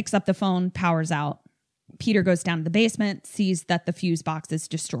 Peter picks up the phone, power's out. Peter goes down to the basement, sees that the fuse box is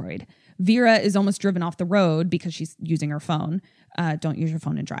destroyed. Vera is almost driven off the road because she's using her phone. Don't use your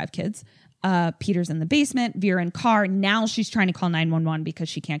phone and drive, kids. Peter's in the basement, Vera in car. Now she's trying to call 911 because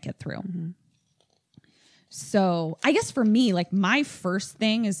she can't get through. So I guess for me, my first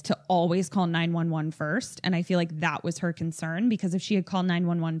thing is to always call 911 first. And I feel that was her concern, because if she had called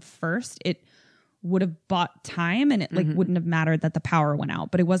 911 first, it would have bought time and it wouldn't have mattered that the power went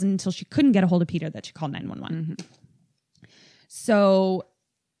out. But it wasn't until she couldn't get a hold of Peter that she called 911. So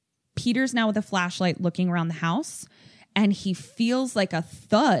Peter's now with a flashlight looking around the house, and he feels a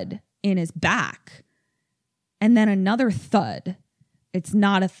thud in his back. And then another thud. It's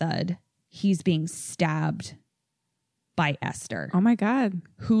not a thud. He's being stabbed by Esther. Oh my God.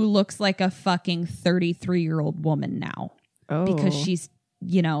 Who looks like a fucking 33-year-old woman now. Oh. Because she's,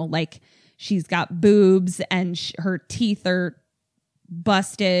 she's got boobs and her teeth are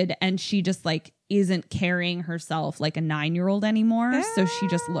busted, and she just isn't carrying herself like a 9-year-old anymore. So she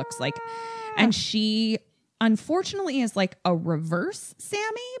just looks and she unfortunately is a reverse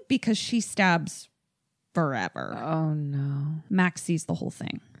Sammy, because she stabs forever. Oh no. Max sees the whole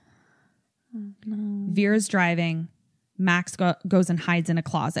thing. Oh, no. Vera's driving. Max goes and hides in a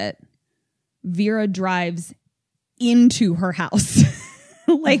closet. Vera drives into her house.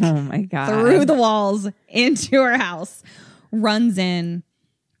 Oh my God. Through the walls into her house. Runs in,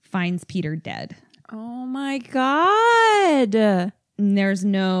 finds Peter dead. Oh my God. There's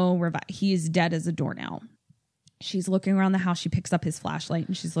no he's dead as a doornail. She's looking around the house. She picks up his flashlight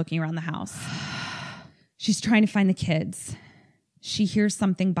and she's looking around the house. She's trying to find the kids. She hears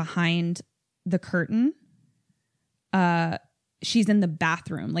something behind the curtain. She's in the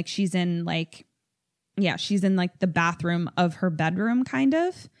bathroom. Like she's in like the bathroom of her bedroom kind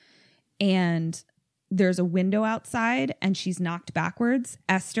of. And there's a window outside and she's knocked backwards.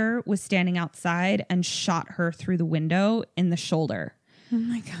 Esther was standing outside and shot her through the window in the shoulder. Oh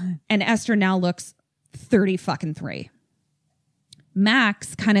my God. And Esther now looks 30-3.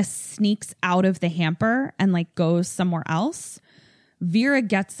 Max kind of sneaks out of the hamper and like goes somewhere else. Vera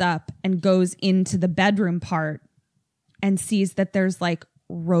gets up and goes into the bedroom part and sees that there's like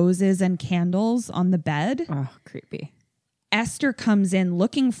roses and candles on the bed. Oh, creepy. Esther comes in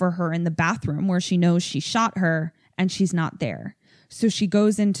looking for her in the bathroom where she knows she shot her and she's not there. So she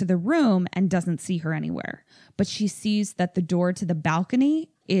goes into the room and doesn't see her anywhere. But she sees that the door to the balcony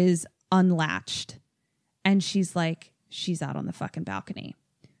is unlatched. And she's like, she's out on the fucking balcony.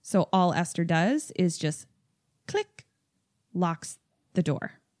 So all Esther does is just click, locks the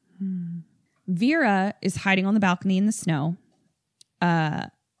door. Vera is hiding on the balcony in the snow.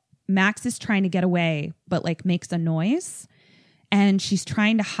 Max is trying to get away, but like makes a noise. And she's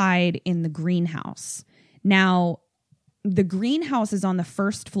trying to hide in the greenhouse. Now, the greenhouse is on the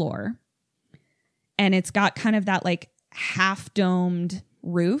first floor. And it's got kind of that like half-domed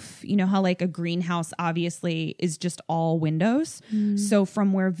roof. You know how like a greenhouse obviously is just all windows. So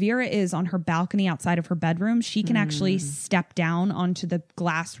from where Vera is on her balcony outside of her bedroom, she can actually step down onto the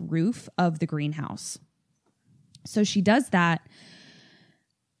glass roof of the greenhouse. So she does that.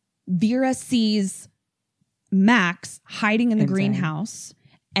 Vera sees Max hiding in the greenhouse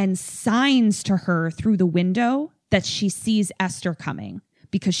and signs to her through the window that she sees Esther coming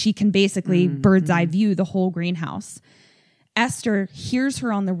because she can basically bird's eye view the whole greenhouse. Esther hears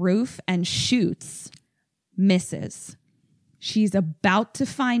her on the roof and shoots, misses. She's about to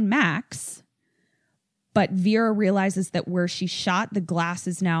find Max, but Vera realizes that where she shot, the glass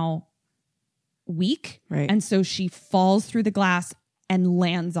is now weak. Right. And so she falls through the glass and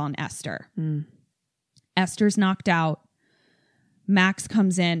lands on Esther. Esther's knocked out. Max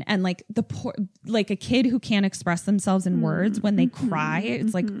comes in and like the poor, like a kid who can't express themselves in words when they cry,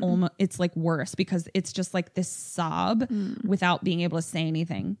 it's like almost, it's like worse because it's just like this sob without being able to say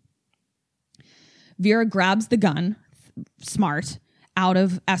anything. Vera grabs the gun, smart, out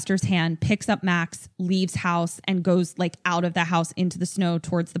of Esther's hand, picks up Max, leaves house and goes like out of the house into the snow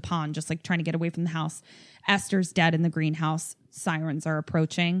towards the pond, just like trying to get away from the house. Esther's dead in the greenhouse. Sirens are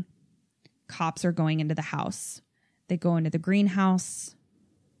approaching. Cops are going into the house. They go into the greenhouse.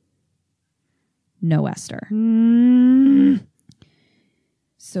 No Esther.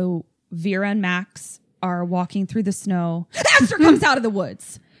 So Vera and Max are walking through the snow. Esther comes out of the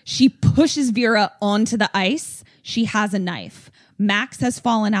woods. She pushes Vera onto the ice. She has a knife. Max has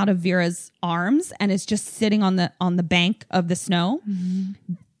fallen out of Vera's arms and is just sitting on the bank of the snow.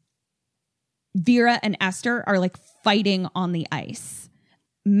 Vera and Esther are like fighting on the ice.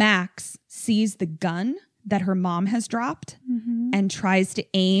 Max sees the gun that her mom has dropped and tries to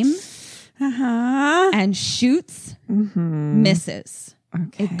aim and shoots, misses.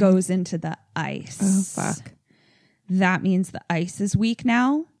 Okay. It goes into the ice. Oh, fuck. That means the ice is weak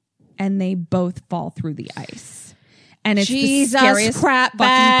now and they both fall through the ice. And it's Jesus the scariest crap fucking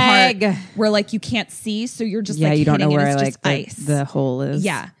bag. part where like you can't see, so you're just like you don't know where like ice. The hole is.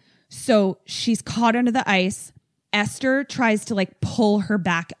 Yeah. So she's caught under the ice. Esther tries to like pull her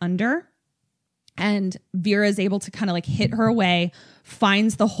back under. And Vera is able to kind of like hit her away,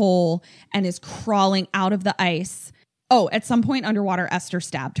 finds the hole, and is crawling out of the ice. Oh, at some point underwater, Esther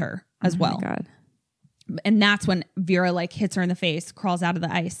stabbed her as well. Oh my God. And that's when Vera like hits her in the face, crawls out of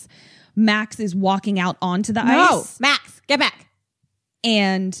the ice. Max is walking out onto the ice. Max, get back.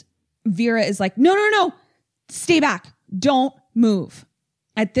 And Vera is like, no, stay back. Don't move.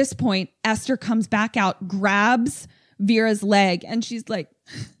 At this point, Esther comes back out, grabs Vera's leg, and she's like,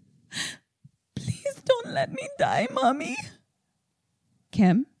 please don't let me die, mommy.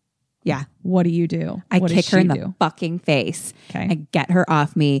 Kim? Yeah. What do you do? I What kick does her she in the do? fucking face. Okay. And get her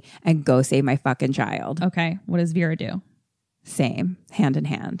off me and go save my fucking child. Okay. What does Vera do? Same. Hand in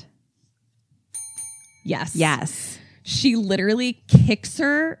hand. Yes. Yes. She literally kicks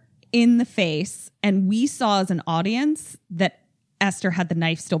her in the face. And we saw as an audience that Esther had the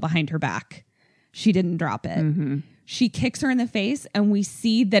knife still behind her back. She didn't drop it. She kicks her in the face and we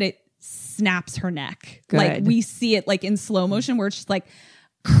see that it snaps her neck. Good. Like we see it like in slow motion where it's just like,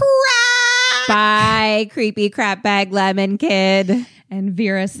 crap! Bye, creepy crap bag lemon kid. And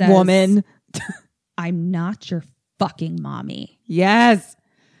Vera says, woman, I'm not your fucking mommy. Yes.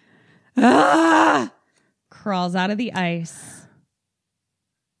 Crawls out of the ice.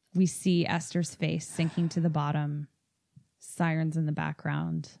 We see Esther's face sinking to the bottom. Sirens in the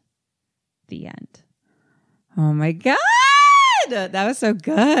background. The end. Oh my God. That was so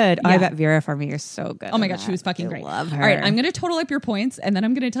good. Oh, I bet Vera Farmiga is so good. Oh my God, she was fucking great. Love her. All right, I'm going to total up your points and then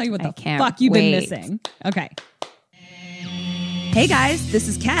I'm going to tell you what the fuck you've been missing. Okay. Hey guys, this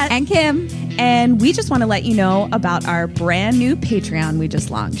is Kat and Kim, and we just want to let you know about our brand new Patreon we just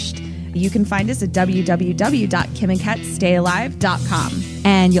launched. You can find us at www.kimandkatstayalive.com.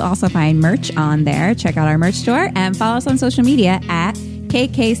 And you'll also find merch on there. Check out our merch store and follow us on social media at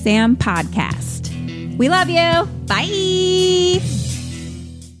KKSAM Podcast. We love you. Bye.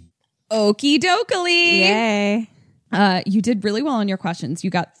 Okie dokie. Yay. You did really well on your questions. You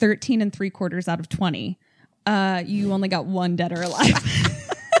got 13 3/4 out of 20. You only got one dead or alive.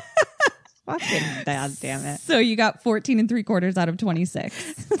 Fucking damn it. So you got 14 3/4 out of 26.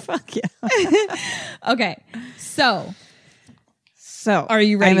 Fuck yeah. Okay. So are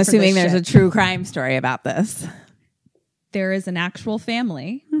you ready? I'm assuming there's a true crime story about this. There is an actual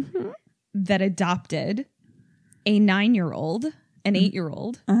family that adopted a 9-year-old, an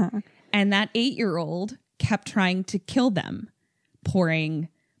 8-year-old, and that 8-year-old kept trying to kill them, pouring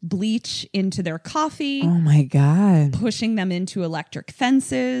bleach into their coffee. Oh my God. Pushing them into electric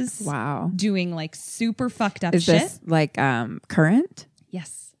fences. Wow. Doing like super fucked up shit. Is this like current?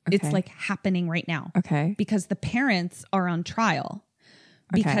 Yes. Okay. It's like happening right now. Okay. Because the parents are on trial.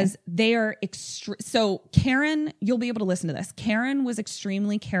 Because they are so Karen, you'll be able to listen to this. Karen was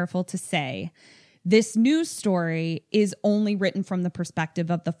extremely careful to say this news story is only written from the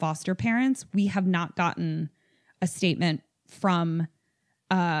perspective of the foster parents. We have not gotten a statement from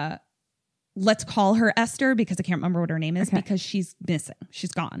let's call her Esther because I can't remember what her name is because she's missing.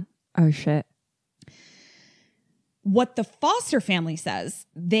 She's gone. Oh shit. What the foster family says,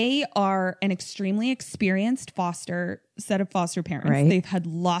 they are an extremely experienced set of foster parents. Right. They've had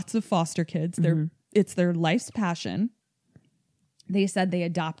lots of foster kids. It's their life's passion. They said they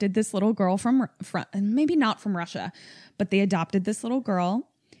adopted this little girl from maybe not from Russia, but they adopted this little girl.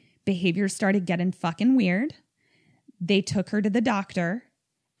 Behavior started getting fucking weird. They took her to the doctor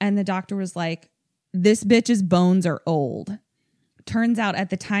and the doctor was like, this bitch's bones are old. Turns out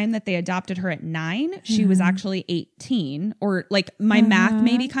at the time that they adopted her at 9, she was actually 18, or like my math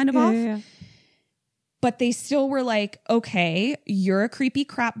may be kind of off. Yeah. But they still were like, okay, you're a creepy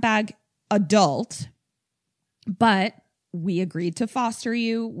crap bag adult, but we agreed to foster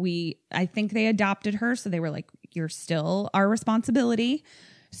you. I think they adopted her. So they were like, you're still our responsibility.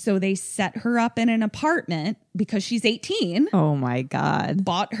 So they set her up in an apartment because she's 18. Oh my God.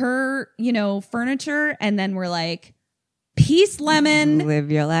 Bought her, furniture. And then we're like, peace, lemon. Live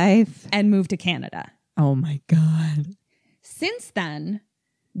your life. And move to Canada. Oh my God. Since then,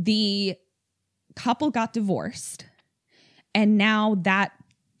 the couple got divorced. And now that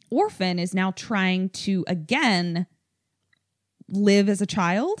orphan is now trying to, again, live as a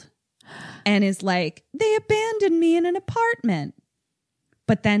child. And is like, they abandoned me in an apartment.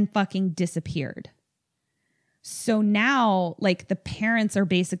 But then fucking disappeared. So now, like, the parents are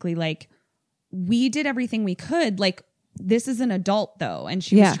basically like, we did everything we could. Like, this is an adult though, and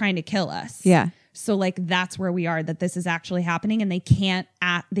she was trying to kill us. Yeah. So like that's where we are, that this is actually happening, and they can't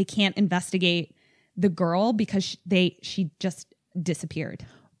investigate the girl because she just disappeared.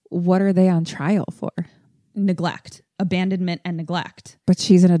 What are they on trial for? Neglect, abandonment, and neglect. But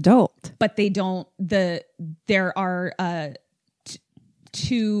she's an adult. But they don't. There are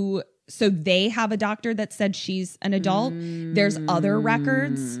two. So they have a doctor that said she's an adult. There's other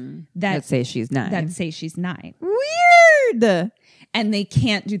records that say she's 9. Weird. And they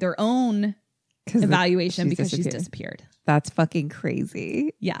can't do their own evaluation because she's disappeared. That's fucking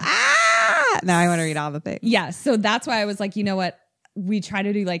crazy. Yeah. Now I want to read all the things. Yeah. So that's why I was like, you know what? We try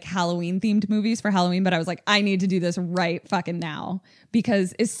to do like Halloween themed movies for Halloween, but I was like, I need to do this right fucking now.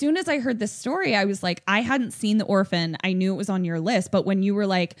 Because as soon as I heard this story, I was like, I hadn't seen The Orphan. I knew it was on your list. But when you were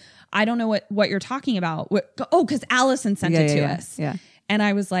like, I don't know what you're talking about. Because Allison sent it to us. Yeah. And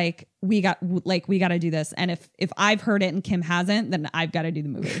I was like, we got to do this. And if I've heard it and Kim hasn't, then I've got to do the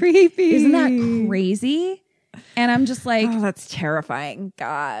movie. Creepy. Isn't that crazy? And I'm just like, oh, that's terrifying.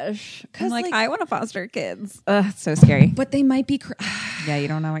 Gosh. I'm like, I want to foster kids. Ugh, it's so scary. But they might be. Yeah, you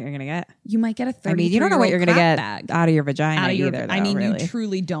don't know what you're going to get. You might get a 30. I mean, you don't know what you're going to get out of your vagina either. I mean, really. You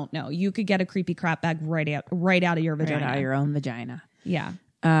truly don't know. You could get a creepy crap bag right out of your vagina. Right out of your own vagina. Yeah.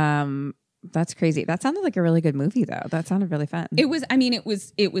 That's crazy. That sounded like a really good movie, though. That sounded really fun. It was. I mean, it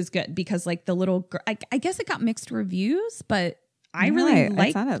was good because like the little girl. I guess it got mixed reviews, but I really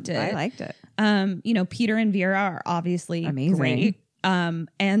liked it. I liked it. You know, Peter and Vera are obviously amazing. Great.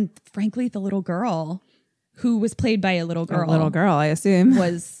 And frankly, the little girl who was played by a little girl, I assume,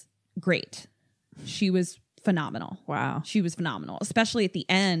 was great. She was phenomenal. Wow. She was phenomenal, especially at the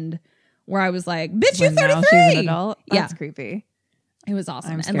end where I was like, bitch, you're 33. Now she's an adult. That's creepy. It was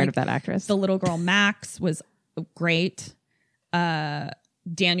awesome. I'm scared of that actress. The little girl Max was great.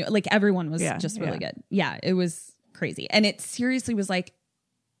 Daniel, like everyone was just really good. Yeah, it was crazy. And it seriously was like,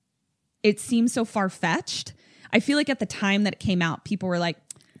 it seems so far-fetched. I feel like at the time that it came out, people were like,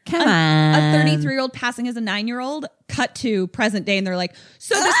 come on. A 33-year-old passing as a 9-year-old, cut to present day, and they're like,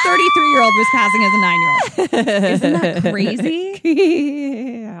 so this 33-year-old was passing as a 9-year-old. Isn't that crazy?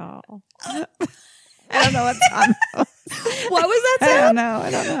 I don't know what's on. What was that sound?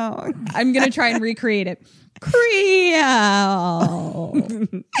 I don't know. I'm going to try and recreate it. Creole.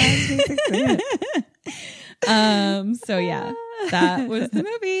 So yeah, that was the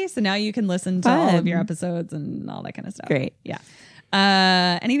movie. So now you can listen to all of your episodes and all that kind of stuff. Great. Yeah.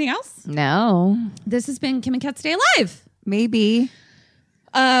 Anything else? No. This has been Kim and Kat Stay Alive. Maybe.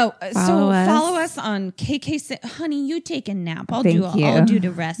 Follow us on KK. Honey, you take a nap. I'll do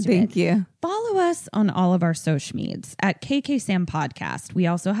the rest of it. Thank you. Follow us on all of our social medias at KK Sam Podcast. We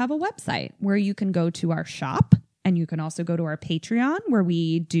also have a website where you can go to our shop, and you can also go to our Patreon where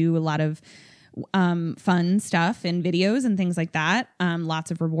we do a lot of fun stuff and videos and things like that.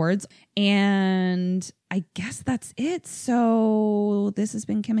 Lots of rewards. And I guess that's it. So this has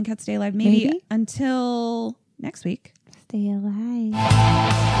been Kim and Kat Stay Alive. Maybe until next week. Stay alive.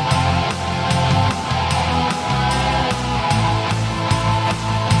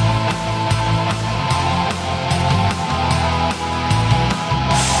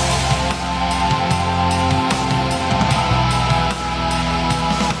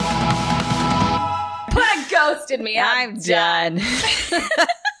 Ghosted me. I'm done.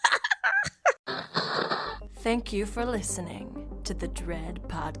 Thank you for listening to the Dread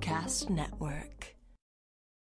Podcast Network.